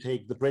 when we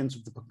take The Prince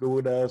of the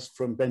Pagodas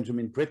from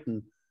Benjamin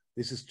Britten,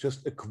 this is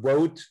just a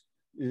quote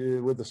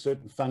with a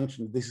certain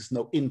function. This is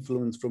no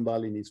influence from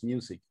Balinese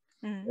music.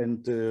 Mm.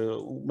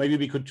 And maybe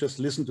we could just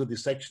listen to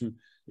this section.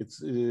 It's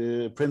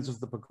Prince of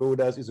the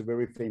Pagodas is a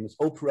very famous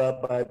opera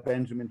by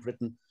Benjamin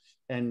Britten,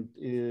 and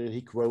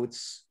he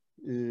quotes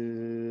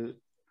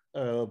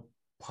a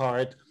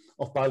part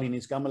of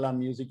Balinese gamelan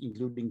music,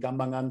 including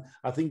gambangan.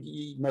 I think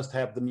he must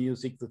have the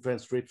music, the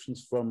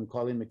transcriptions from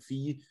Colin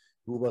McPhee,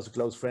 who was a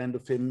close friend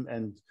of him,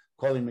 and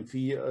Colin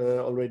McPhee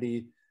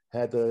already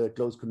had a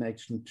close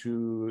connection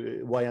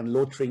to Wayan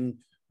Lotring,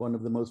 one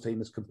of the most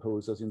famous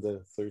composers in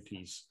the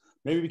 30s.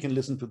 Maybe we can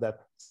listen to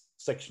that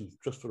section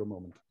just for a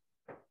moment.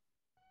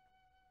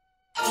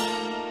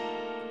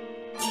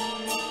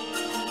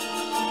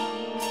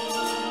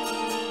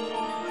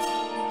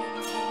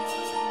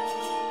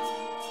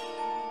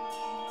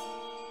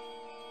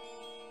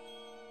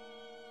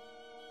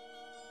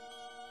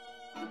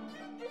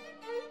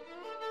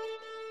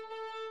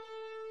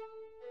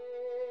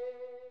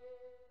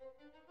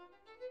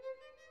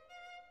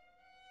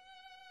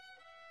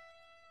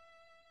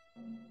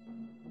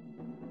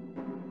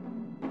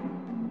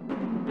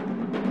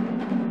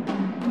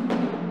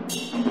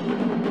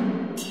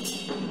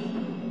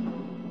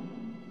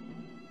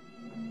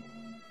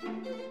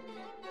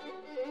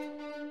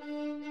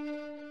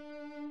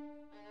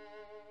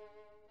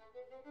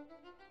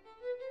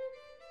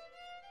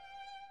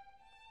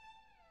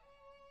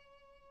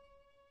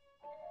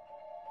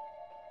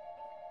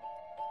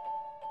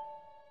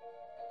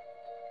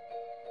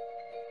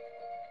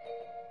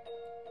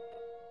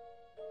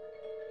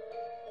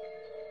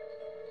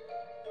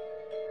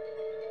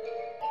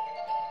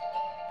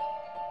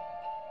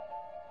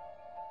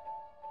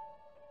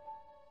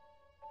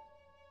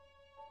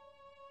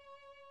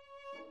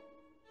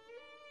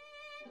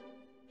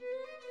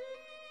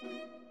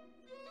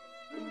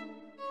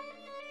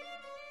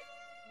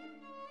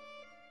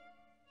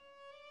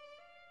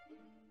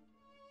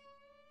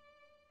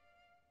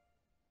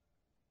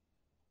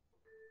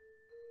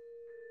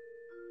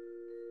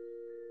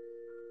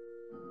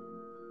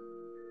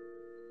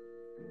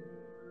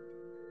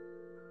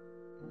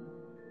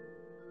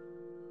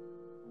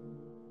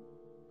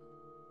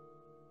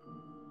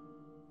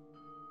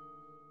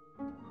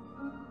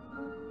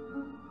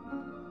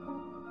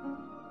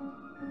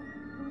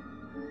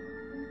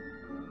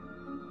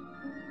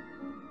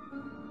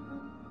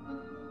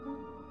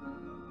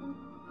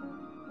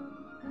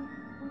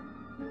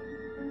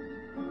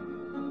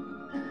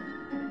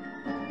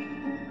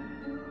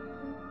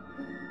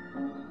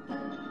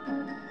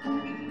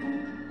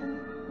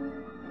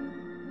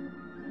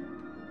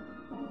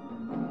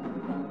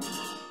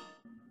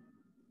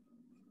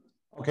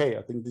 Okay,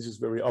 I think this is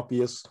very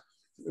obvious,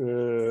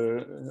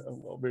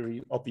 a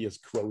very obvious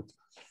quote.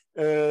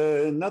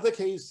 Another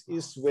case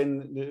is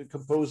when the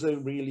composer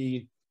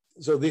really,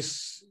 so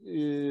this,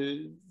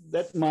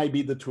 that might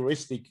be the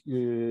touristic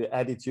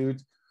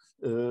attitude.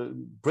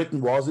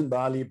 Britain was in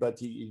Bali, but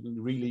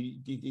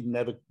he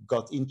never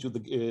got into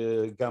the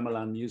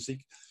gamelan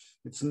music.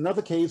 It's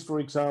another case, for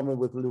example,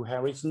 with Lou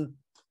Harrison,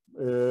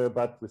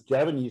 but with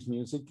Javanese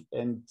music,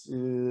 and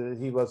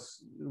he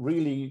was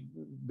really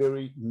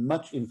very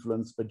much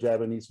influenced by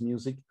Javanese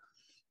music,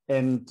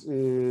 and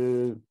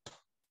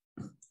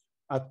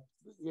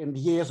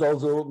he has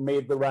also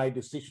made the right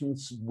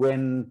decisions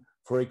when,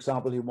 for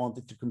example, he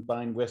wanted to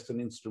combine Western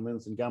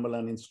instruments and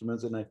gamelan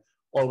instruments, and I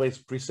always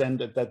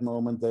present at that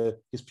moment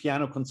his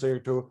piano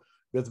concerto,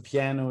 where the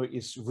piano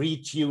is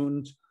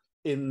retuned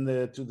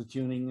to the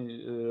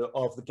tuning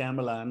of the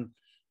gamelan,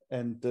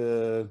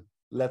 and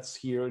let's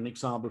hear an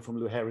example from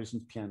Lou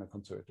Harrison's piano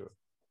concerto.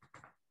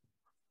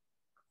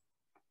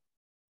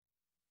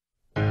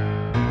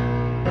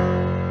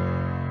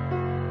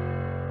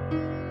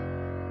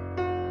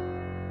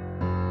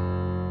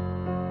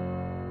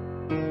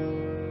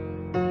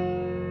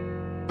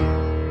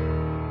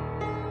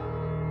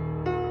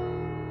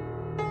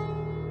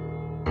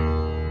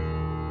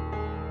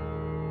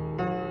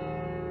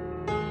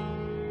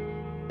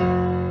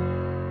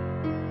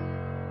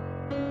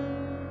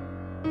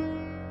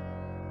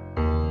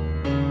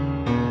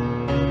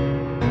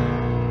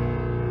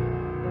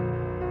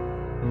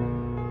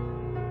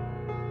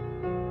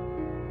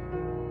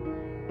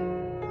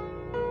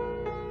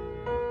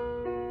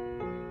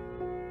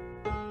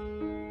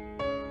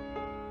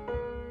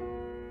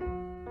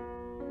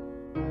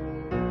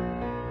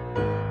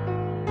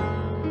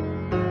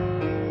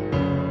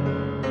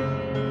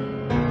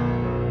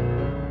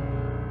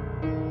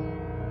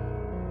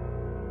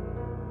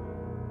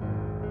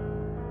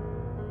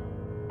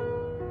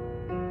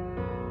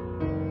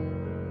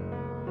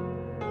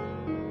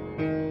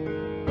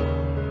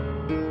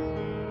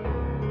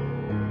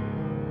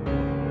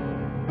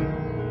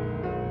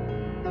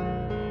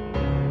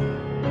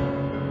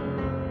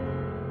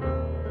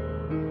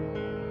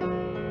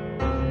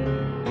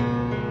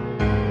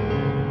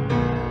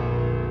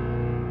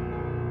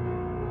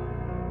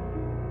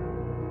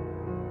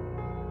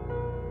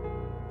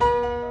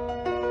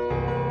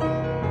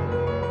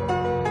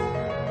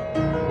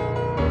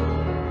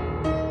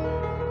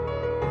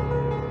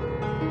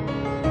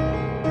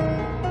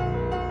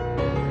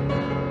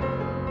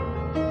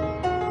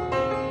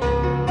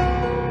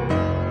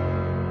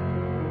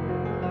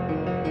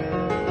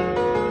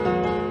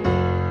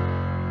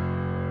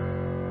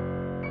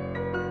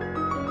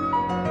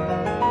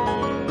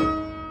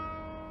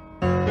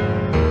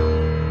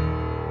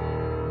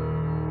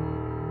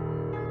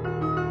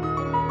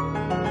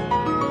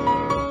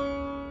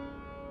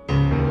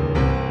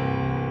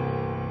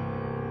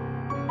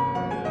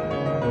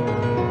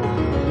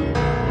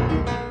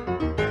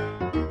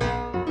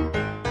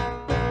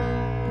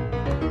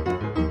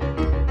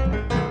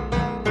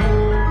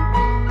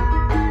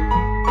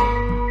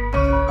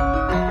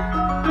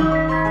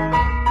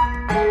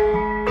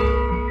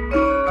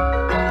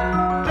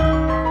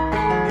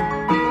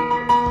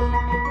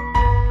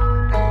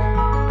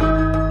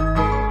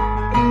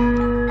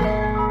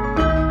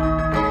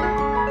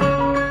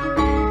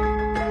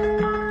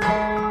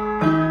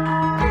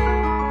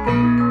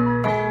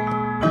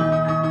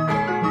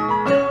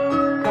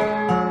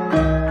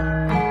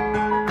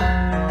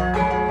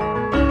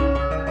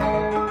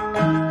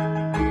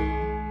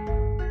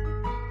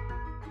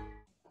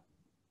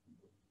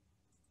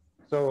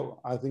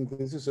 I think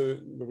this is a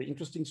very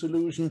interesting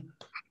solution,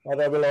 but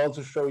I will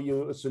also show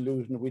you a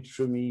solution which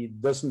for me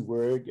doesn't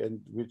work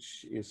and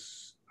which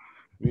is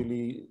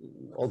really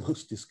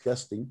almost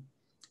disgusting,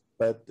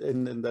 but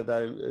and that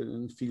I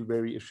feel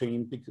very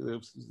ashamed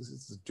because this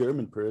is a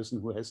German person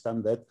who has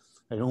done that.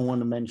 I don't want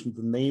to mention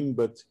the name,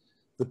 but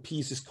the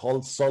piece is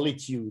called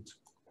Solitude.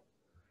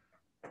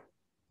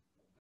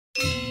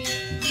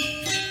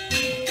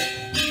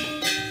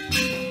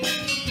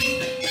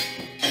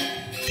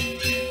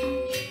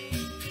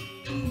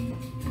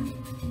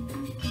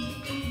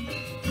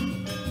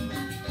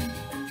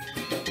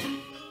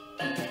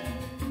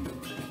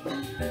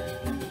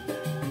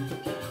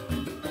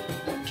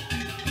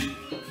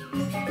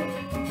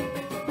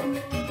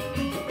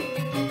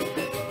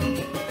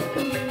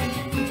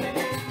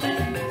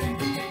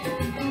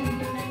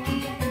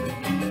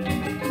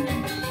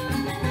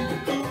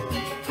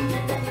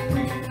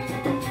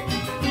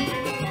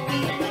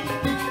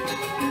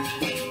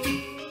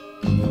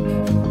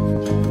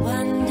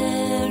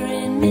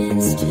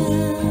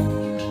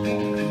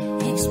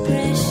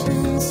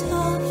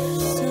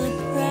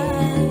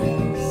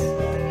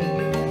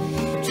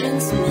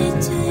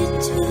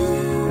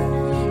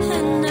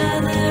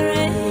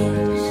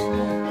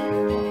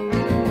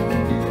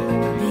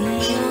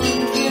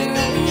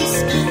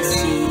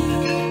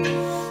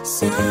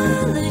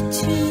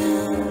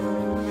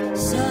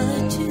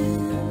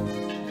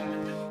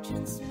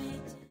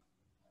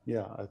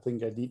 Yeah, I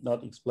think I did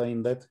not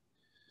explain that.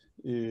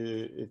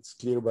 It's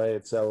clear by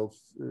itself.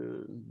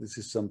 This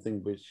is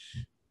something which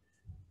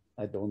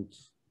I don't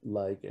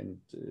like, and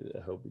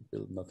I hope it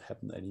will not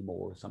happen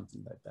anymore, or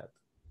something like that.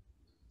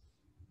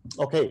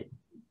 Okay,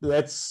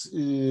 let's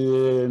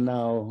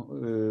now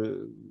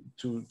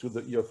to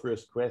your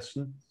first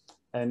question,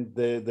 and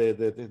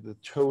the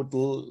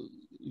total,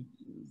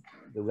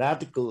 the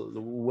radical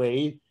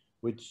way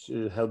which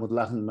Helmut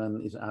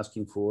Lachenmann is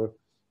asking for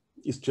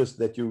is just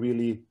that you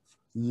really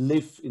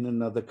live in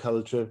another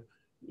culture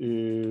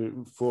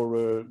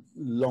for a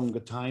longer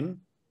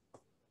time,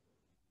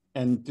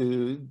 and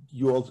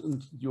you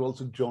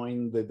also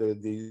join the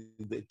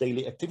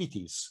daily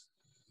activities.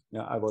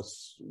 Now, I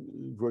was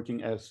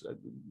working as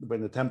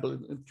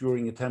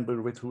during a temple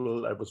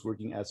ritual. I was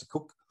working as a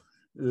cook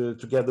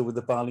together with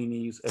the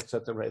Balinese,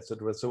 etc.,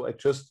 etc. So I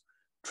just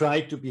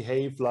tried to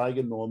behave like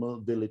a normal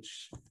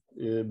village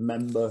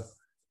member,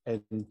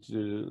 and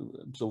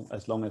so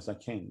as long as I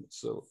can.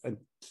 So, and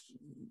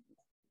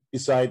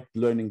besides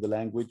learning the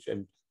language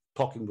and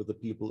talking with the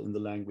people in the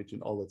language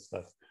and all that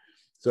stuff.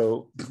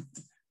 So,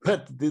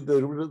 but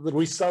the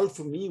result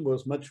for me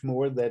was much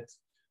more that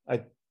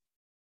I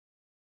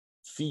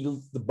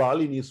feel the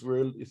Balinese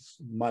world is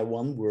my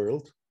one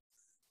world,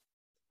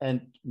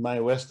 and my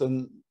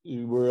Western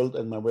world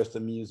and my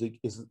Western music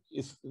is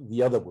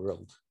the other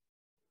world.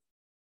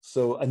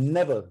 So I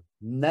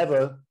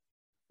never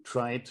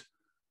tried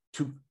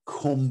to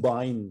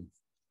combine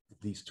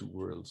these two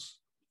worlds.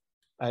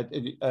 I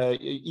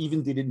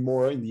even did it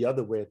more in the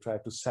other way. I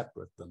tried to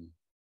separate them,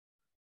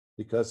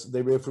 because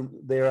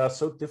they are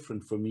so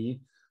different for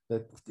me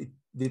that it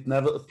did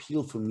never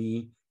appeal for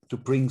me to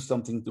bring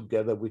something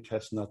together which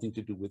has nothing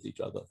to do with each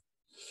other.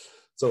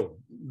 So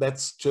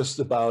that's just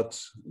about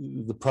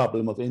the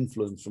problem of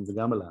influence from the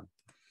gamelan.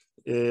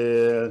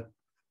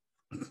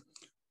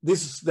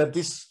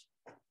 This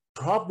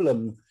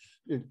problem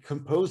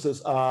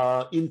composers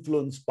are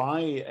influenced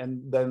by,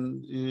 and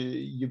then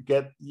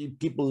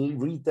people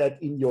read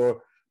that in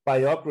your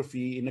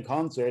biography in a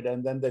concert,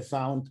 and then they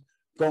found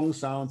gong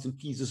sounds in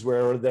pieces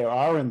where there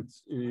aren't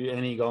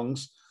any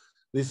gongs.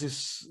 This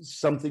is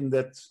something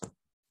that,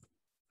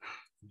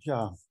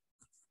 yeah.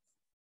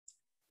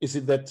 Is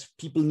it that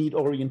people need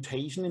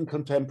orientation in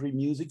contemporary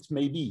music?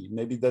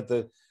 Maybe that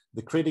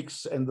the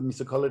critics and the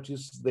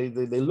musicologists,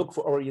 they look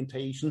for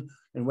orientation,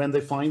 and when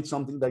they find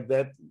something like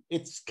that,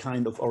 it's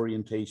kind of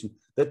orientation.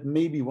 That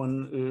may be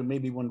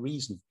one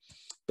reason.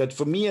 But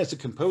for me as a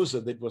composer,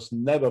 that was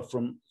never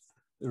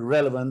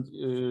relevant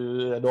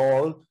at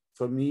all.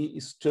 For me,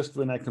 it's just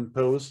when I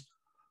compose,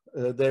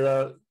 there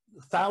are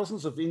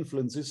thousands of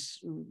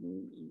influences,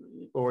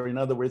 or in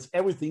other words,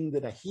 everything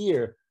that I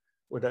hear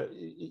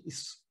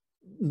is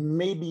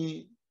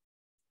maybe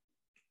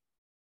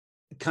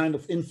a kind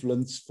of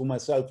influence for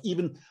myself.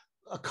 Even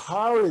a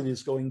car that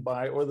is going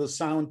by, or the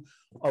sound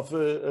of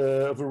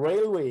a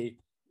railway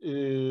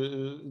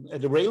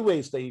at a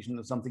railway station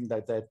or something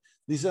like that.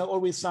 These are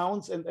always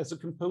sounds, and as a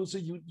composer,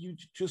 you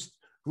just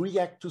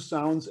react to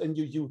sounds, and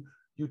you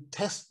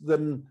test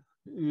them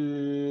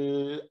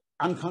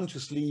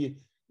unconsciously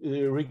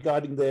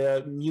regarding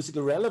their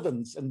musical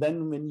relevance. And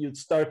then when you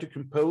start to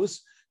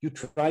compose, you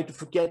try to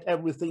forget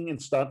everything and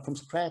start from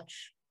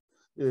scratch,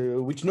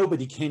 which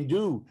nobody can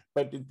do,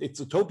 but it's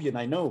utopian,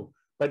 I know,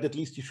 but at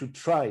least you should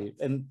try.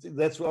 And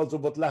that's also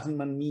what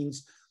Lachenmann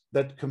means,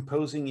 that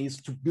composing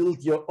is to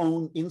build your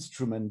own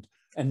instrument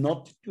and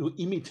not to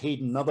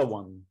imitate another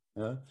one.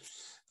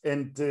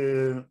 And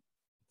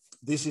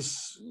this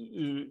is,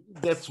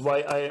 that's why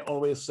I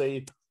always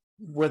say,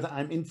 whether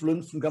I'm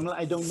influenced from gamelan,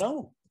 I don't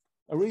know.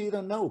 I really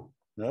don't know.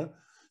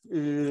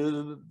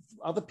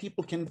 Other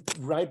people can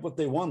write what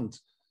they want.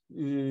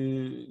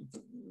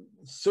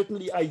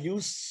 Certainly I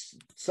use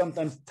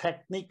sometimes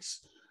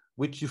techniques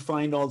which you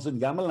find also in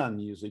gamelan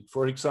music.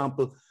 For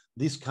example,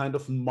 this kind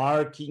of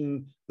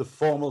marking the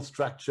formal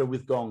structure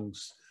with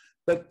gongs.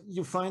 But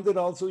you find it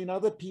also in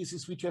other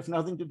pieces which have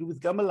nothing to do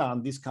with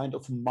gamelan, this kind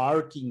of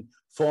marking,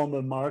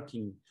 formal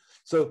marking.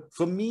 So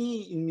for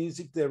me in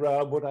music, there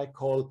are what I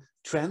call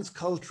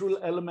transcultural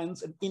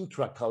elements and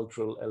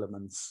intracultural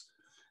elements.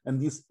 And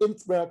these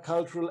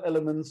intracultural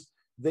elements,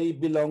 they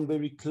belong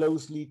very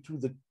closely to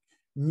the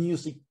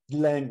music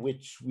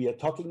language we are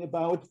talking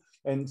about.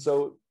 And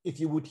so if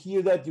you would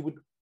hear that, you would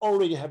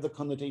already have the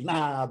connotation,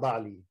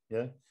 Bali,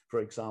 yeah, for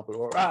example,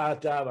 or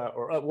Java,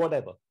 or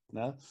whatever.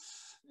 Yeah?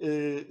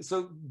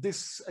 So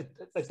this,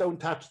 I don't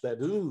touch that.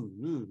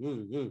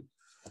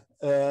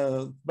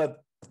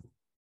 But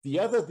the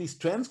other, these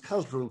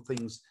transcultural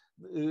things,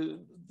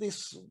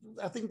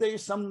 I think there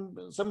is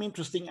some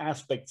interesting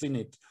aspects in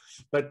it.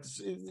 But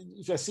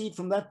if I see it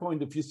from that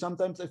point of view,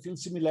 sometimes I feel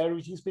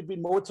similarities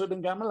between Mozart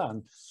and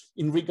gamelan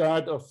in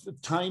regard of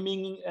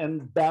timing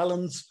and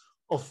balance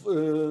of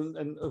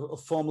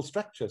formal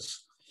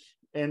structures.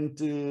 And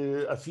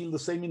I feel the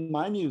same in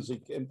my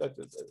music. And I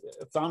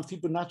found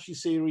Fibonacci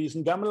series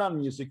in gamelan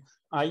music.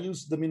 I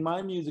used them in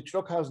my music.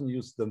 Stockhausen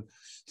used them.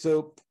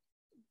 So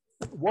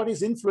what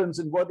is influence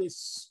and what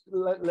is,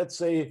 let's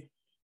say,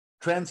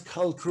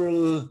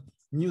 transcultural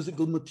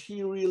musical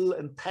material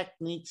and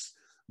techniques?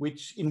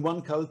 which in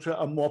one culture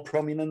are more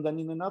prominent than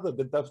in another.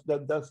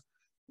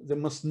 There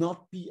must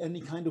not be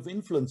any kind of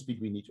influence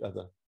between each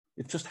other.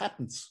 It just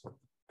happens.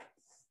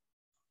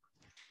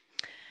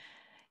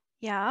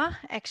 Yeah,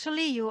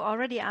 actually, you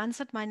already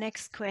answered my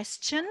next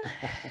question.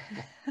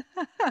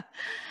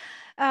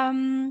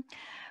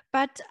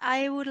 But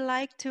I would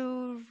like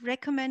to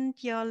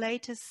recommend your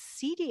latest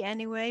CD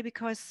anyway,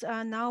 because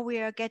now we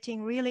are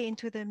getting really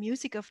into the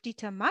music of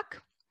Dieter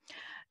Mack.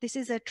 This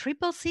is a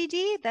triple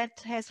CD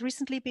that has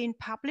recently been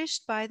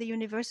published by the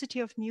University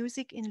of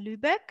Music in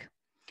Lübeck,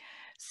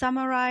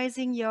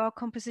 summarizing your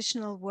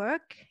compositional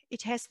work.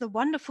 It has the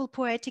wonderful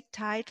poetic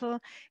title,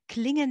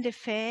 Klingende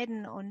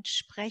Fäden und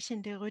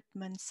sprechende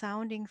Rhythmen,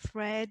 sounding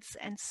threads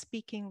and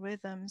speaking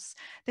rhythms,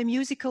 the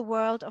musical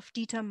world of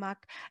Dieter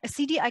Mack. A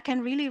CD I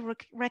can really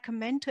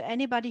recommend to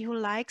anybody who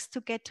likes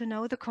to get to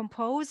know the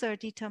composer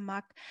Dieter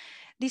Mack.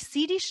 This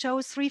CD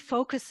shows three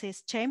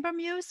focuses: chamber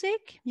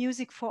music,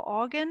 music for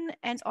organ,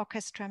 and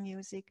orchestra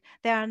music.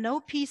 There are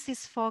no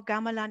pieces for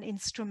gamelan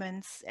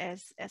instruments,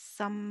 as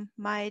some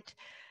might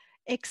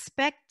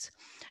expect.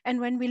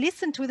 And when we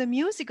listen to the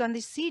music on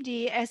the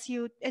CD, as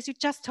you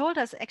just told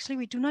us, actually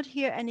we do not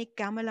hear any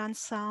gamelan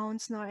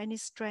sounds nor any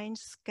strange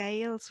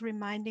scales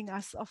reminding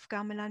us of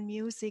gamelan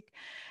music.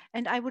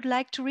 And I would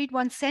like to read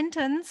one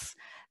sentence.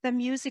 The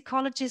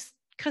musicologist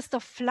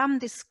Christoph Flamm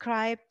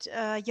described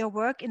your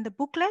work in the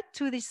booklet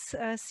to this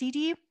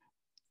CD.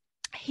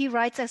 He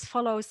writes as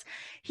follows: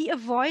 he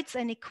avoids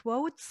any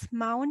quotes,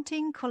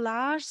 mounting,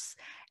 collages,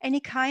 any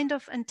kind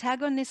of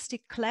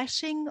antagonistic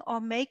clashing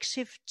or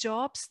makeshift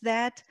jobs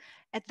that,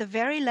 at the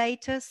very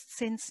latest,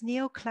 since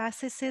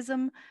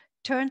neoclassicism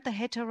turned the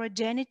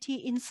heterogeneity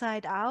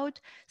inside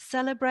out,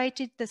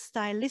 celebrated the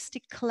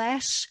stylistic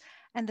clash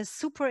and the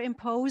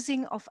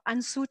superimposing of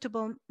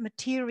unsuitable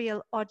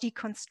material or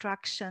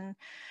deconstruction.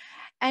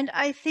 And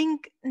I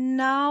think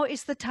now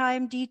is the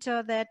time,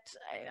 Dieter, that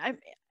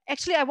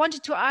Actually, I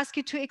wanted to ask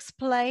you to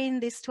explain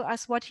this to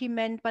us, what he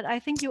meant, but I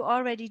think you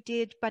already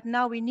did. But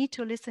now we need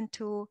to listen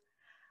to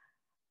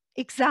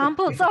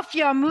examples of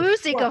your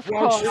music, of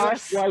course.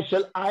 Why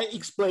shall I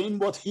explain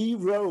what he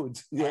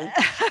wrote? Yeah?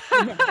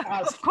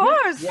 Of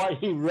course. Why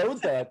he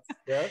wrote that.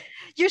 Yeah?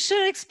 You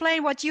should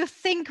explain what you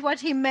think, what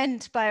he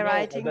meant by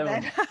writing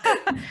that.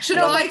 Should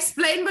I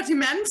explain what he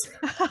meant?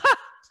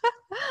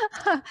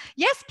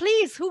 Yes,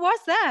 please. Who was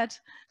that?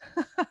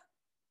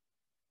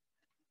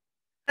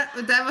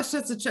 That was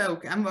just a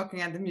joke. I'm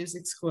working at the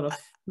music school of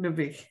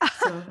Lübeck.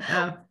 So,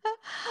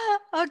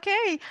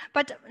 okay,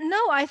 but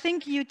no, I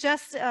think you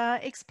just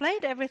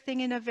explained everything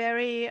in a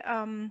very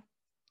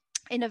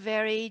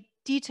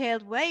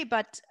detailed way.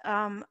 But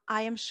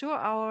I am sure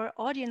our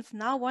audience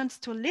now wants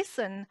to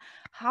listen.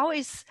 How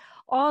is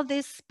all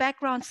this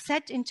background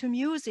set into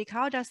music?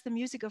 How does the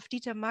music of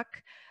Dieter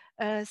Mack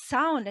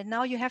sound? And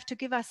now you have to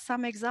give us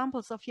some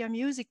examples of your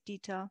music,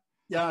 Dieter.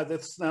 Yeah,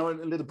 that's now a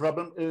little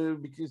problem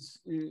because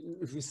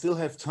if we still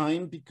have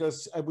time,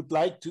 because I would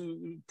like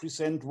to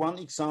present one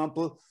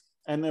example,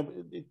 and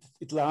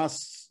it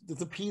lasts,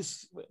 the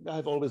piece, I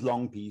have always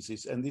long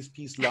pieces, and this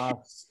piece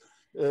lasts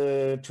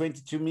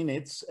 22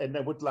 minutes, and I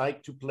would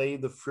like to play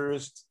the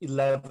first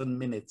 11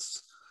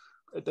 minutes.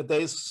 There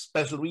is a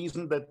special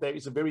reason that there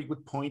is a very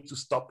good point to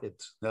stop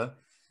it.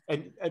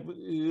 And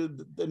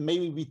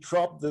maybe we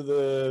drop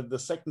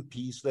the second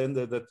piece then,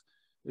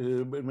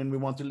 when we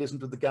want to listen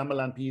to the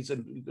gamelan piece,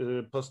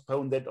 and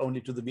postpone that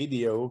only to the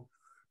video,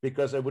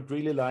 because I would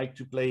really like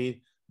to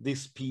play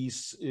this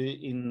piece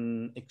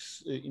in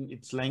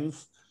its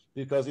length,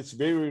 because it's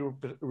very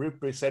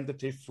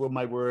representative for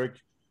my work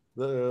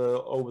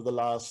over the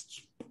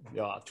last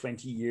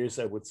 20 years,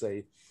 I would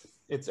say.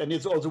 It's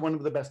also one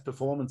of the best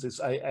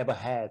performances I ever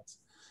had.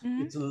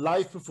 Mm-hmm. It's a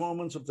live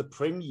performance of the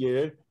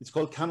premiere. It's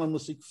called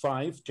Kammermusik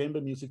 5, Chamber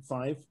Music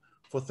 5,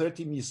 for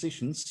 30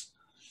 musicians.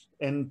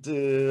 And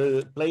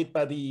played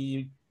by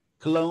the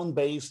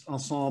Cologne-based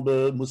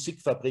ensemble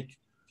Musikfabrik,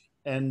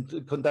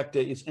 and conductor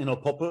is Enno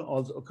Popper,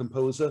 also a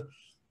composer,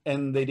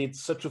 and they did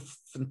such a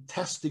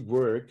fantastic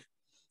work,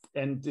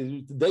 and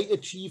they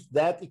achieved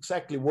that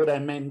exactly what I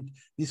meant,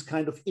 this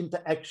kind of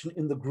interaction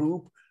in the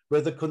group,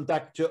 where the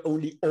conductor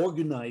only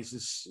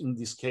organizes in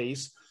this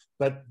case,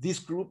 but this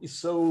group is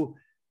so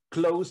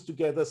close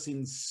together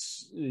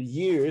since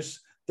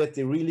years that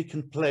they really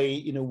can play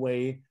in a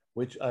way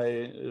which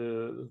I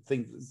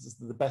think is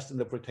the best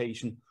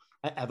interpretation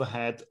I ever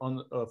had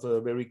of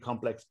a very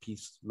complex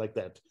piece like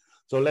that.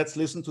 So let's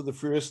listen to the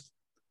first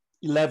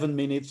 11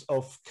 minutes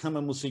of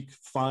Kammermusik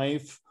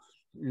 5.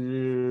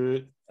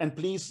 And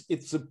please,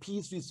 it's a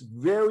piece with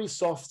very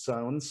soft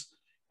sounds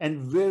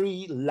and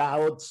very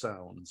loud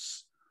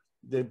sounds.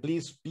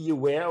 Please be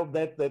aware of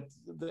that.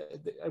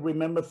 I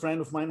remember a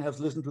friend of mine has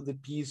listened to the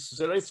piece,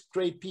 said, it's a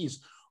great piece.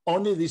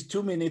 Only this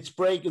 2 minutes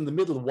break in the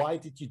middle. Why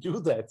did you do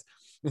that?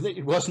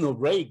 It was no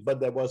break, but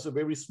there was a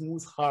very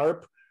smooth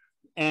harp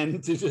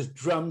and just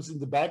drums in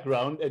the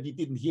background, and he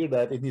didn't hear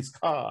that in his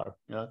car.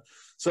 Yeah?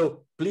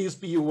 So please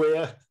be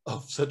aware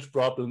of such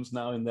problems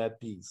now in that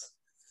piece.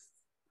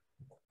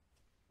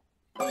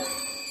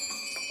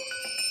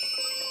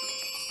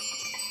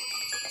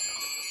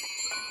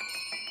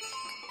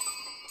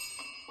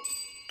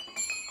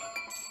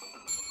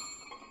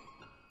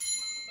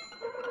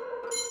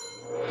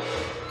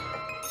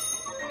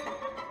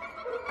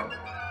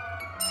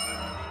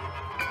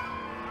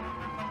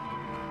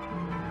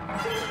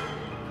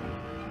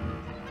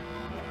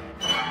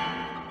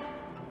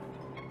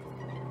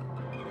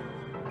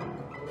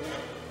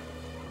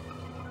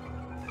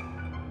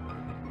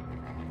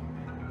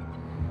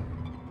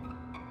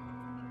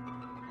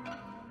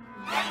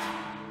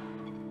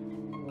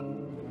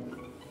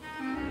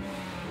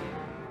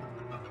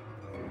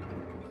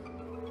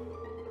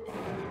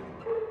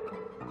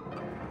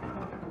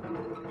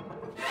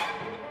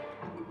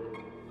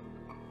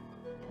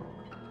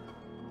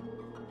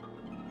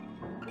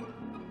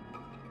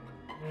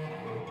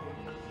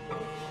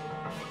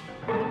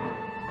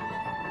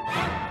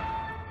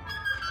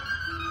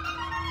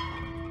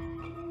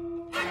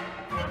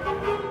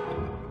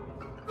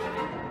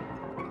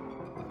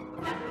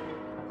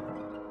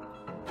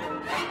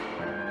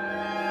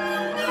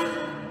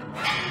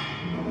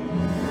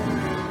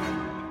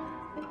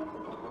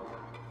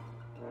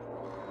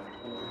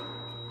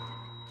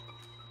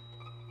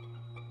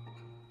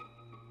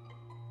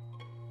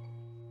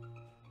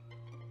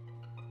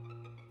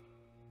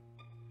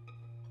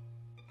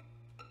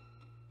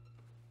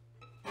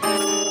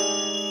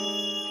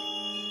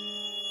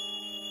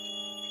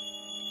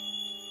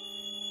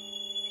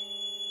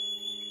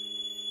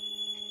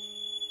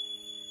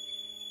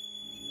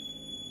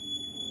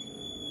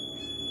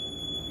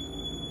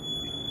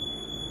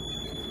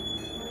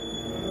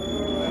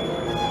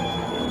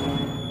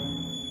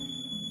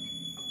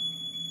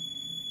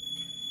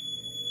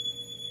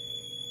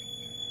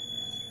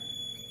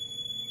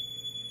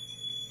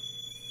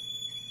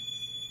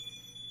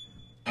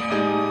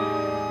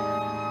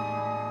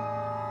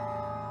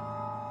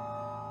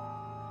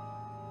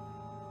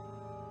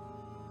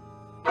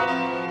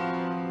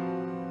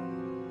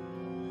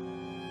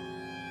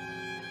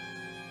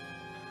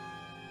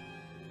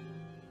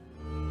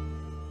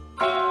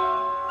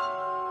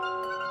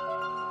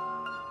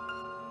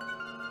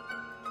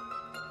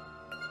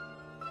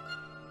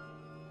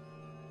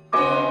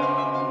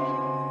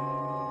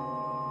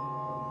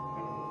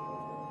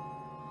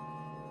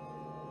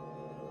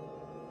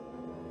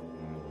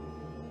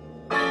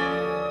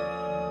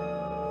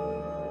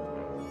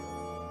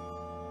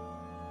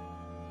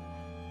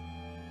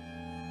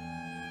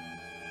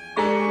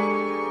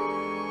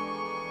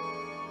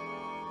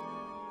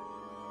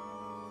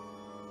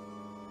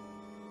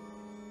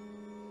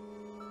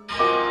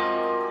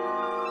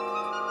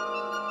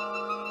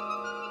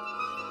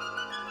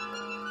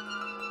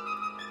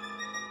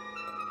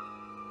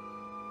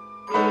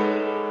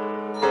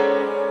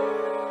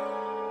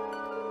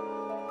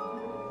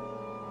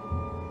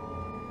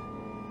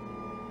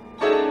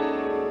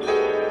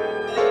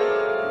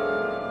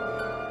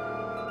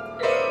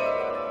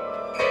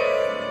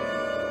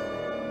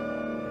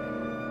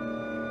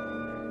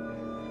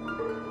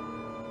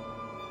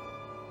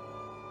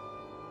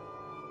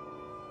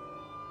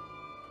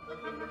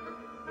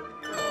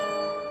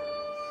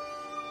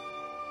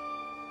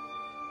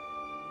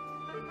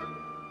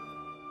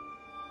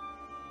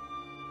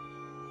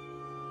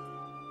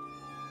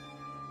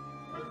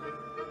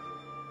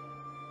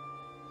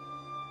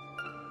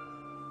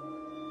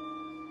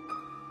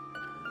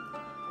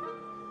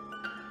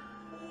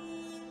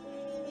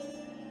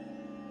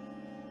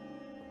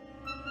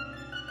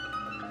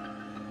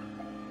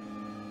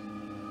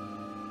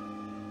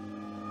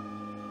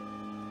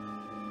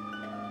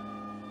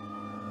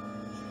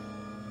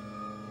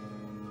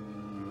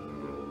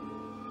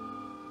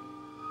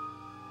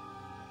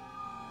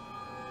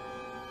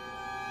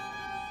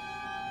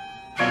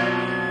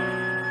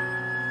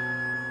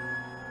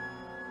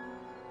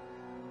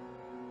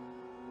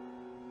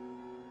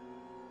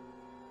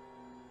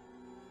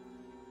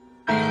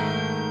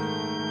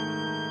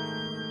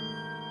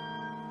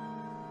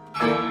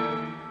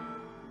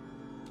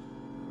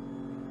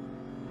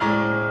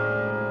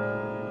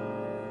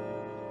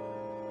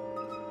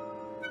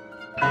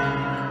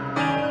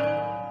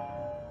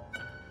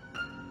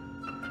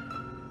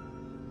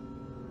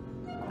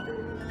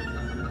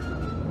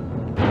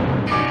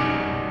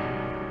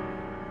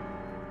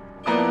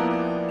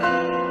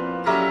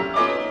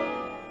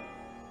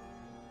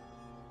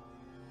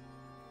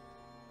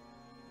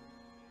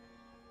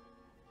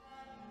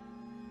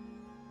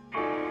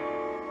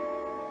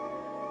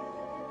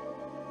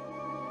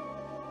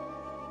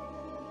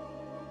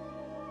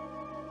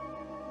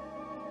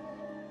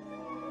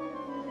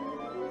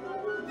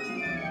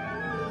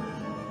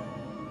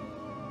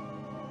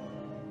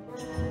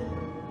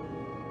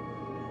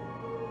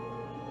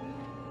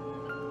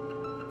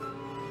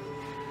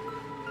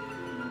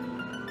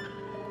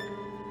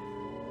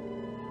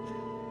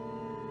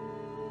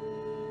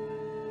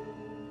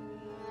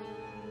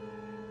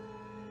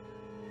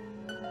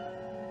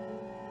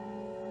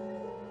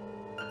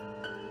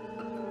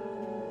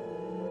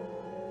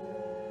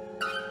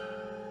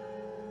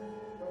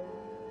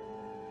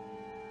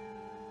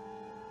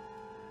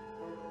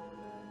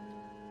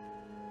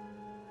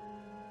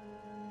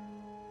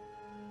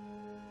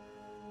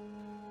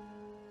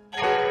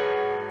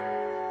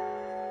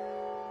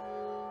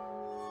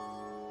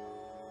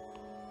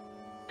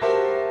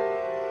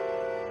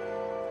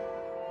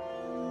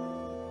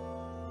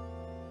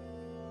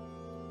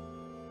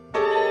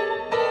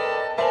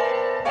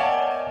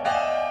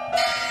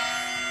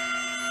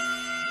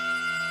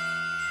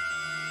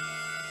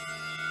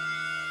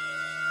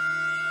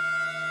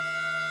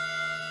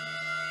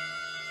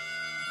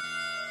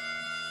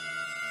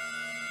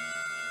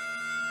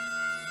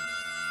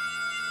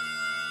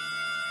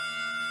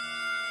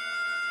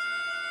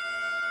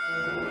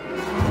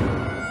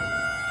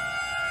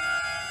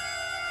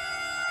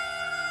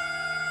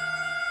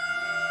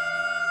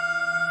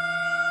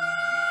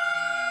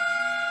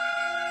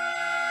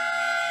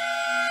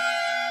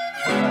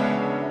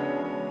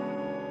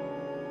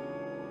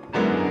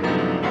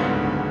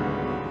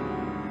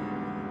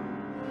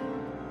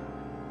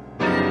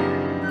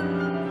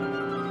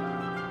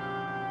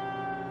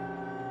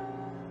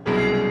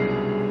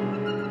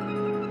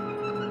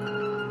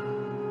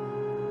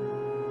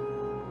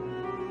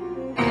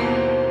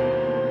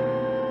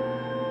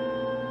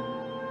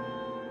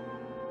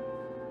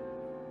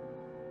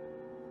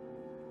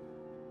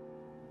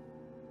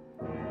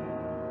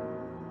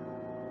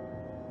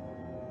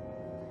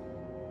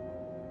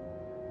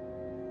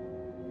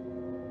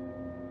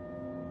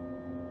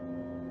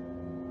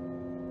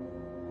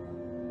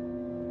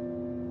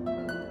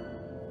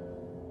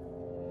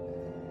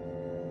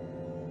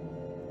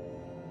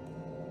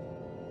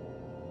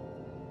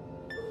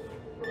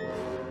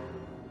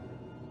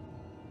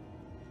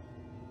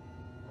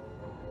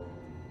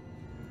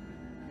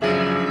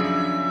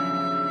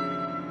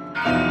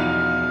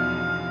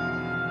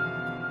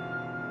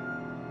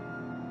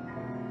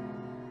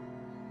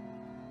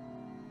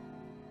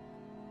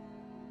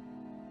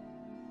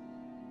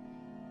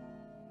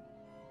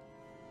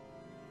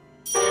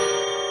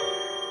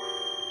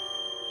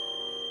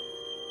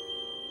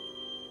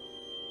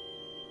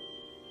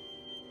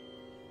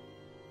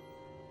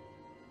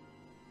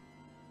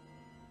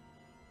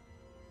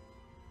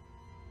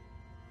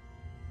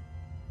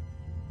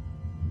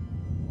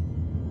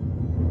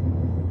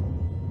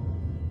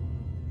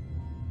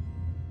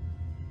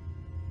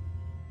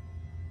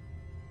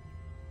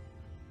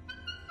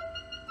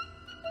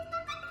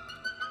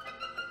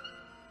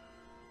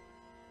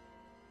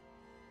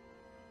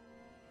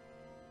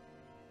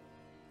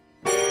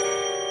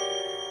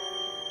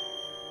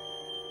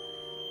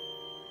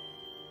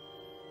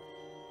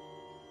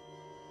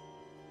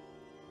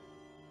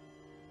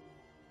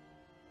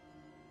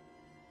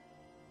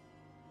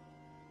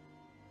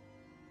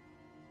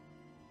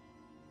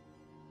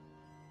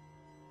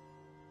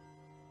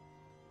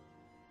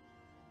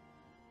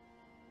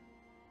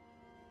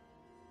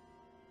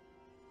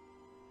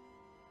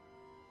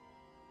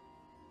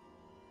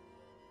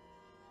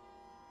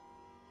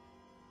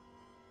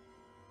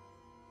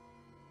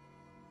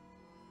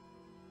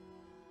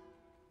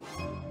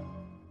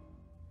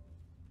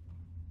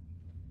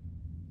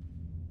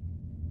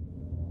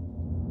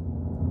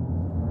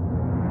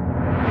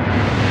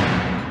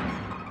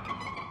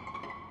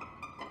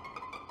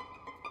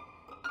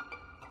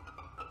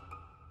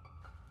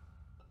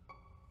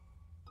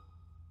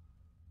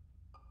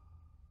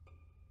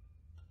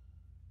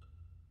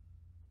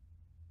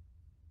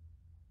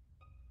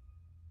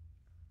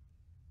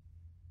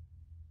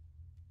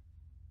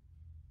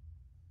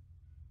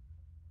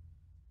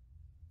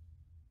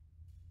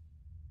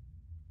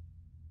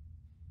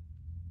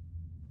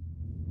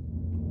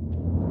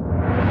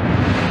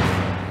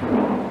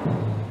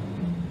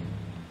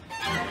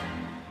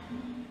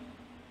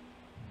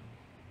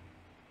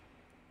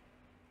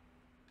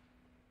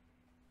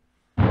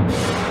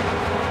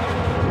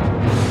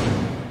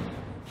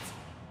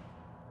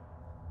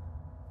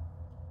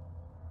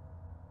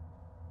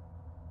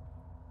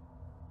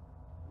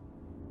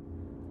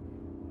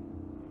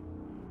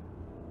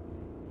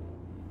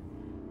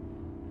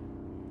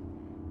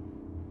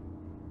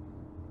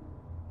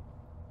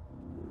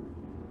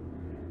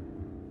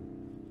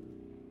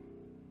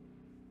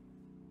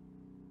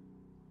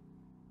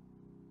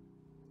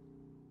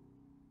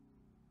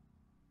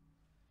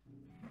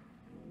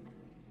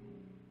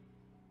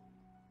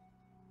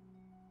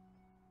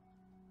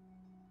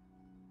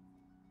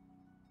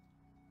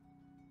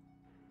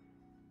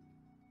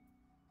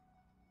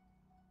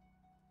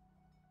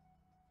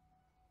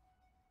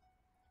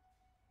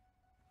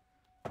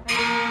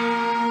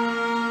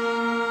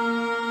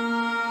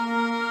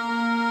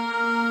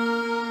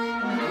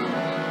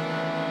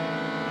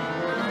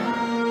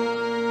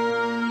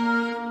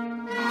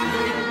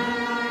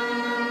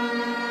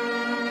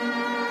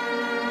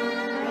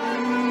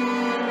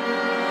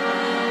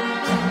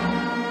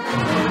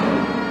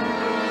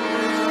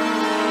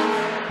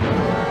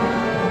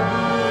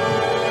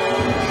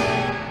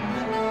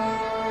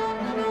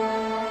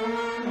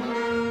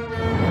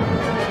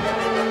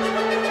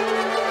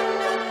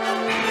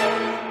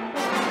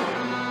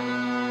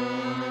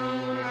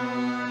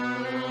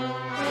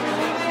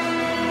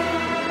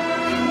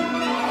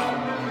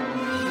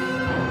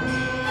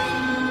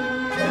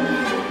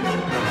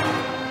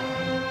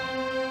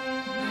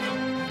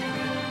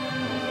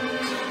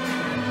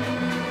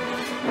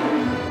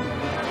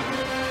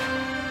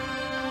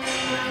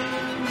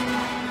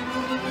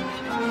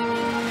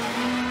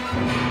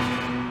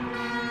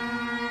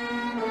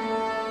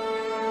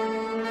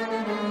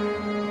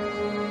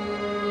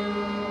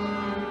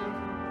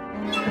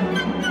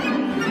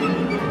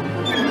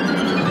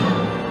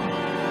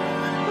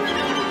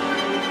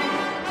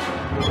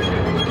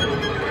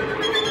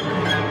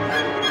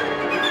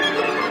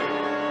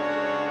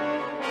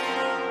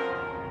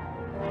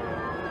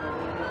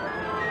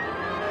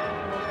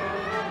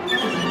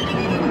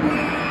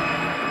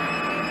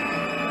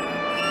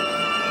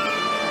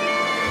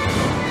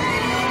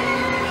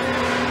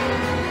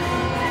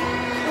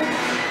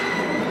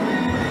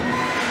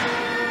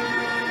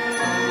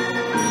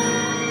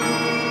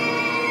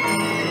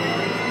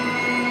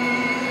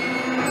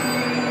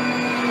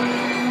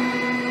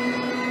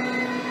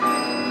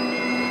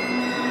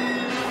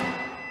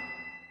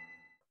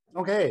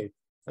 Okay,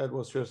 that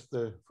was just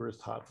the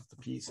first half of the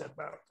piece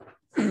about.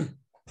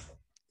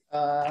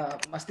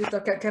 Mas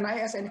Dieter, can I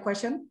ask any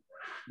question?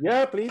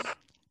 Yeah, please.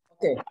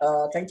 Okay,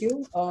 thank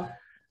you.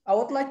 I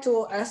would like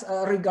to ask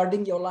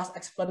regarding your last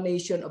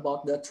explanation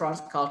about the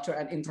transculture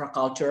and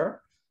intraculture.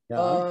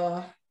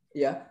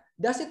 Yeah.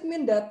 Does it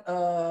mean that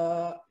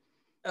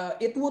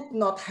it would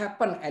not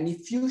happen any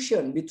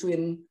fusion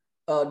between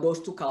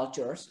those two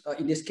cultures,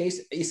 in this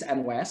case, East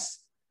and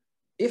West?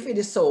 If it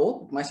is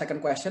so, my second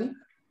question,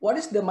 what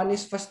is the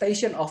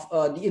manifestation of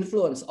the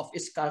influence of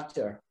each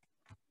culture?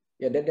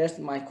 Yeah, that's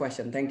my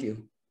question. Thank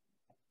you.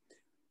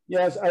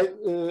 Yes,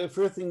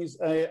 first thing is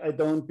I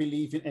don't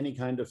believe in any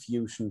kind of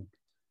fusion.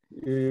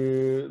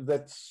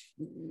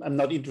 I'm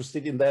not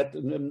interested in that.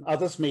 And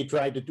others may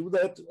try to do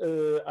that.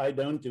 I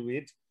don't do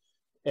it.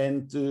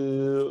 And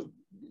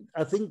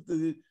I think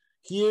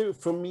here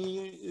for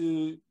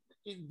me,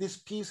 this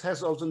piece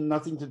has also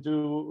nothing to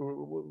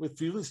do with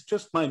you. It's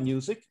just my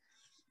music.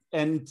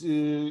 And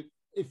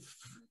if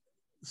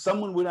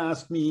someone would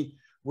ask me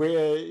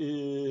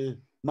where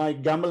my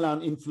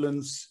gamelan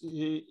influence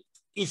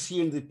is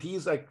here in the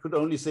piece, I could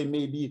only say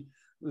maybe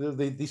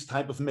this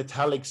type of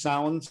metallic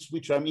sounds,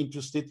 which I'm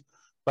interested.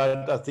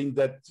 But I think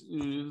that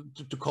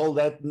to call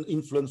that an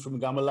influence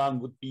from gamelan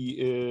would be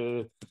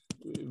a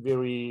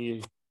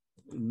very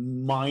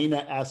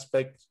minor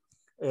aspect.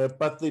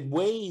 But the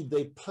way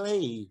they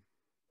play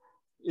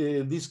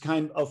this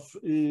kind of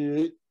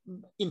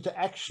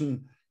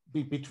interaction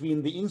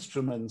between the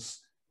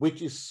instruments,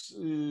 which is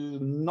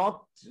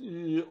not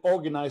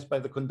organized by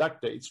the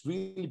conductor, it's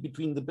really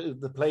between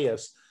the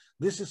players.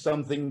 This is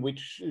something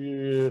which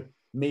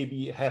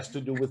maybe has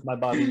to do with my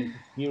Balinese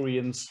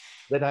experience,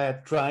 that I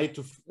have tried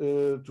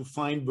to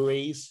find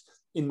ways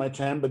in my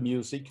chamber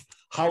music,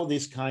 how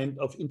this kind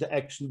of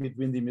interaction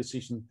between the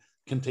musician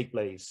can take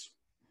place.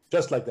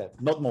 Just like that,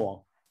 not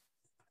more.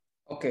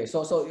 Okay,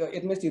 so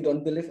it means you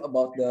don't believe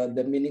about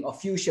the meaning of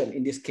fusion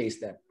in this case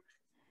then?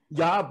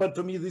 Yeah, but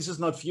to me, this is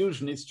not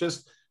fusion. It's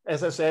just,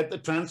 as I said, a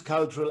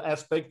transcultural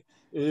aspect.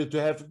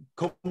 To have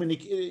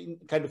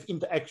kind of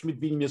interaction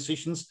between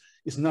musicians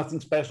is nothing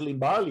special in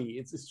Bali.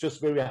 It's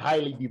just very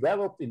highly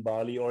developed in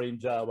Bali or in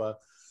Java.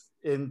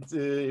 And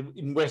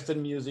in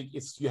Western music,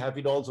 you have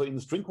it also in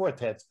the string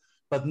quartets,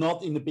 but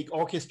not in a big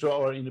orchestra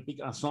or in a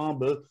big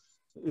ensemble,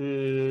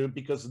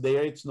 because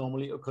there it's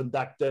normally a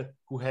conductor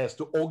who has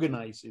to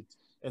organize it.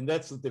 And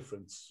that's the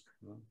difference.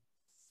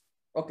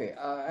 Okay,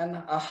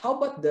 and how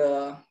about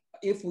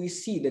if we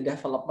see the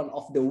development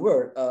of the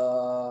word,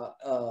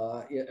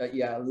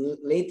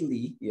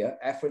 lately,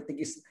 everything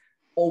is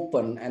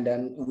open, and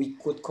then we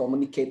could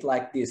communicate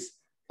like this,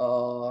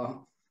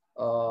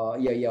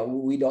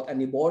 without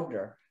any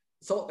border.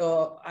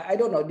 So I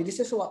don't know. This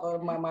is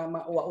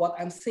what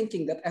I'm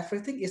thinking, that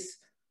everything is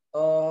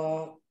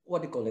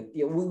what do you call it?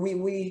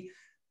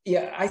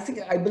 Yeah,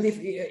 I believe,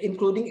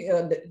 including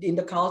in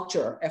the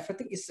culture,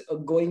 everything is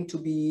going to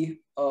be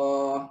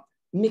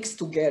mixed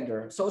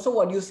together. So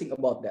what do you think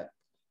about that?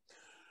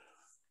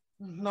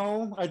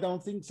 No, I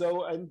don't think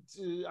so. And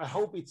I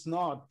hope it's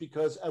not,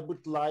 because I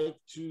would like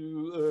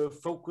to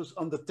focus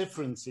on the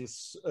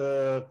differences,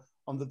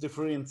 on the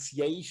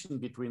differentiation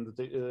between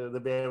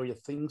the various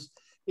things.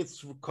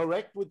 It's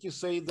correct what you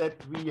say,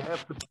 that we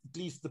have at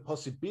least the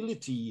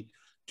possibility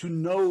to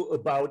know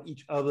about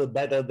each other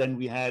better than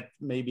we had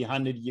maybe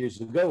 100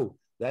 years ago.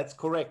 That's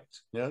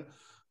correct. Yeah.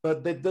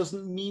 But that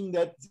doesn't mean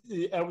that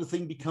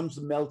everything becomes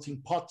a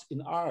melting pot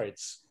in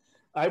arts.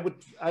 I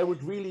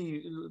would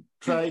really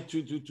try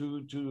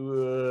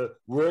to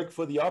work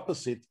for the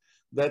opposite,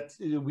 that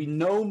we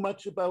know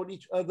much about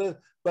each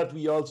other, but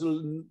we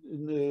also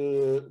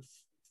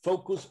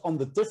focus on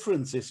the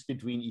differences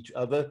between each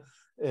other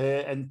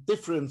and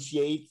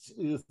differentiate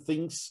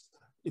things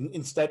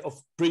instead of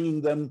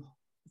bringing them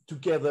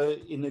together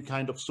in a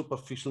kind of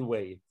superficial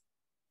way.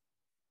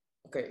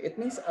 Okay, it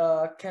means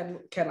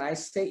can I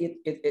say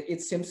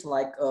it seems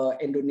like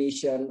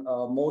Indonesian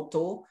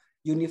motto,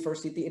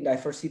 university in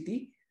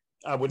diversity.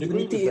 I would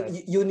agree with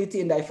that.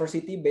 Unity in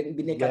diversity,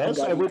 Bhinneka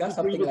Tunggal Ika,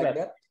 something like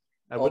that.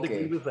 I would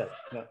agree with that.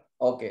 Yeah.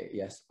 Okay,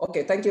 yes.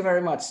 Okay, thank you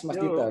very much, Mas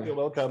Dieter. You're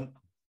welcome.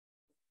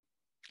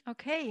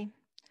 Okay,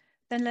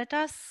 then let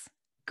us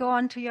go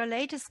on to your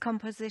latest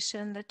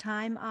composition, The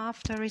Time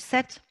After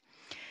Reset.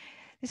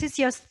 This is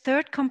your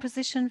third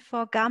composition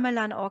for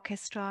gamelan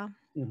orchestra.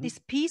 Mm-hmm. This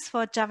piece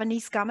for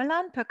Javanese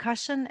gamelan,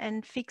 percussion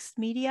and fixed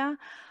media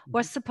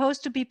was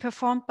supposed to be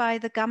performed by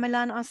the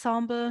gamelan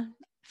ensemble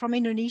from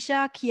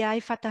Indonesia,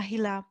 Kiai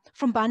Fatahillah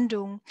from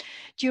Bandung,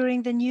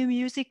 during the New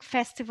Music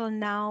Festival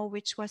Now,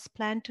 which was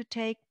planned to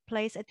take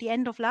place at the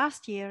end of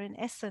last year in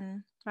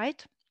Essen,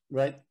 right?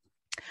 Right.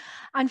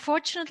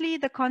 Unfortunately,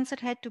 the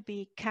concert had to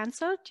be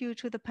cancelled due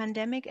to the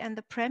pandemic, and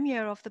the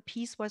premiere of the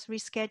piece was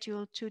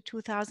rescheduled to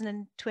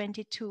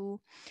 2022.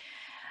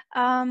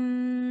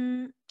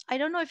 I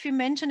don't know if you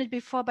mentioned it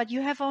before, but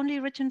you have only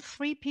written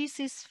 3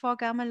 pieces for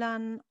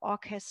gamelan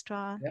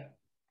orchestra. Yeah.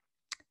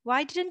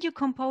 Why didn't you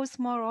compose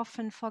more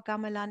often for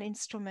gamelan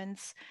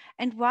instruments?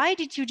 And why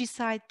did you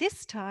decide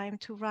this time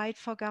to write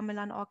for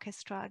gamelan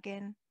orchestra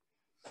again?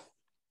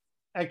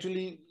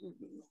 Actually,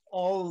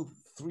 all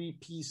 3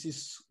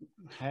 pieces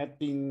had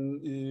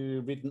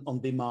been written on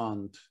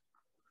demand.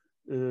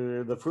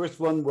 The first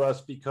one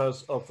was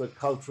because of a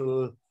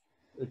cultural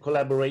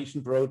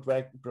collaboration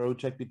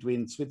project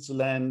between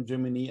Switzerland,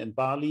 Germany, and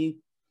Bali.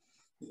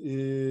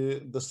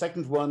 The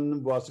second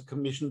one was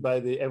commissioned by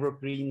the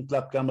Evergreen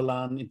Club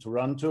Gamelan in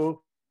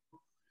Toronto.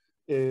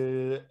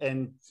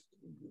 And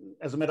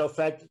as a matter of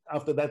fact,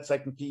 after that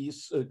second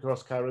piece,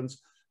 Cross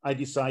Currents, I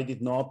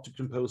decided not to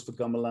compose for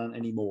gamelan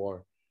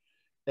anymore.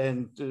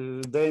 And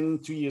then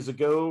 2 years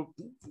ago,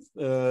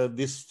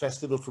 this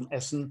festival from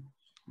Essen,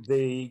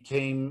 they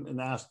came and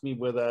asked me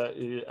whether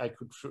I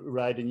could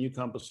write a new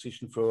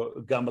composition for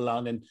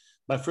gamelan, and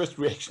my first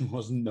reaction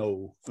was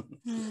no.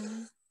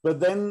 But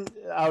then,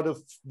 out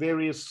of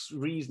various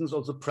reasons,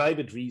 also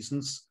private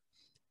reasons,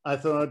 I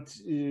thought,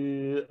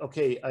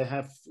 okay,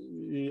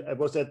 I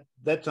was at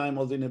that time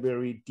also in a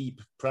very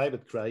deep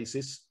private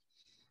crisis.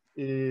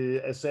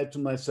 I said to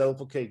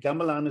myself, okay,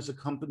 gamelan has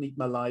accompanied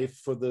my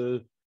life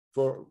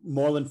for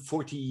more than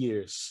 40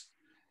 years,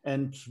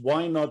 and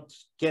why not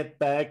get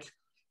back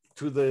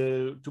to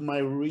my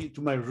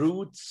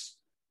roots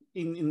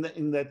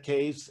in that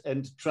case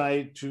and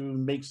try to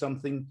make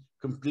something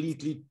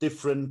completely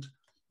different,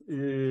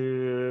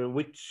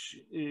 which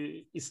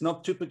is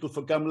not typical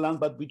for gamelan,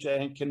 but which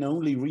I can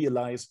only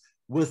realize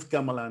with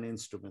gamelan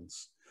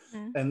instruments.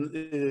 And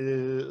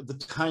the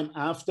time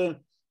after,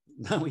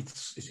 now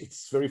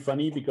it's very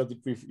funny because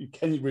you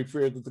can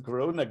refer to the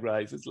Corona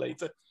crisis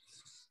later.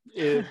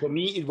 For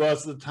me, it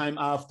was the time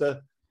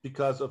after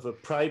because of a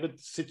private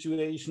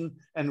situation,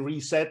 and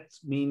reset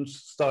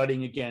means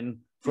starting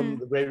again from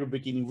the very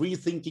beginning,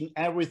 rethinking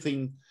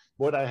everything,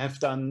 what I have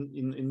done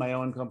in my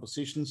own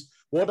compositions,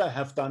 what I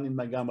have done in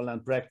my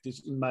gamelan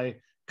practice, in my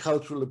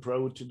cultural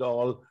approach and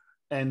all.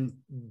 And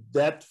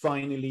that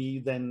finally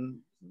then,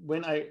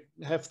 when I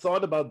have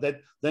thought about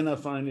that, then I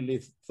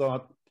finally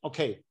thought,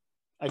 okay,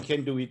 I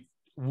can do it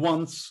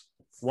one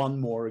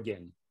more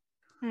again.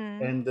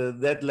 And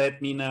that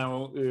led me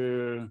now,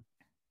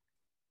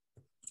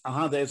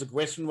 there's a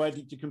question, why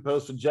did you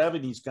compose for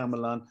Javanese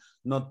gamelan,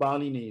 not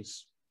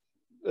Balinese?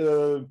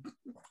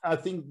 I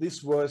think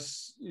this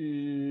was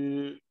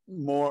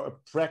more a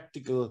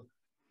practical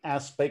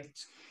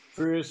aspect.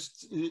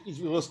 First,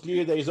 it was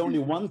clear there is only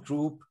one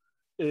group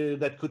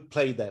that could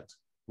play that,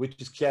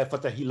 which is Kiai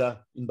Fatahillah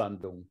in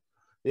Bandung.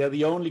 They are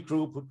the only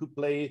group who could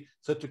play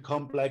such a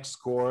complex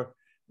score,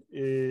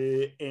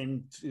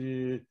 and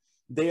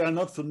they are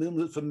not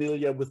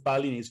familiar with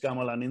Balinese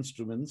gamelan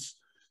instruments.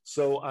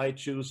 So I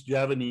chose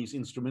Javanese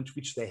instruments,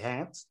 which they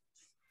had.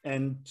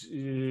 And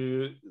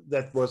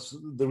that was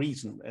the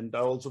reason. And I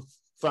also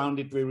found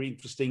it very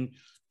interesting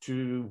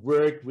to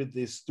work with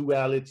this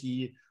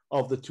duality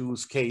of the 2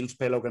 scales,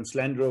 Pelog and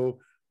Slendro,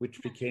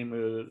 which became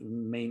a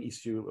main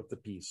issue of the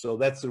piece. So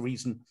that's the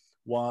reason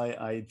why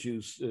I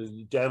choose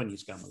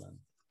Javanese gamelan.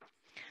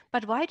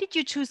 But why did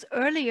you choose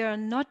earlier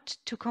not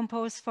to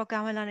compose for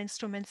gamelan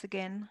instruments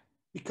again?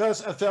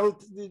 Because I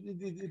felt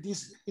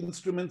these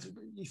instruments,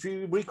 if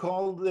you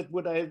recall that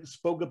what I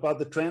spoke about,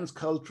 the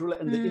transcultural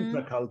and the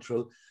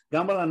intracultural,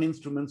 gamelan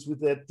instruments with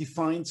their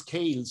defined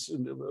scales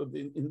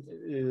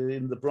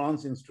in the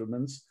bronze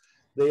instruments,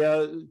 they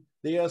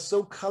are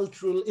so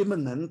cultural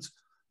immanent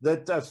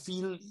that I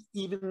feel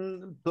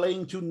even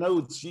playing 2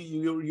 notes,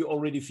 you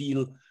already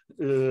feel,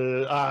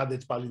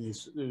 that's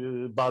Balinese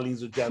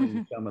or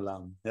Javanese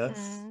gamelan. Yeah?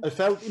 I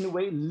felt in a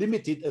way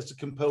limited as a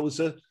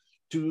composer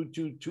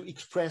to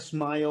express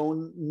my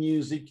own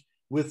music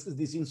with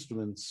these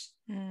instruments,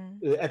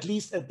 at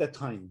least at that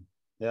time.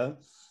 Yeah,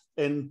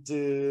 and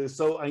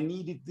so I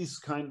needed this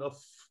kind of,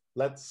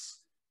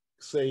 let's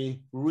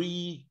say,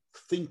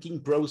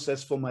 rethinking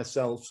process for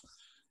myself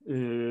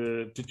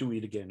to do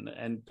it again.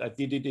 And I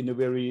did it in a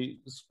very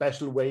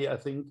special way, I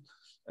think.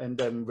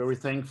 And I'm very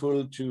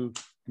thankful to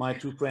my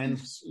 2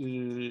 friends,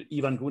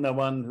 Ivan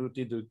Gunawan, who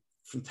did a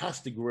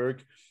fantastic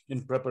work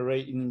in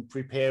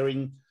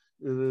preparing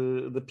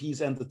the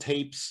piece and the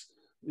tapes.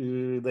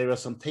 There are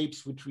some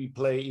tapes which we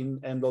play in,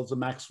 and also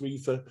Macks,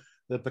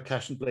 the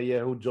percussion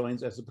player who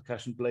joins as a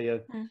percussion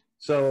player.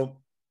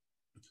 So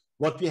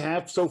what we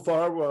have so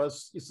far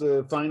is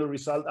the final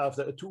result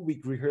after a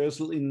 2-week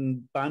rehearsal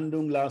in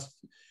Bandung last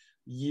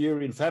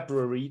year in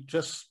February,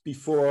 just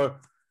before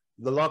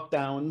the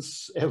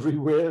lockdowns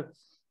everywhere.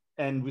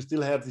 And we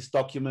still have this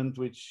document,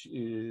 which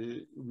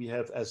I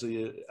have as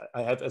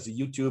a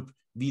YouTube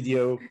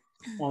video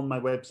on my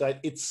website.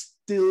 It's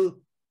still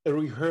a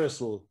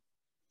rehearsal.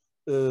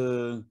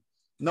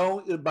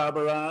 No,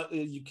 Barbara,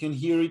 you can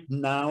hear it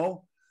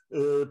now,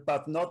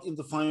 but not in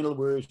the final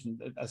version.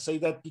 I say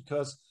that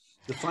because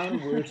the final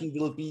version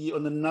will be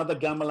on another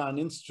gamelan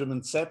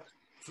instrument set,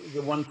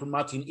 the one from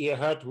Martin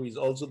Erhardt, who is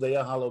also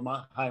there. Hello,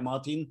 hi,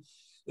 Martin.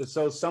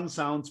 So some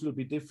sounds will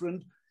be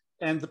different.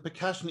 And the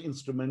percussion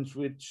instruments,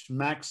 which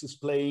Macks is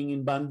playing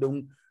in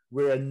Bandung,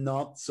 were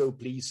not so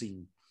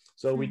pleasing.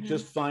 So we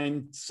just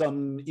find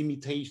some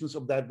imitations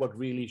of that, what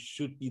really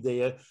should be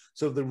there.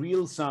 So the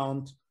real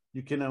sound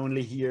you can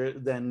only hear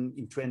then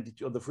in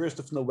the 1st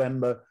of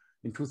November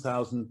in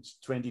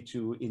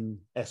 2022 in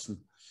Essen.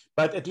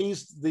 But at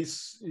least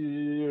this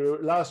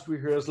last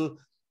rehearsal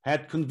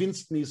had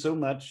convinced me so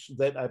much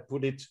that I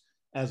put it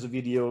as a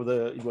video.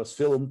 It was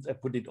filmed. I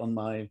put it on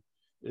my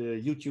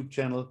YouTube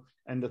channel,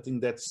 and I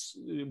think that's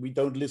we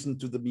don't listen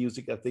to the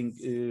music. I think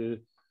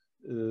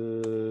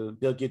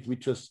Birgit, we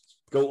just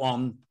go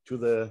on to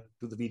the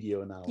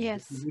video now.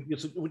 Yes.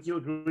 Would you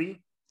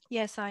agree?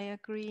 Yes, I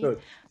agree.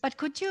 Good. But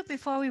could you,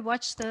 before we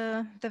watch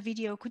the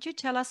video, could you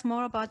tell us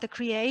more about the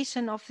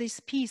creation of this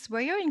piece? Were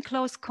you in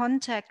close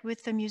contact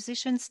with the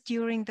musicians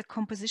during the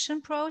composition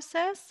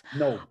process?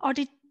 No. Or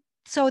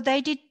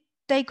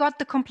they got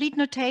the complete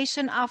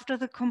notation after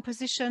the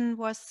composition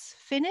was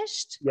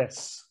finished?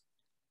 Yes.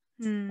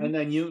 And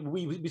I knew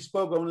we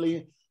spoke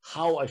only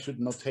how I should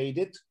notate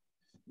it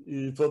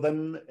for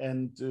them,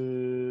 and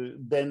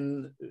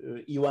then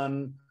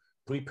Iwan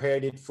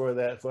prepared it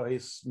for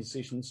his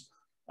musicians.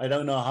 I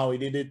don't know how he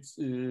did it,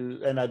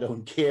 and I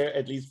don't care.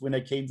 At least when I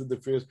came to the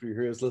first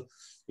rehearsal,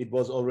 it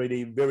was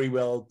already very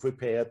well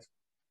prepared.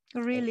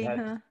 Really? I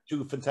had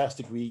 2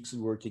 fantastic weeks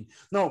working.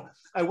 No,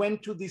 I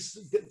went to the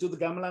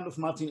Gamelan of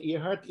Martin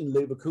Erhardt in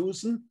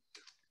Leverkusen,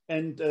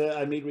 and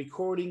I made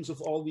recordings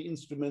of all the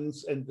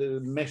instruments and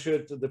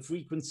measured the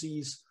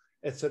frequencies,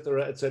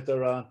 etc.,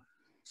 etc.,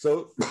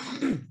 so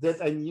that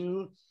I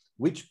knew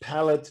which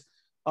palette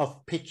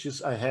of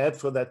pitches I had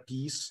for that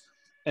piece.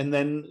 And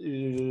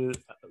then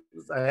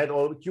I had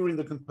during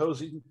the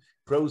composing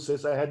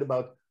process, I had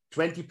about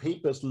 20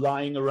 papers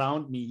lying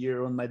around me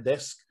here on my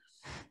desk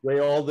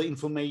where all the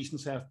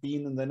informations have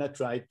been, and then I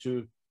tried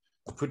to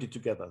put it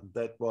together.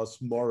 That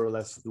was more or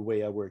less the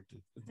way I worked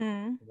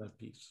that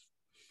piece.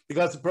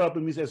 Because the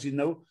problem is, as you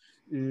know,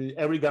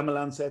 every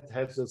gamelan set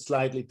has a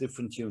slightly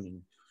different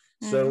tuning.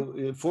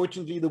 So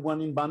fortunately, the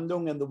one in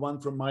Bandung and the one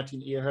from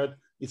Martin Erhardt,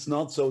 it's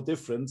not so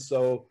different.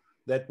 So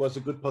that was a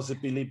good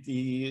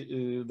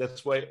possibility.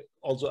 That's why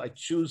also I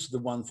choose the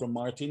one from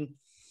Martin.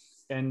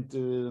 And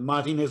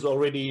Martin has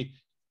already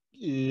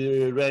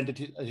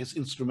rented his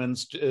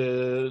instruments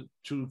to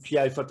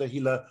Kiai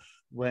Fatahila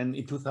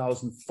in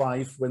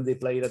 2005, when they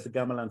played at the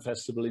Gamelan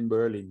Festival in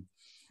Berlin.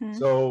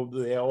 So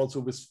they are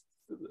also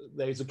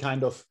there is a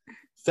kind of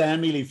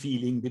family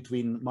feeling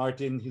between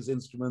Martin, his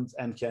instruments,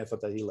 and Kiai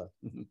Fatahila.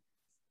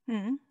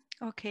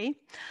 Okay.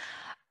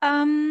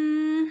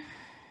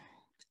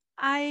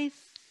 I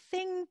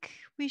think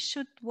we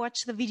should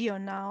watch the video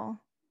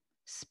now.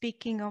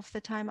 Speaking of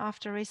the time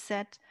after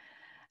reset,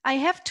 I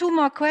have 2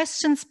 more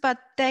questions, but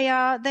they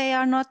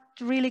are not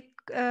really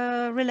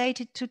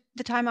related to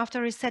the time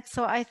after reset.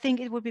 So I think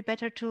it would be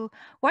better to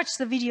watch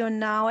the video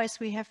now, as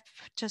we have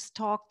just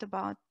talked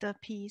about the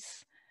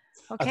piece.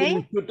 Okay. I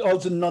think we should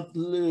also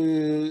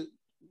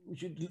we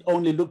should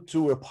only look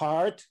to a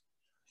part.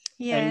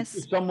 Yes.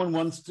 And if someone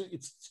wants to,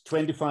 it's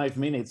 25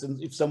 minutes. And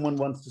if someone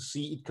wants to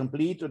see it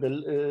complete, or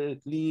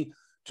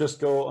just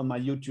go on my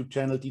YouTube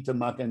channel, Dieter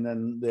Mack, and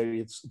then there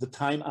it's the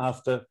time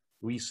after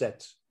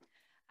reset.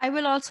 I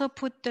will also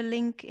put the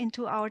link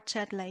into our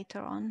chat later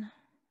on.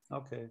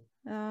 Okay.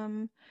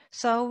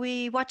 So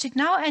we watch it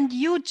now, and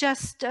you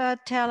just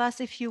tell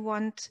us if you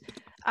want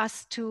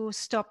us to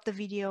stop the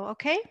video,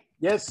 okay?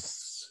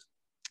 Yes.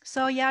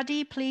 So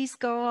Yadi, please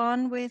go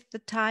on with the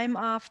time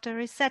after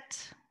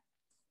reset.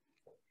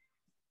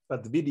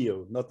 But the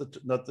video, not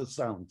the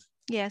sound.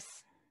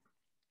 Yes.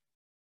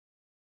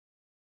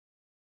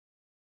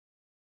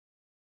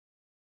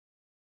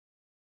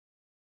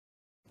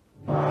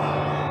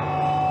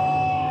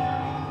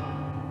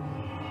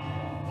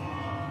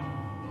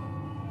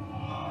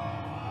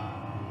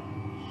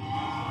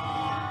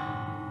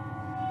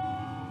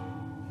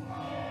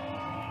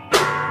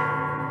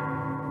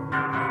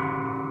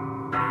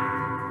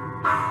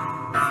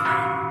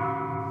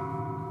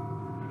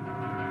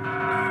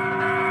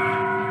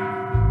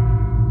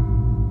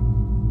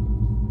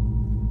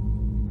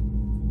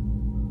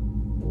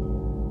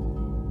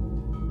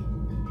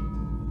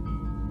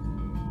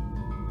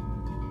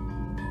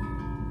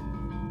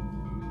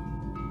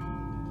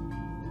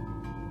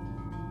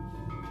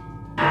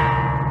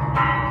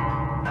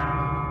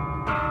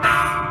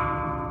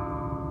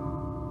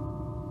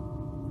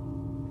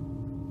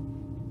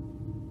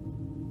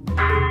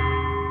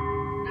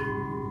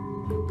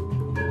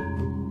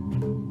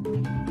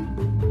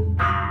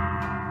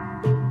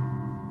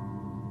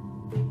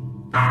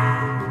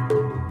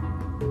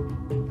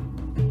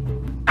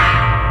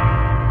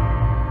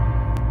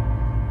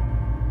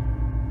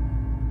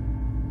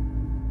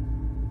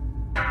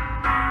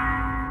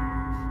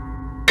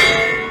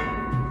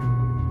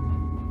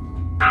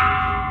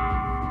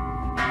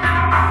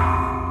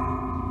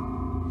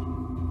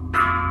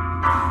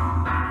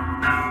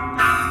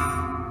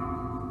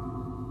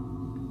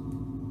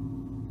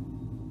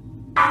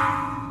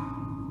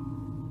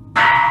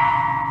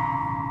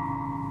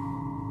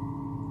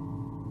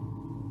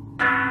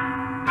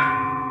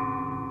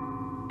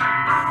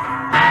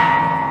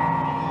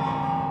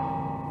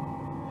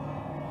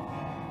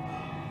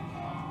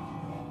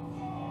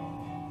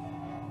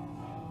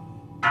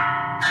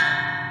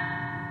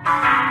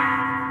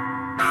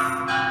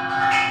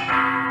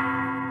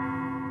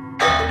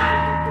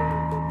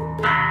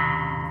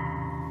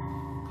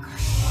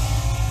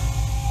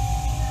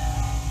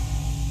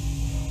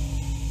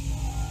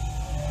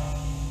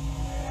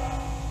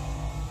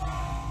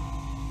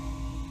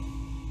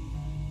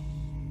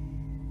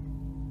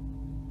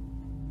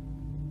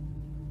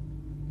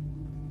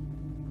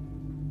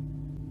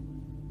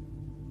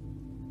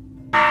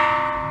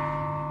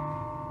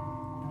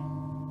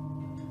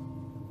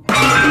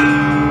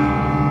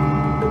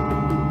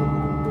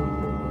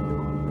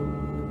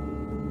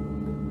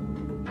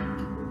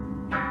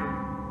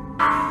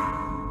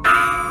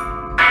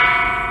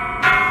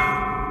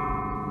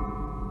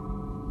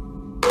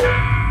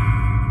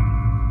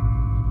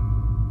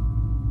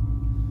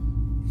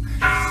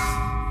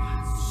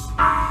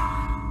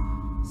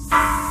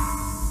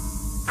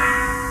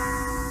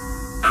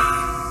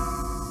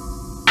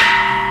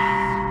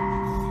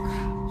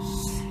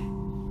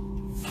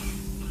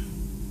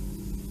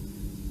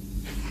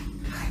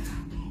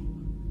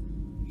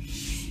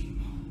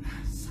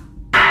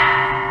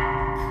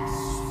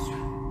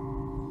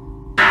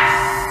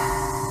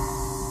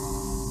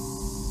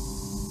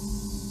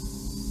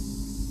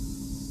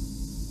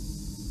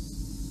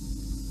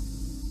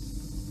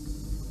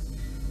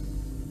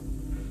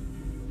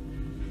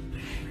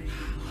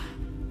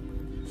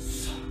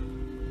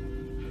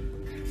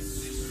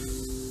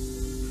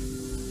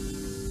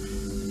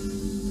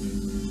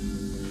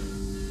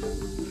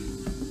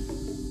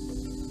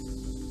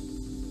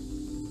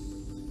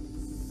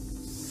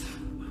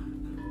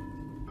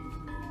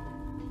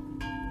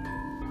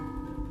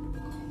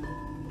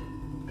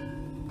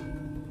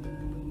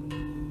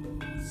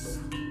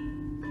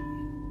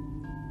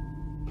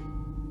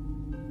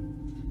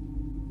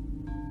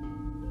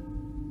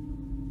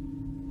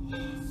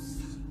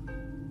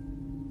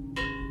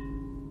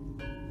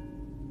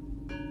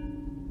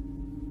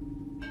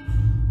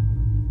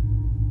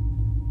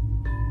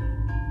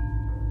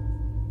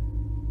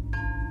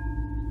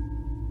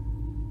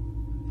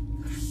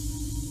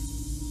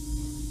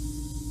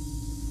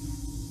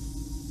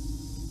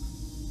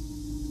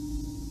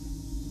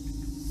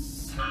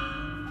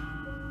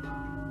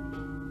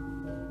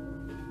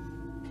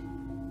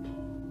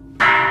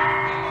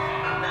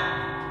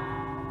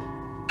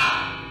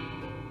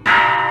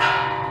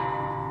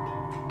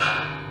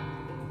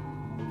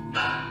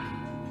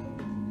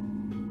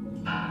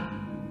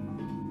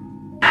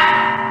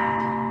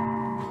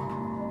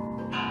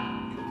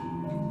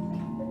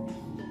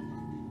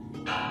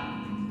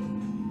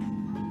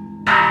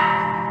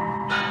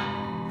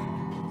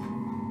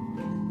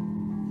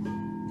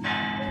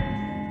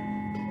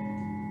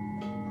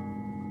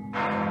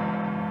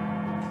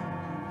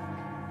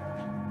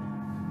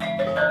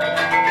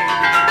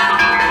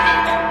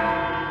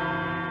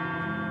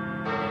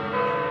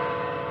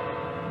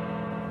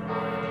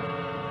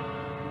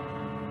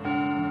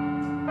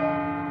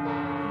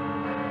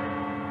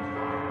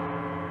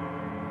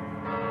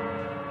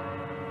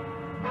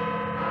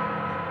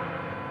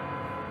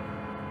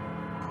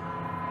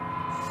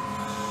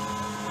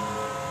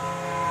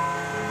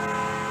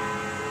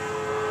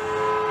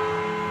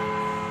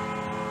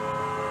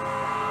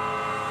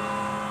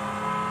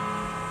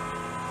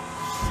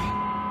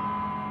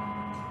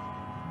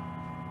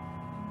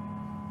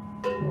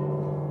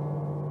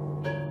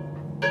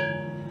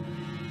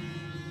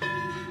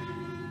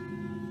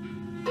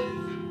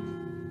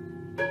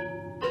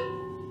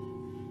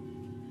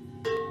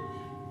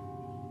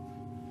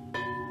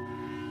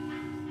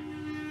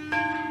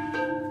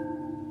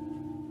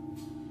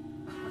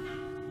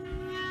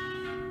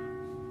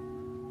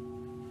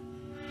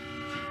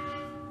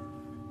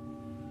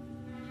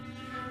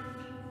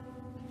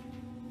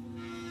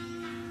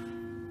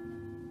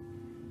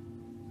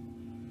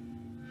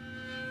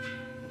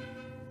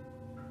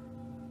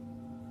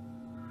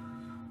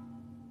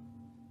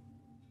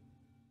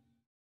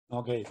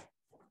 Okay.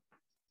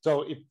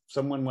 So if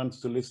someone wants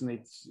to listen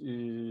it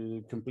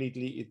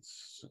completely,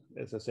 it's,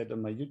 as I said,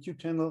 on my YouTube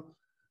channel.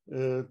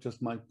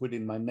 Just might put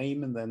in my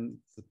name, and then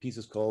the piece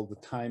is called The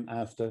Time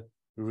After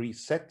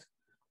Reset.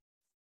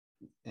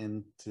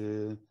 And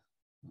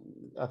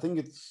I think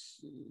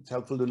it's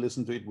helpful to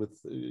listen to it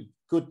with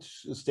good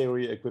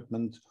stereo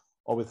equipment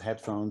or with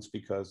headphones,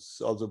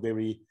 because also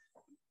very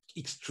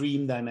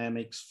extreme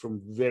dynamics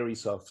from very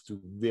soft to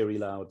very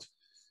loud.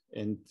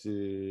 And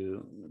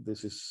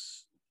this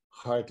is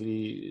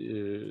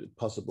hardly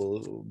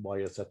possible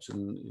via such a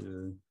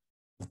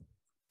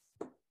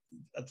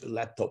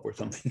laptop or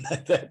something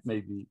like that,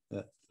 maybe.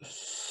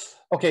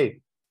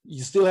 Okay,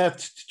 you still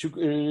have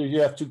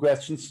you have two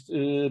questions,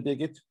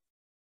 Birgit.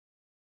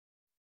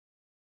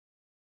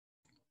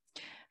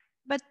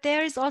 But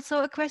there is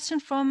also a question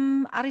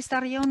from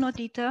Aristariono,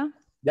 Dieter.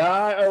 Yeah,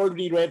 I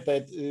already read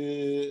that,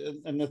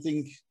 and I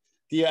think,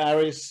 dear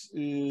Aris,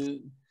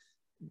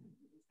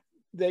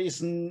 there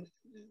is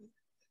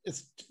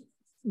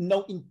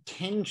no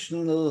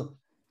intentional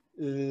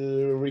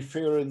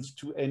reference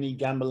to any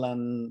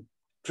gamelan,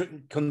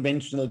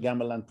 conventional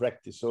gamelan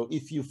practice. So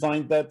if you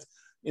find that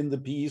in the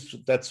piece,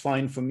 that's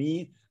fine for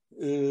me,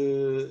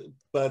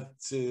 but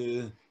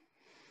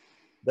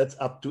that's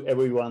up to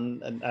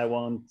everyone, and I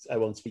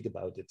won't speak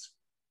about it.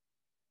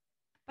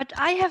 But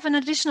I have an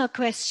additional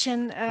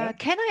question. Yeah.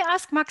 Can I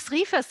ask Max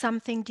Riefer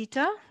something,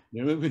 Dieter?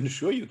 Yeah,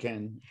 sure you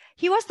can.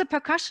 He was the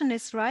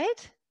percussionist,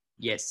 right?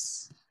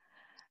 Yes.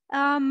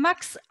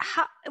 Max,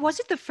 was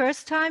it the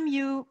first time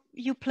you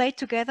played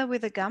together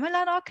with a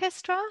gamelan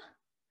orchestra?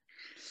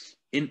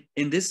 In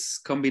this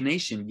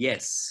combination,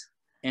 yes.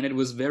 And it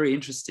was very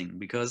interesting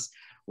because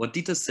what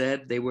Dieter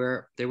said, they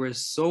were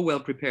so well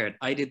prepared.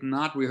 I did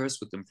not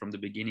rehearse with them from the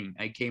beginning.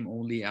 I came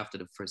only after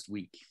the first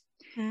week.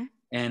 Mm.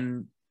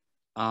 And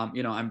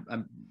you know,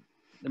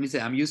 let me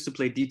say, I'm used to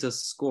play Dieter's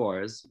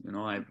scores. You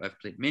know, I've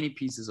played many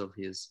pieces of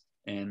his,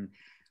 and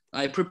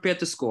I prepared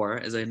the score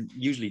as I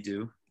usually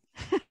do.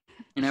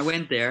 And I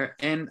went there,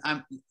 and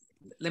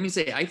let me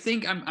say, I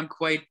think I'm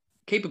quite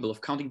capable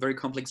of counting very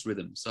complex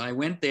rhythms. So I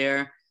went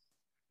there,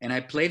 and I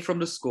played from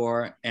the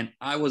score, and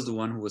I was the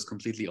one who was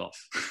completely off.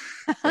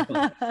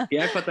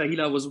 Pierre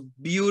Fatahila was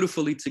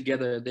beautifully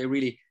together. They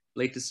really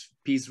played this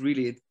piece.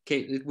 Really,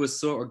 it was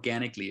so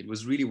organically. It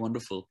was really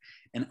wonderful.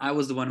 And I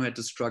was the one who had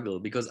to struggle,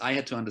 because I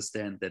had to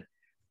understand that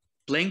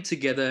playing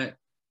together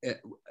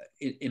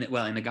in a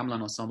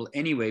gamelan ensemble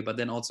anyway, but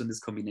then also in this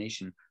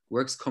combination,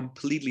 works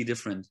completely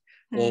different,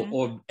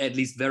 or at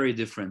least very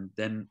different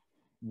than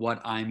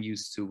what I'm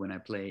used to when I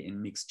play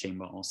in mixed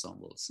chamber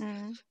ensembles.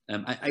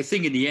 I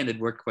think in the end it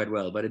worked quite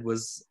well, but it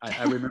was,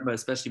 I remember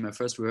especially my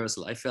first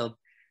rehearsal, I felt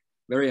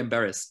very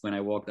embarrassed when I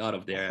walked out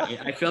of there.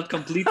 I felt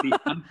completely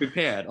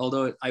unprepared,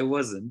 although I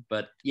wasn't,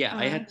 but yeah,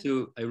 I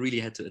really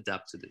had to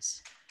adapt to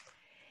this.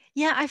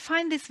 Yeah, I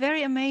find this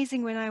very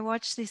amazing when I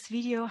watch this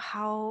video,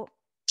 how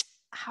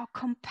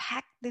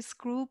compact this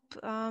group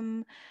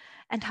and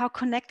how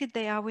connected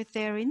they are with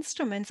their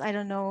instruments. I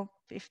don't know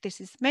if this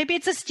is, maybe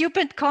it's a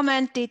stupid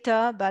comment,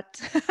 Dieter, but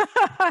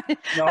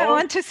no, I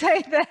want to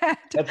say that.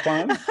 That's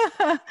fine.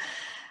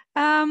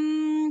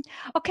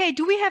 Okay,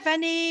 do we have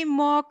any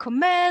more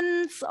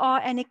comments or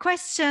any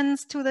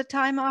questions to the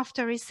time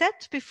after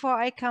reset before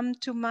I come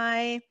to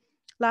my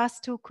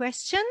last two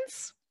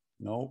questions?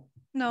 No.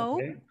 No.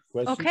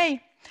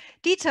 Okay.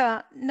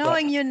 Dieter,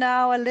 knowing you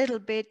now a little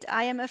bit,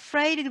 I am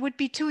afraid it would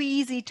be too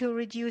easy to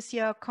reduce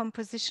your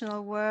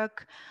compositional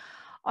work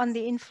on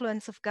the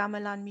influence of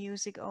gamelan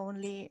music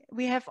only.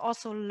 We have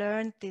also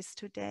learned this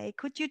today.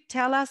 Could you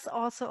tell us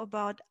also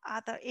about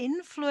other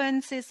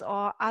influences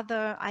or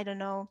other, I don't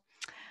know,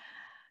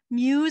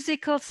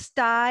 musical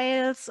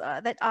styles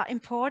that are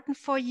important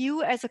for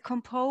you as a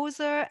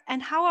composer,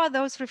 and how are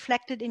those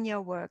reflected in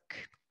your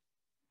work?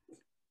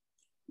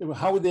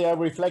 How they are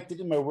reflected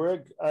in my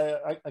work,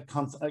 I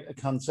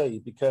can't say,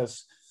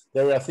 because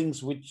there are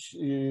things which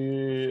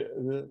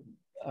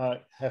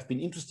have been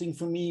interesting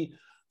for me.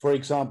 For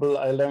example,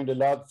 I learned a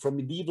lot from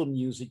medieval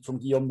music, from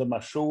Guillaume de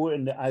Machaut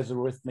and the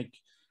isorhythmic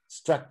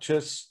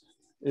structures,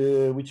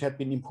 which had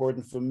been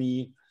important for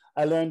me.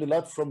 I learned a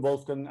lot from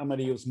Wolfgang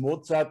Amadeus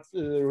Mozart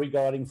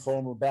regarding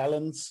formal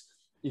balance.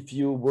 If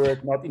you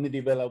work not in a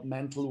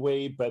developmental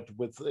way, but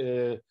with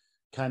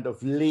kind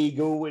of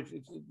Lego,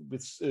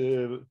 it's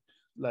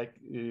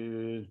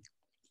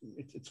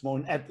more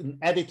an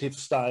additive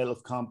style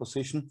of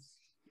composition,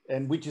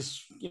 and which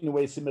is in a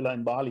way similar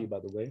in Bali, by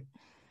the way.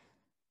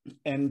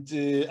 And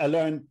I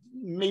learned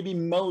maybe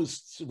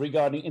most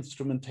regarding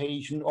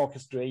instrumentation,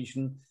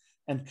 orchestration,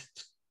 and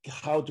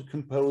how to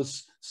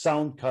compose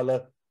sound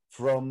color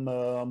from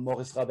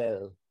Maurice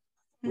Ravel,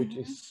 which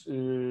is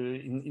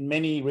in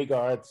many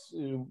regards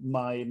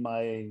my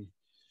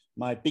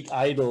big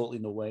idol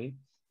in a way.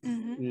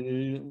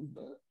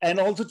 And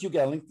also Duke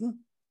Ellington.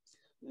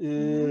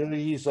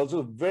 He's also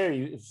a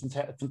very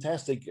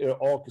fantastic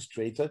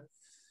orchestrator.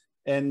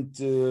 And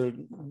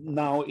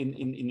now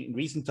in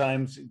recent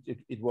times,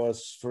 it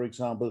was, for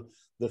example,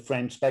 the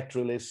French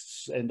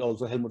spectralists and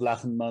also Helmut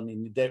Lachenmann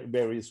in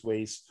various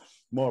ways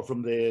more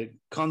from the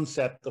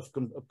concept of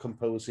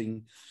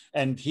composing.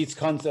 And his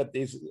concept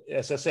is,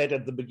 as I said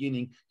at the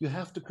beginning, you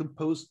have to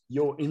compose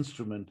your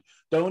instrument.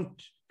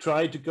 Don't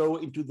try to go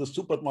into the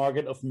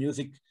supermarket of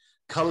music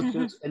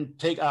cultures and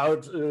take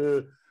out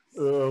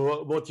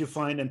what you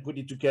find and put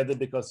it together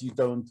because you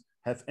don't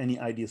have any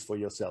ideas for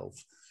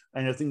yourself.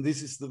 And I think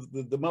this is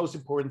the most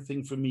important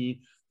thing for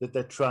me, that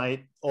I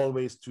try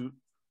always to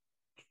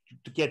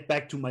get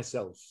back to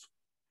myself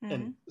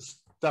and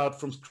start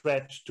from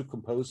scratch to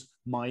compose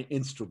my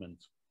instrument.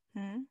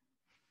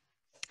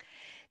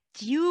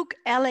 Duke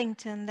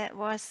Ellington, that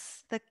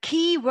was the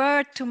key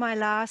word to my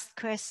last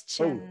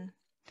question.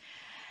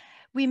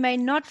 We may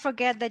not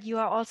forget that you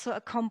are also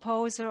a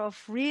composer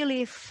of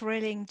really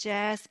thrilling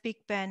jazz big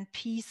band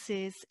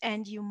pieces,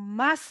 and you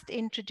must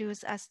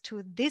introduce us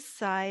to this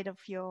side of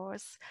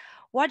yours.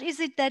 What is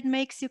it that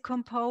makes you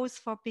compose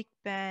for big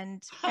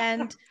band?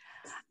 And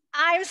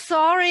I'm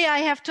sorry, I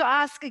have to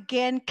ask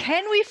again,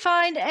 can we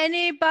find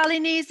any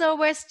Balinese or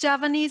West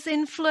Javanese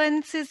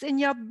influences in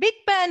your big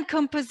band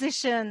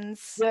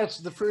compositions? Yes,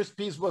 the first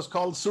piece was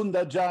called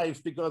Sunda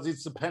Jive because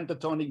it's a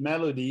pentatonic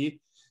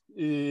melody,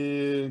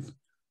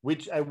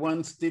 which I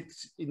once did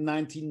in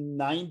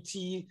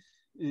 1990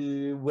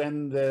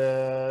 when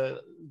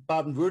the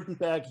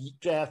Baden-Württemberg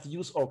Jazz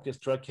Youth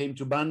Orchestra came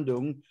to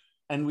Bandung,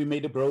 and we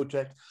made a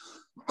project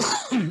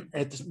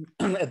at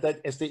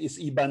that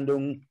SDSI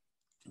Bandung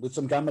with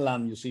some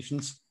gamelan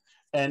musicians.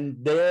 And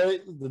there,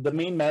 the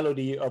main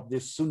melody of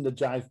this Sunda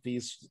Jive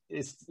piece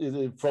is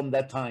from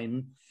that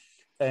time.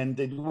 And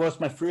it was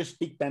my first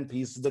big band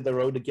piece that I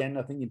wrote again,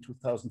 I think in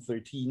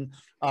 2013,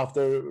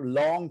 after a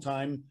long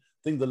time.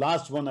 I think the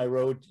last one I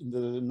wrote in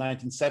the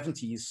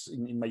 1970s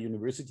in my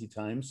university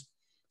times.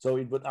 So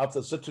it was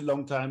after such a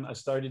long time, I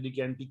started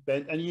again big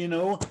band. And you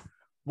know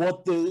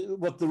what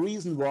the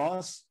reason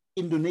was?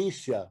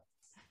 Indonesia.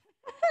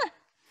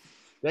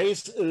 There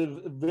is a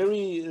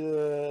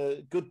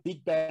very good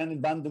big band in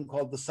Bandung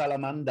called the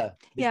Salamander.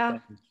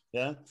 Band,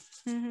 yeah.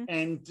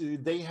 And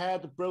they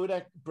had a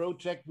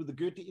project with the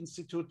Goethe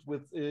Institute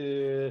with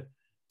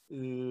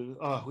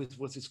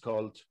what's it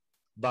called?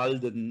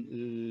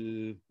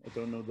 Walden, I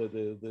don't know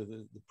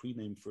the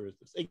pre-name first.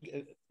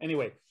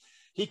 Anyway,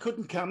 he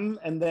couldn't come,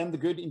 and then the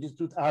Goethe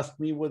Institute asked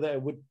me whether I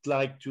would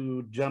like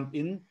to jump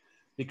in,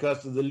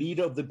 because the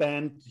leader of the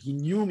band, he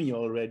knew me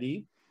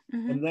already.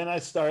 And then I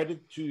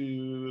started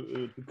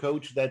to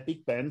coach that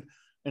big band,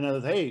 and I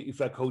thought, hey, if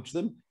I coach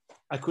them,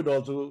 I could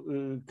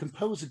also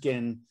compose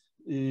again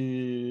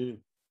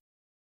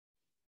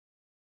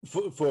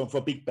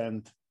for big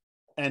band.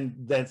 And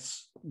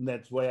that's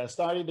why I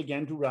started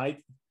again to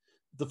write.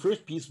 The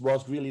first piece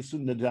was really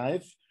Sunda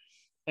Jive.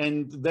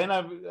 And then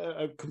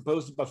I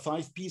composed about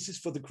 5 pieces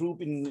for the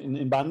group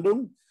in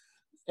Bandung.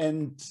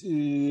 And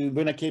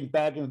when I came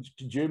back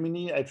to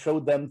Germany, I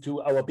showed them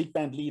to our big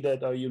band leader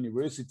at our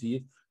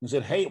university and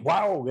said, hey,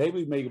 wow, hey,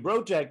 we make a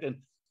project. And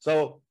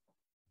so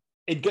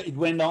it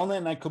went on,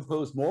 and I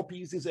composed more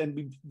pieces, and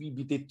we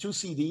did 2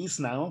 CDs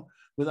now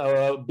with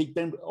our big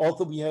band.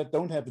 Also, we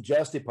don't have a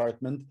jazz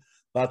department,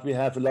 but we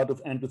have a lot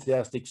of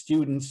enthusiastic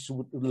students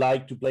who would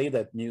like to play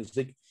that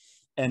music.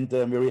 And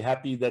I'm very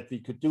happy that we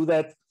could do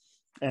that.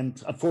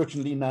 And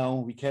unfortunately now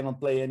we cannot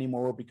play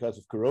anymore because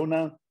of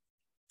Corona,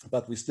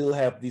 but we still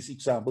have these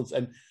examples.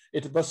 And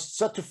it was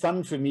such a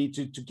fun for me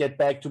to get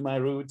back to my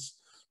roots,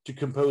 to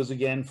compose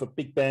again for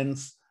big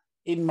bands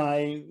in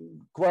my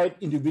quite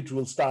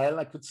individual style,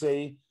 I could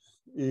say,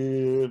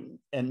 and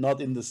not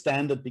in the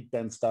standard big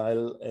band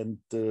style. And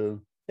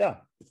yeah,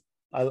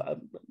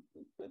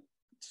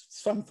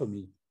 it's fun for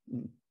me.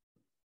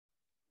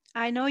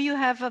 I know you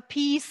have a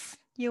piece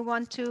you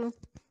want to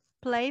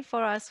play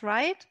for us,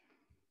 right?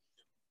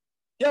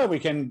 Yeah, we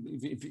can,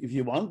 if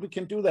you want, we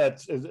can do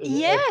that.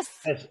 Yes.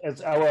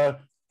 As our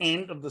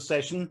end of the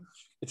session.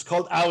 It's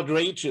called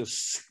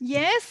Outrageous.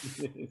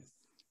 Yes.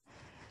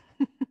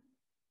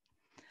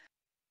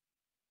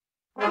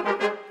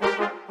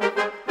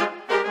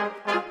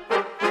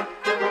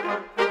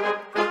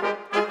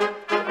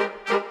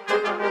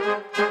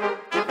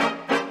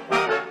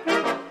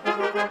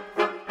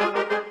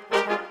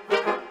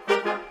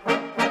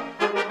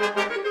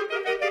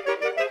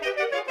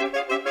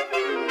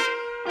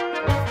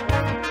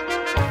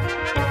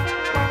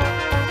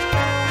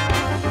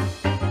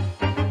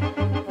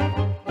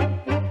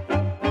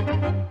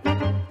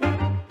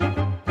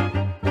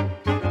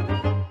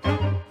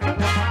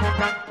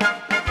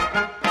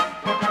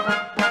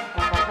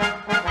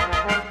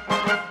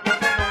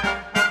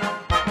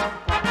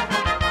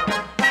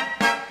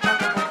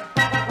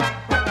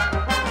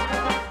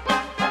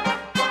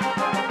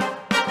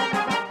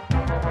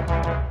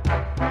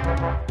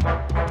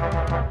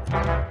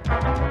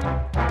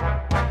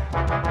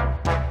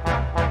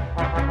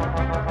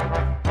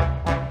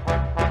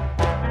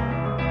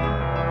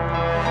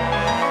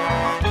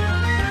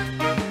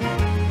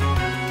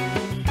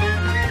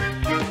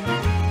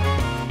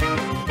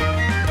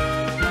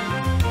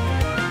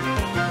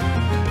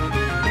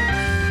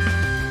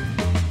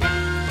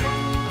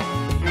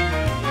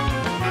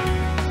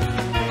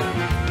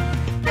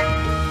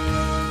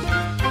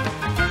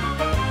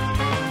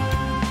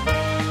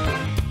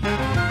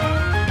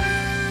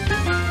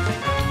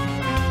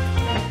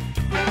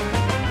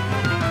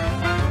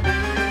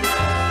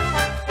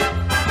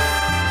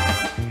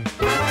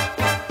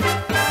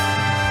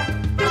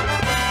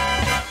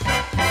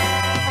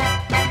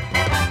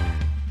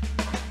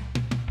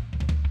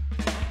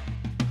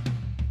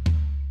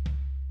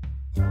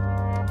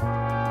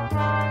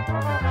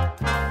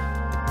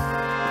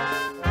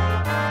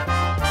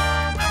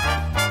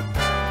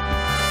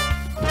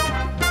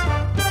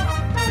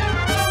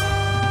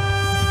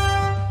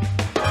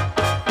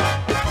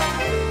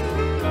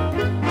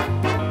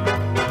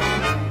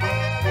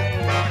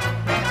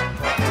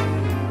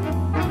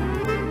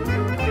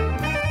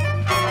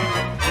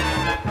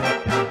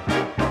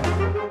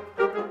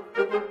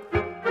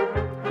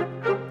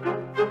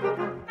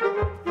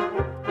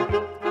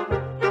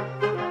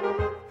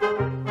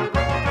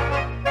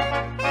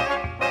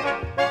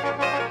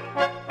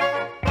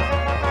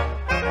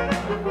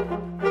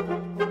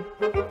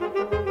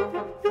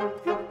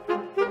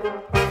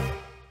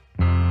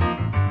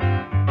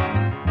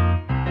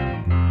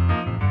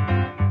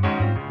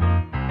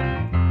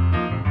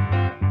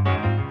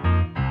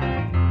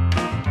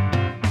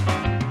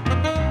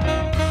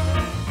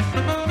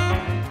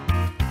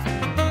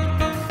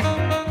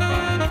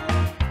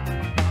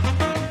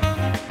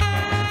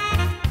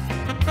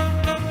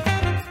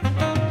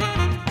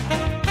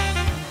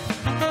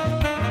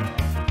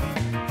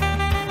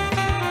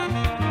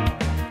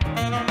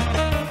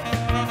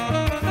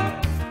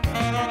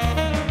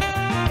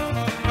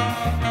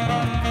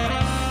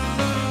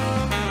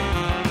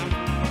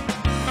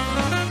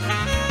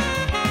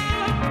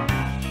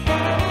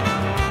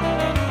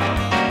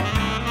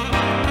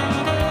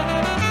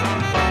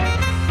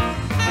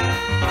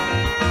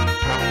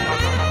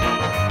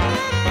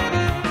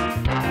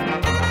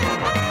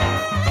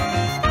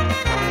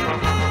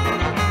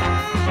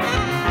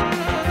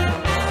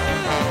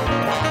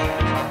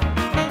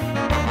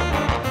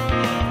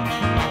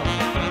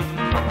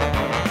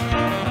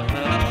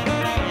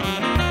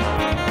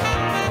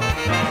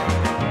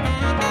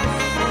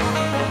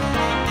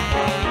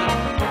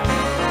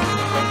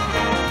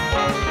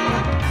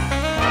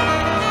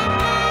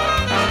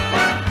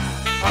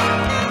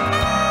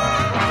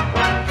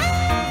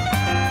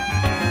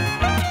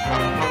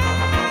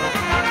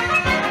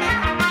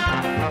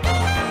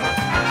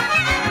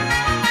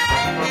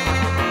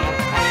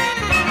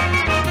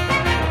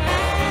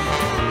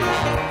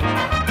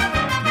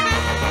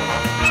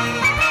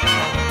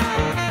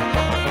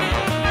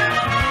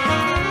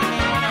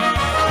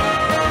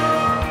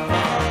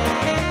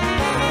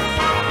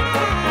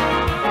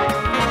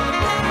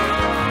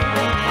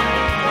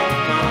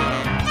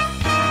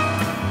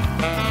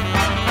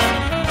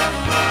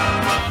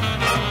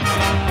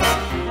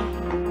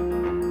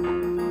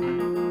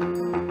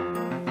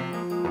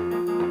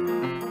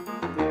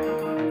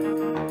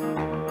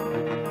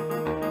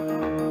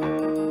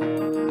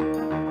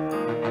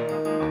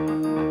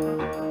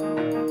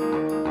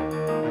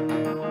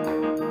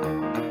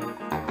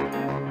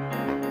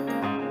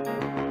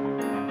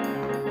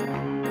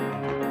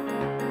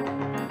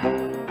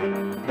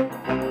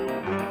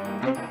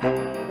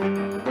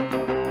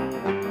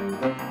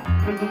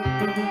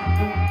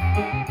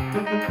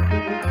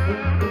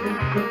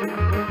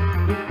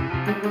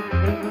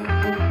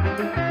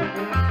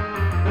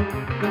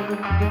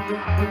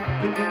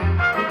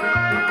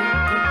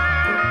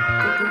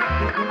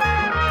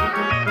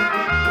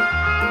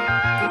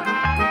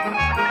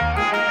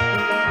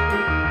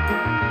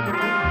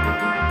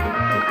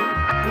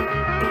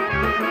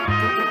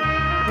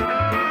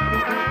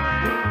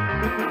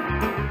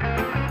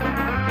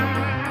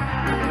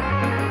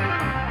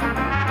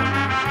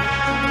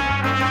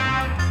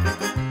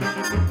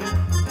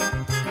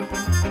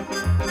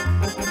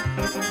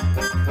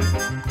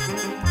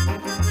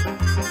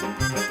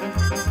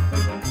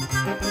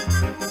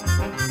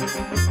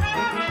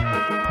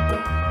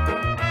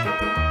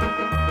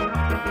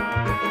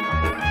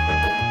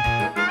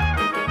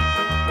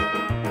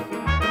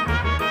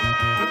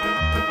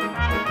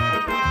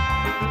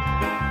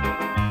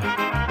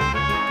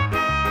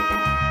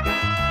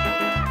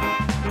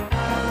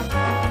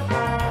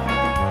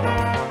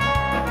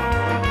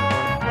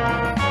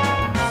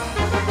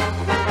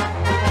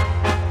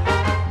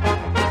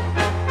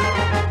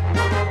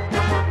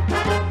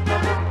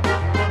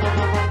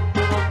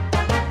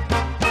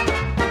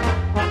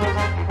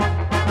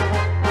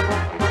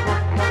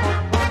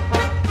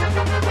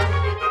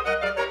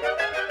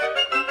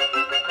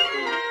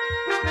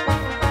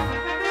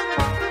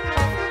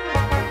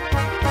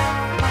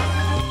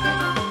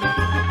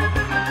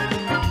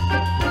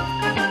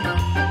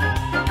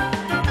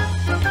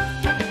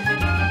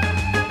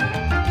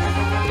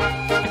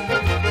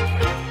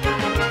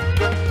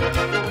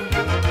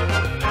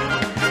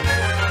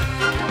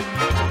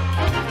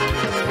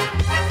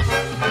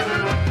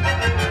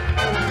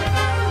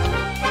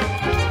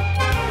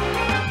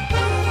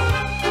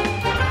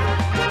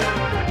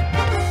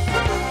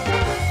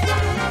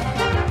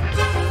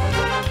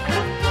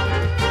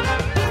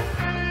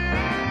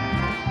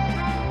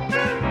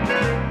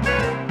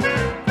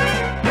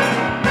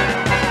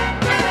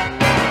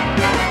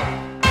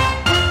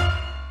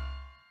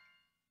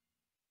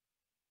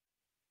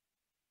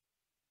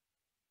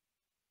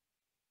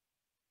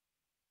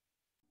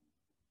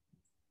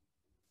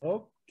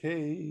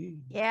 Okay.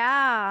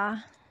 Yeah.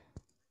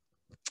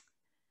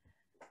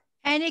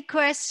 Any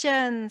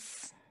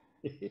questions?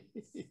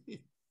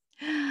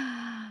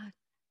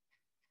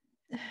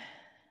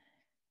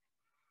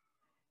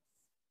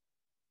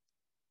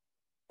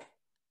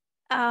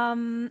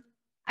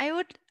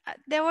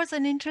 There was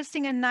an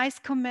interesting and nice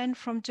comment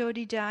from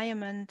Jody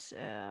Diamond.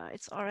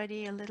 It's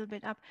already a little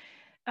bit up.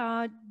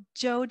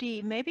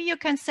 Jody, maybe you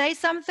can say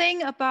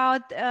something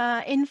about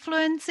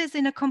influences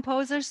in a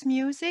composer's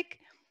music.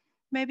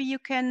 Maybe you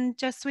can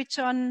just switch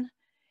on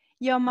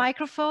your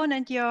microphone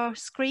and your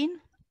screen.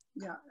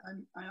 Yeah,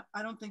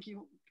 I don't think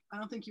you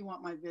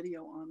want my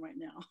video on right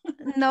now.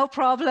 No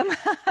problem.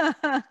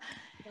 I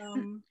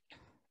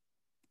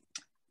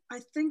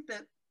think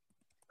that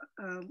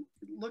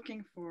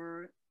looking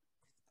for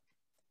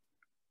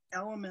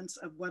elements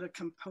of what a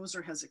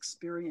composer has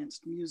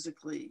experienced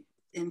musically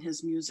in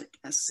his music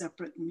as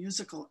separate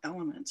musical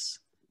elements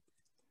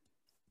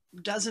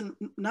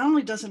not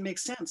only doesn't make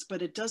sense,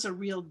 but it does a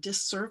real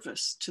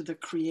disservice to the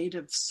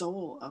creative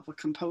soul of a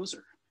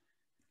composer.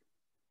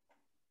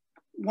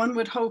 One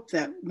would hope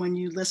that when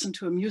you listen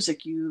to a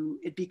music,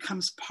 it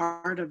becomes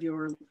part of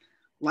your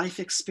life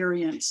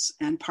experience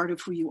and part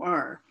of who you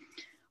are.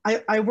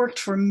 I worked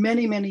for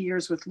many, many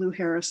years with Lou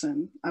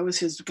Harrison. I was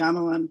his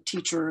gamelan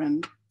teacher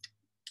and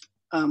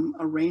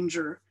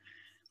arranger.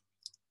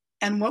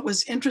 And what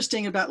was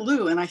interesting about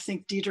Lou, and I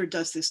think Dieter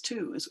does this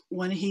too, is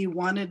when he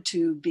wanted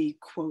to be,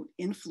 quote,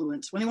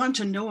 influenced, when he wanted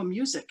to know a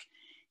music,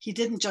 he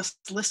didn't just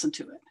listen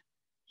to it.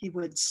 He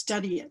would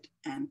study it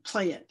and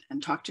play it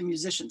and talk to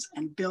musicians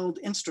and build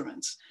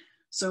instruments,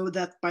 so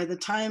that by the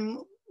time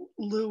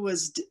Lou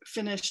was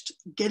finished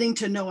getting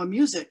to know a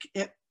music,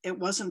 it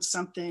wasn't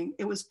something,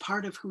 it was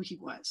part of who he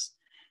was.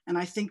 And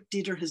I think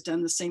Dieter has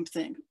done the same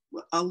thing,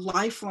 a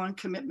lifelong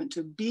commitment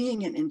to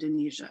being in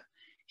Indonesia,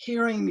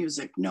 hearing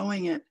music,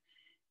 knowing it.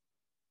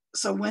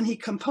 So when he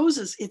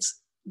composes,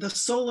 it's the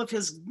soul of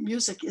his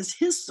music is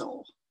his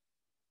soul.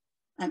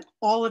 And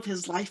all of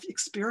his life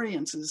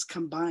experiences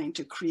combine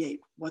to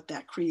create what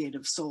that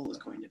creative soul is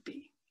going to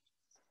be.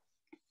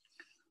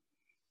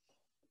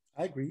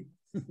 I agree.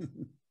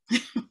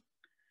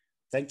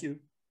 Thank you.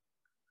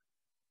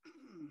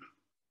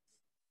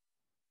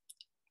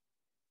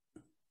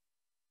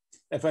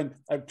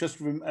 I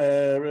just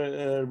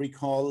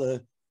recall,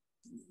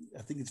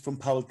 I think it's from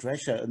Paul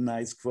Drescher, a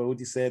nice quote.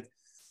 He said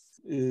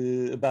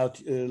about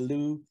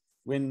Lou,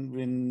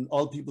 when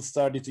all people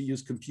started to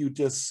use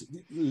computers,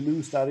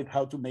 Lou started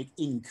how to make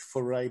ink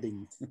for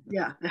writing.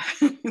 Yeah,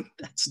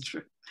 that's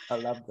true. I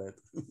love that.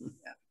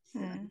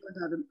 Yeah.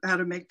 How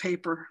to make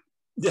paper.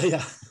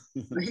 Yeah.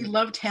 He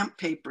loved hemp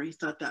paper. He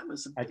thought that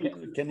was I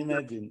can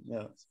imagine.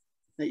 Yeah.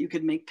 That you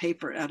could make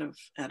paper out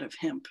of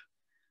hemp.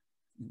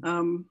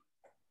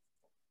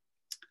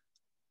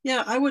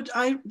 Yeah, what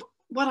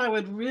I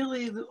would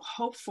really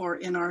hope for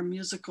in our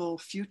musical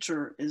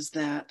future is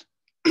that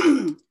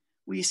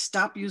we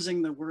stop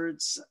using the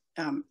words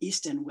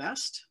East and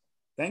West.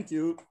 Thank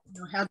you.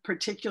 Had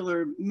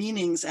particular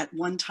meanings at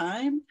one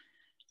time,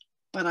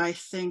 but I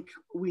think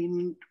we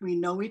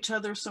know each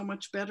other so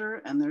much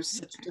better, and there's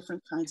such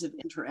different kinds of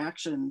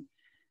interaction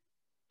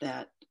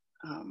that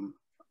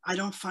I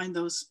don't find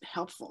those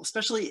helpful,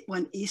 especially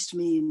when East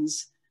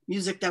means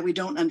music that we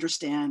don't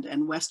understand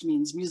and West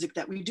means music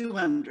that we do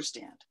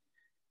understand.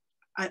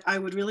 I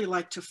would really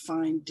like to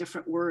find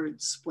different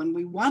words when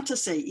we want to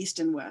say East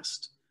and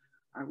West.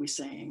 Are we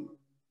saying,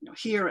 you know,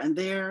 here and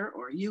there,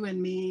 or you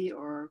and me,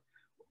 or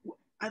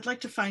I'd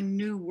like to find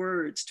new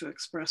words to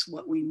express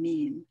what we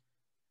mean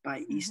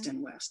by East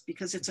and West,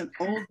 because it's an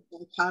old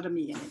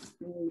dichotomy and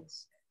it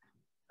is.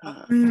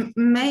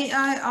 May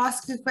I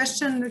ask a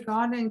question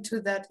regarding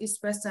to that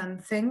East-Western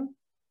thing?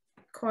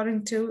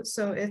 According to,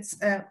 so it's,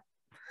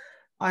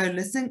 are you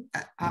listening?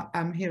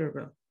 I'm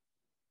hearable.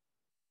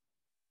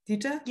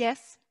 Dieter?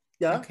 Yes.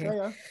 Yeah, okay.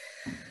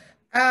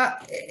 yeah.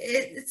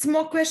 It's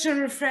more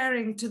question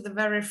referring to the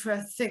very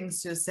first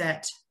things you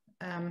said.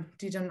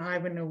 Dieter and I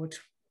know it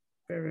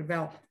very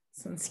well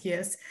since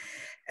years.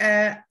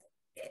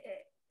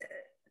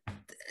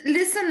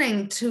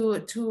 Listening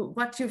to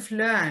what you've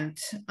learned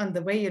and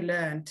the way you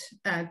learned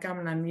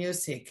gamelan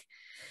music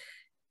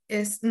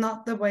is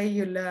not the way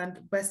you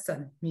learned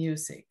Western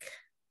music.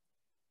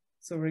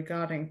 So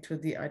regarding to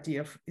the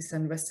idea of East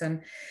and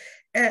Western,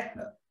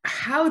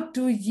 how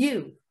do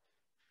you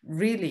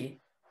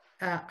really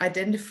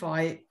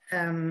identify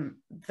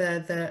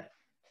the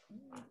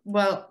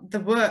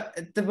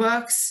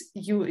works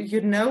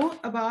you know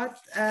about?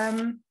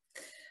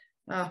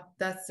 Oh,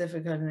 that's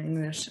difficult in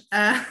English.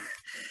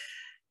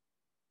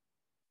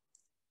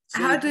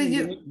 How do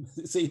you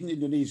say it in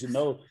Indonesian?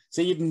 No,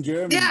 say it in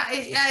German. Ja,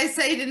 I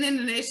say it in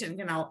Indonesian,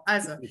 genau.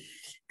 Also,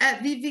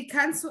 wie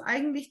kannst du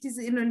eigentlich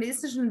diese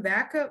indonesischen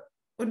Werke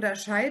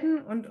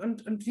unterscheiden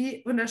und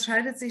wie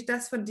unterscheidet sich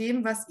das von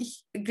dem, was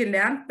ich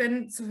gelernt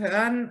bin zu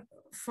hören,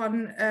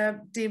 von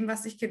dem,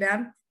 was ich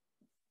gelernt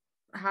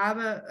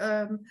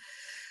habe,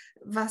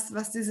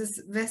 was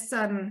dieses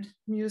Western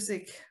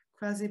Music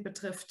quasi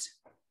betrifft?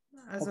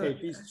 Also,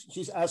 okay,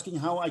 she's asking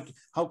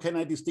how can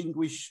I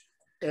distinguish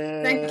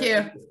thank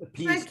you.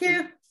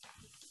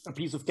 A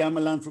piece of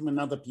gamelan from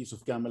another piece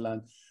of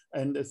gamelan,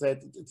 and I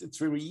said it's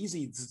very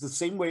easy. It's the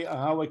same way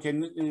how I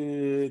can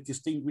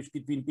distinguish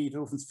between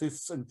Beethoven's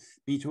Fifth and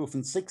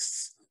Beethoven's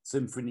Sixth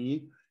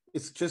Symphony.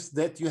 It's just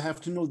that you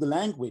have to know the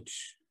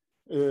language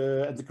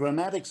and the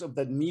grammatics of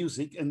that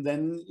music, and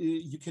then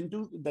you can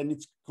do. Then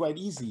it's quite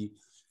easy.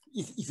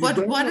 If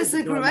what is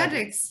the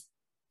grammatics?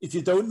 If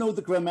you don't know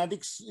the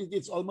grammatics,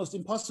 it's almost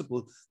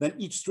impossible. Then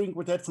each string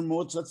quartet from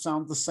Mozart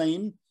sounds the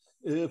same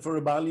for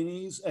a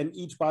Balinese, and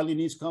each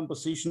Balinese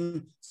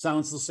composition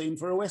sounds the same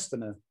for a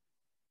Westerner.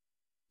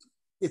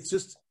 It's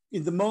just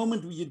in the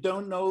moment where you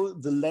don't know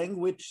the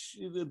language,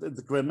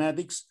 the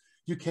grammatics,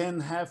 you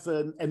can have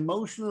an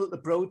emotional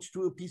approach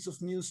to a piece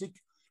of music,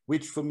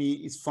 which for me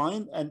is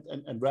fine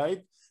and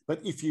right.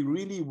 But if you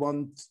really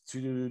want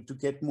to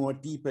get more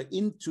deeper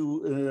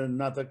into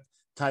another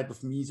type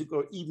of music,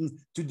 or even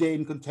today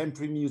in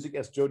contemporary music,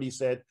 as Jody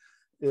said,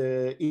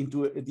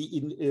 into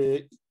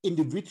the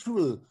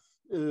individual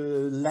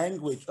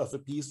language of a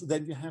piece,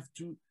 then you have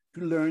to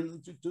learn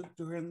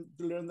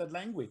that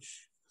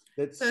language.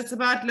 So it's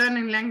about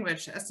learning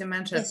language, as you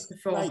mentioned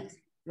before.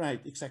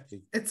 Right,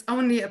 exactly. It's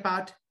only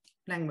about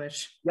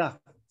language. Yeah,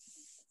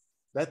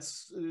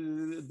 that's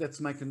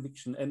my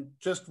conviction. And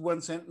just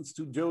one sentence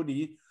to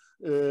Jody.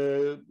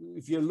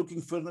 If you're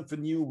looking for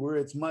new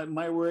words,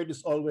 my word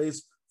is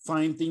always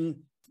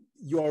finding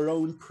your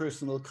own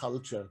personal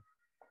culture.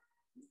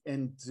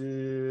 And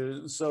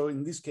so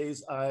in this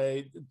case,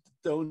 I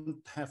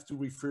don't have to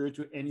refer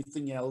to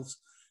anything else,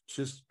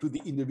 just to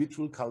the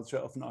individual culture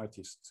of an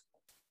artist.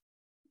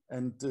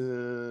 And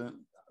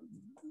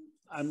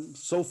I'm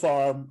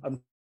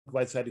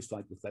quite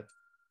satisfied with that.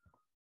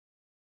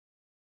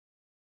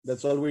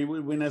 That's all.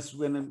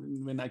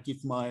 When I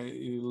give my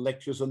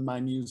lectures on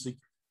my music,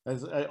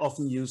 I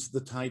often use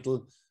the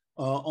title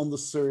 "On the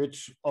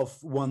Search of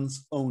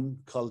One's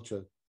Own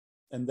Culture,"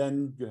 and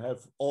then you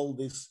have all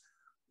these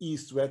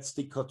East-West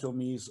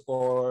dichotomies,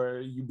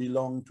 or you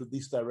belong to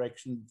this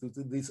direction, to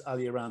this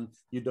aliran,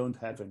 you don't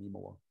have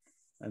anymore.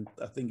 And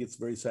I think it's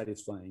very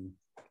satisfying.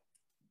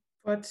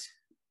 But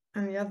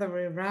on the other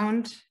way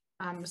around,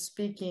 I'm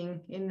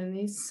speaking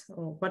Indonesian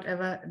or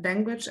whatever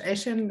language,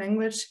 Asian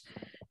language,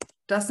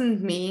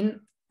 doesn't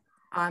mean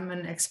I'm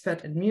an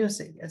expert in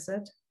music, is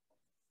it?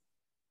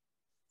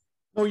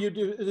 No, you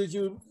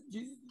do.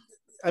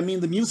 I mean,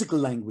 the musical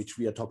language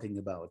we are talking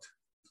about.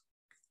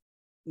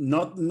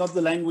 Not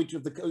the language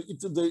of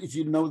if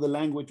you know the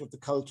language of the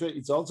culture,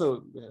 it's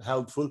also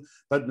helpful,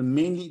 but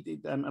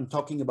mainly I'm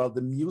talking about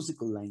the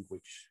musical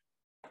language.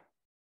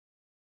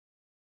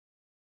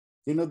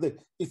 You know,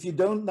 if you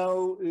don't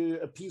know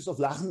a piece of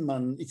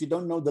Lachenmann, if you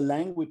don't know the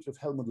language of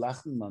Helmut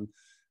Lachenmann,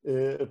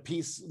 a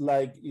piece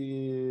like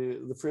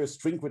the first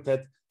string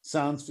quartet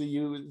sounds for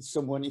you,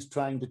 someone is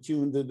trying to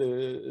tune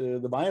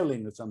the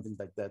violin or something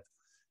like that.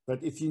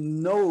 But if you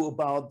know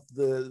about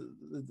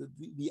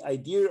the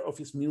idea of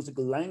his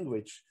musical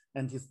language,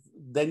 and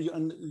then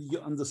you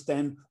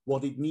understand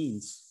what it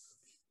means.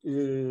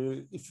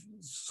 if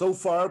so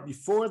far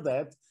before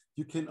that,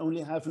 you can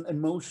only have an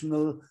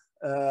emotional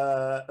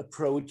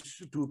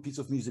approach to a piece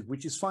of music,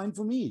 which is fine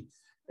for me.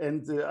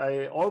 And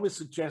I always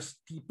suggest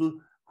people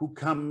who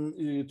come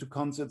to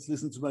concerts,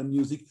 listen to my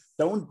music,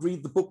 don't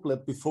read the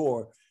booklet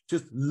before.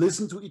 Just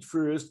listen to it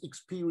first,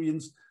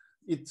 experience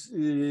it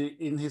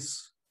in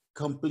his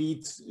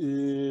complete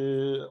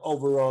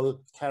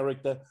overall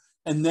character,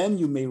 and then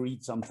you may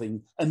read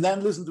something, and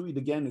then listen to it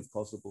again if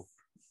possible.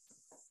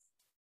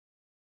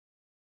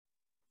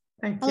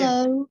 Thank you.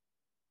 Hello.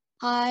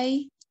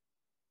 Hi.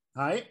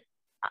 Hi.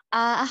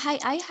 Hi,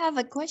 I have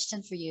a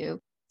question for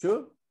you.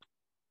 Sure.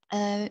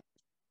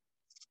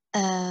 I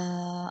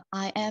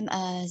am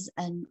as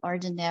an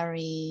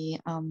ordinary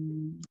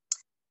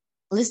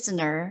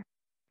listener.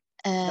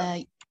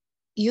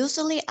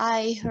 Usually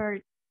I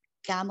heard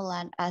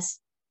gamelan as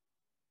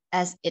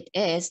it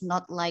is,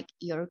 not like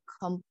your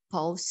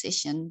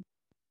composition.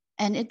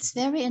 And it's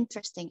very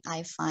interesting.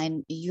 I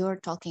find you're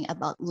talking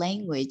about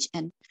language,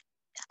 and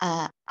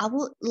I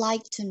would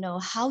like to know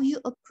how you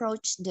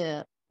approach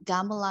the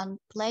gamelan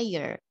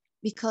player,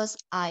 because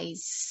I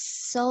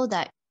saw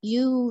that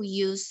you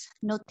use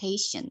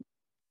notation,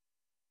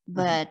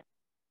 but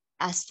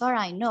as far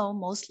I know,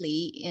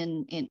 mostly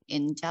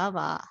in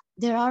Java,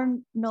 there are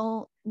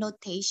no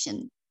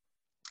notation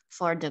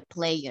for the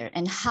player.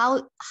 And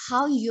how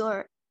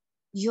your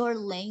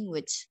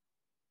language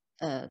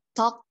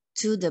talk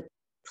to the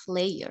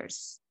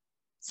players,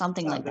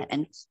 something like that.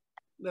 And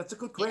that's a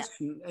good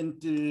question,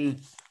 and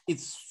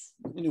it's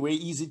in a way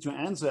easy to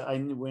answer.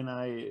 When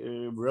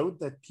I wrote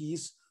that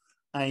piece,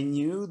 I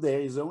knew there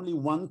is only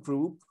one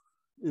group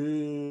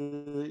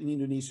in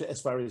Indonesia, as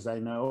far as I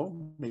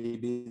know,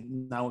 maybe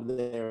now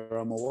there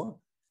are more,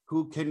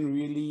 who can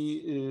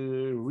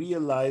really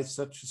realize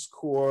such a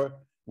score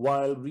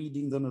while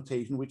reading the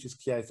notation, which is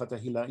Kiai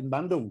Fatahillah in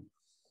Bandung.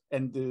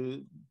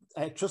 And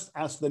I just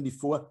asked them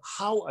before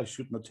how I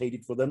should notate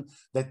it for them,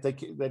 that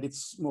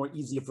it's more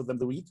easier for them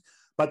to read.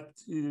 But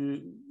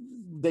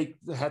they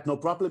had no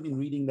problem in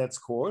reading that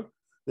score.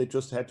 They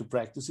just had to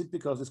practice it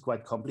because it's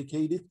quite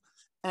complicated.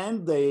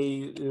 And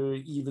they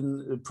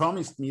even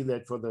promised me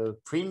that for the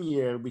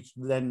premiere, which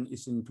then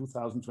is in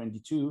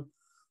 2022,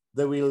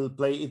 they will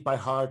play it by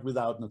heart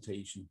without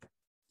notation.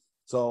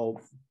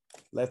 So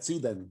let's see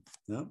then.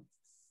 Yeah?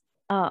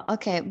 Oh,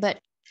 okay. But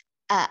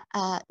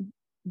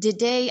did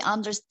they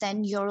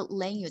understand your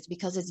language?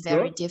 Because it's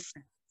very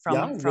different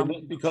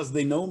from because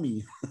they know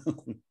me.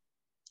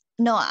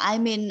 No, I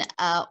mean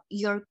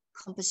your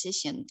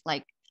composition,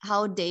 like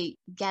how they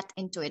get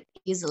into it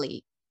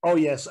easily. Oh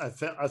yes, I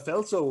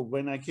felt so.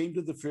 When I came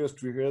to the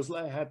first rehearsal,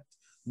 I had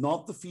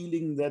not the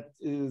feeling that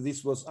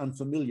this was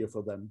unfamiliar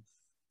for them.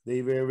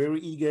 They were very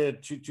eager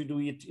to do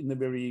it in a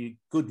very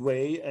good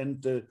way,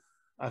 and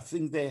I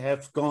think they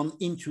have gone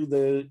into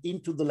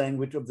the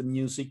language of the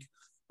music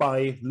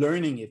by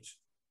learning it.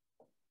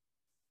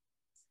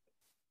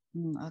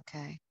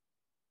 Okay,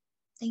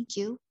 thank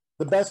you.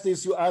 The best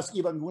is you ask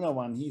Ivan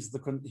Gunawan. He is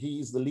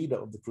the leader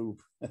of the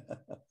group.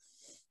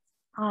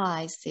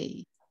 I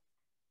see.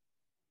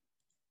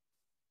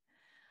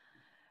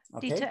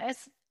 Okay. Dieter,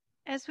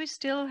 as we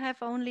still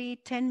have only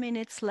 10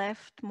 minutes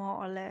left, more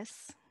or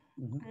less,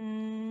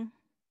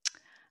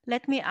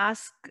 let me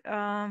ask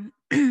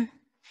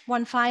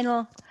one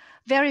final,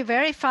 very,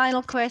 very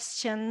final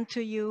question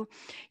to you.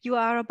 You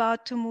are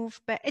about to move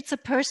back. It's a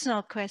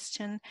personal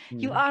question.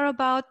 You are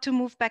about to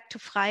move back to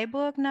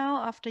Freiburg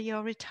now after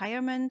your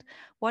retirement.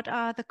 What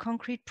are the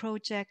concrete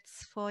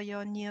projects for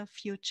your near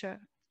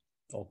future?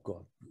 Oh,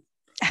 God.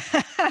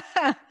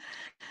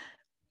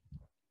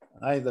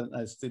 I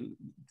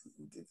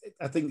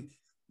think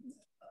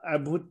I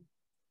would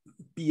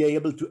be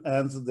able to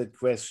answer that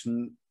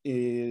question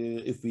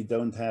if we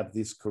don't have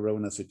this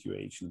Corona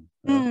situation.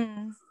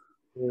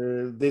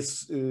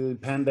 This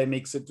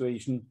pandemic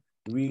situation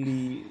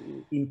really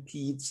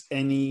impedes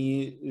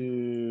any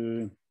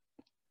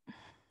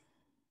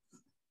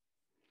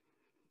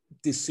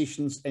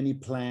decisions, any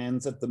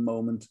plans at the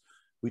moment,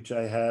 which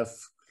I have.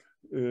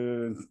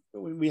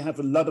 We have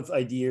a lot of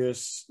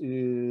ideas.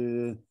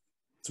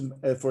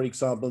 For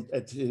example,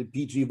 at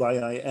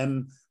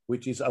PGYIM,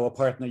 which is our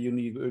partner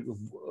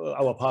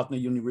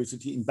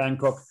university in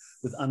Bangkok,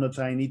 with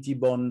Anotai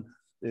Nitibon.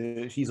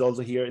 She's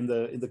also here in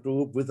the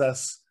group with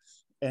us,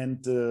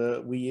 and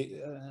we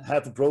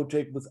have a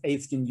project with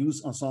Athenian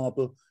Youth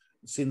Ensemble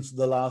since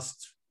the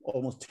last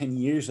almost 10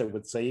 years, I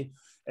would say,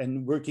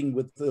 and working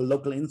with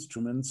local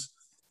instruments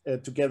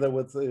together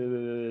with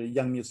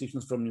young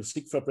musicians from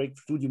Musikfabrik,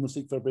 Studio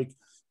Musikfabrik.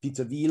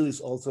 Peter Wiel is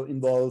also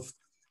involved.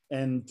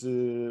 And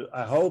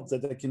I hope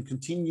that I can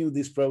continue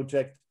this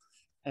project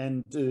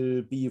and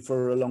be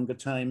for a longer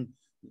time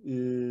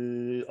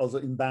also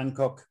in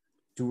Bangkok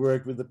to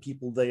work with the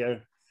people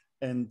there.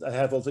 And I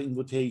have also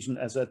invitation,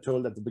 as I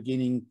told at the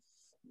beginning,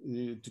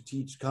 to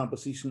teach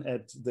composition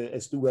at the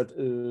Estuart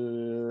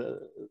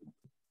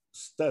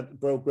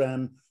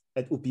program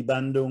at UPI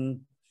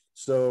Bandung.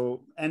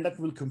 So, and I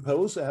will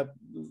compose. I have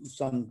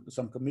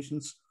some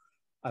commissions.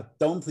 I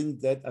don't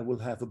think that I will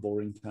have a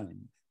boring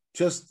time.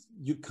 just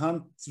you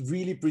can't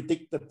really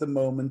predict at the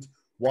moment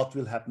what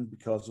will happen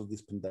because of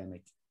this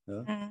pandemic.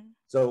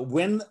 So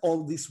when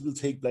all this will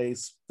take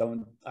place,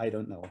 I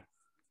don't know.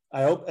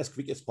 I hope as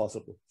quick as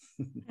possible.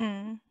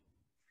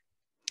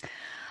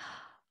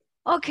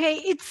 Okay,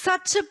 it's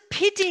such a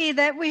pity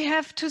that we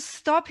have to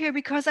stop here,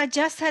 because I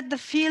just had the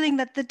feeling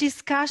that the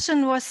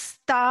discussion was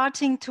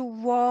starting to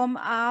warm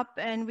up,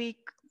 and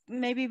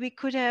maybe we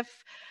could have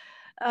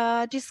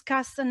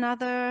discussed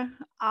another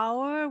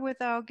hour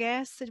with our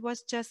guests. It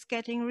was just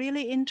getting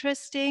really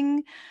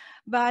interesting,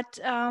 but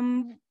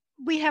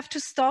we have to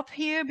stop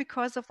here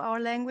because of our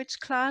language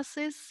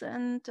classes,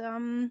 and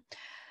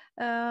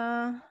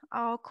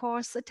our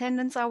course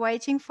attendants are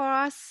waiting for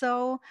us.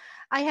 So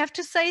I have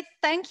to say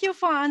thank you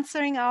for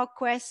answering our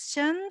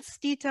questions,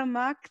 Dieter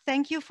Mack.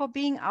 Thank you for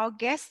being our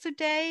guest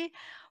today,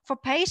 for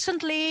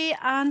patiently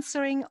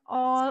answering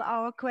all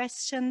our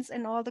questions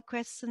and all the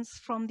questions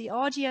from the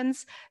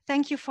audience.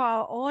 Thank you for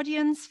our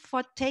audience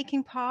for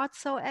taking part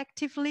so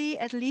actively,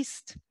 at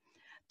least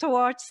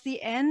towards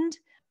the end.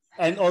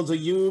 And also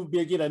you,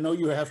 Birgit, I know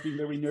you have been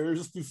very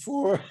nervous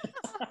before.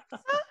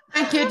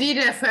 Thank you,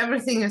 Dieter, for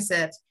everything you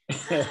said.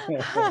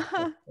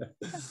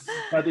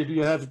 But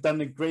you have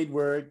done a great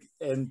work,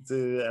 and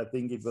I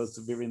think it was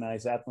a very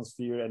nice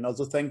atmosphere. And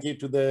also thank you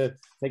to the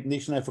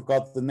technician, I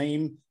forgot the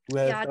name, who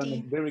has done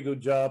a very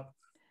good job.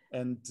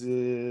 And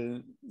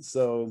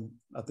so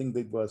I think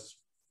it was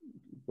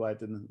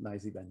quite a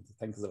nice event.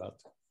 Thanks a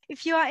lot.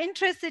 If you are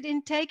interested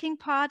in taking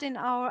part in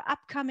our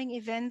upcoming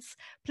events,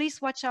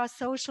 please watch our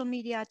social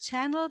media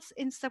channels,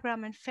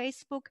 Instagram and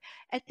Facebook,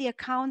 at the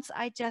accounts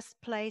I just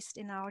placed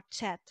in our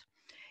chat.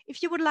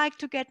 If you would like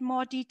to get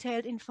more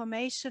detailed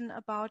information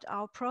about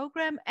our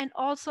program and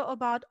also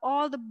about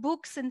all the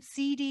books and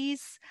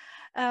CDs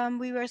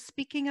we were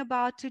speaking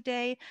about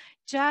today,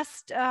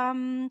 just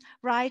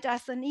write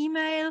us an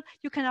email.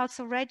 You can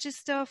also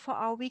register for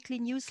our weekly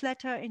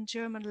newsletter in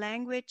German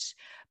language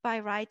by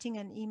writing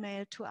an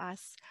email to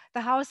us.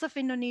 The House of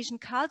Indonesian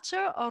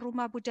Culture, or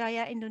Rumah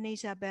Budaya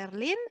Indonesia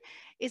Berlin,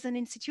 is an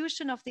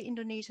institution of the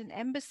Indonesian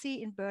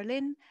Embassy in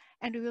Berlin,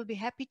 and we will be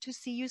happy to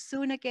see you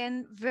soon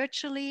again,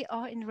 virtually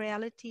or in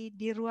reality,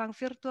 di ruang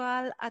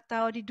virtual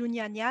atau di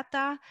dunia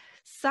nyata.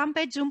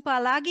 Sampai jumpa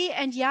lagi,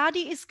 and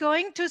Yadi is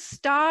going to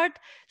start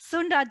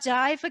Sunda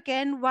Jive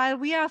again while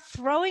we are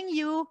throwing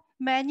you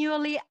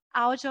manually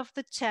out of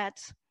the chat,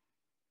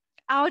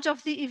 out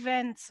of the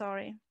event,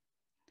 sorry.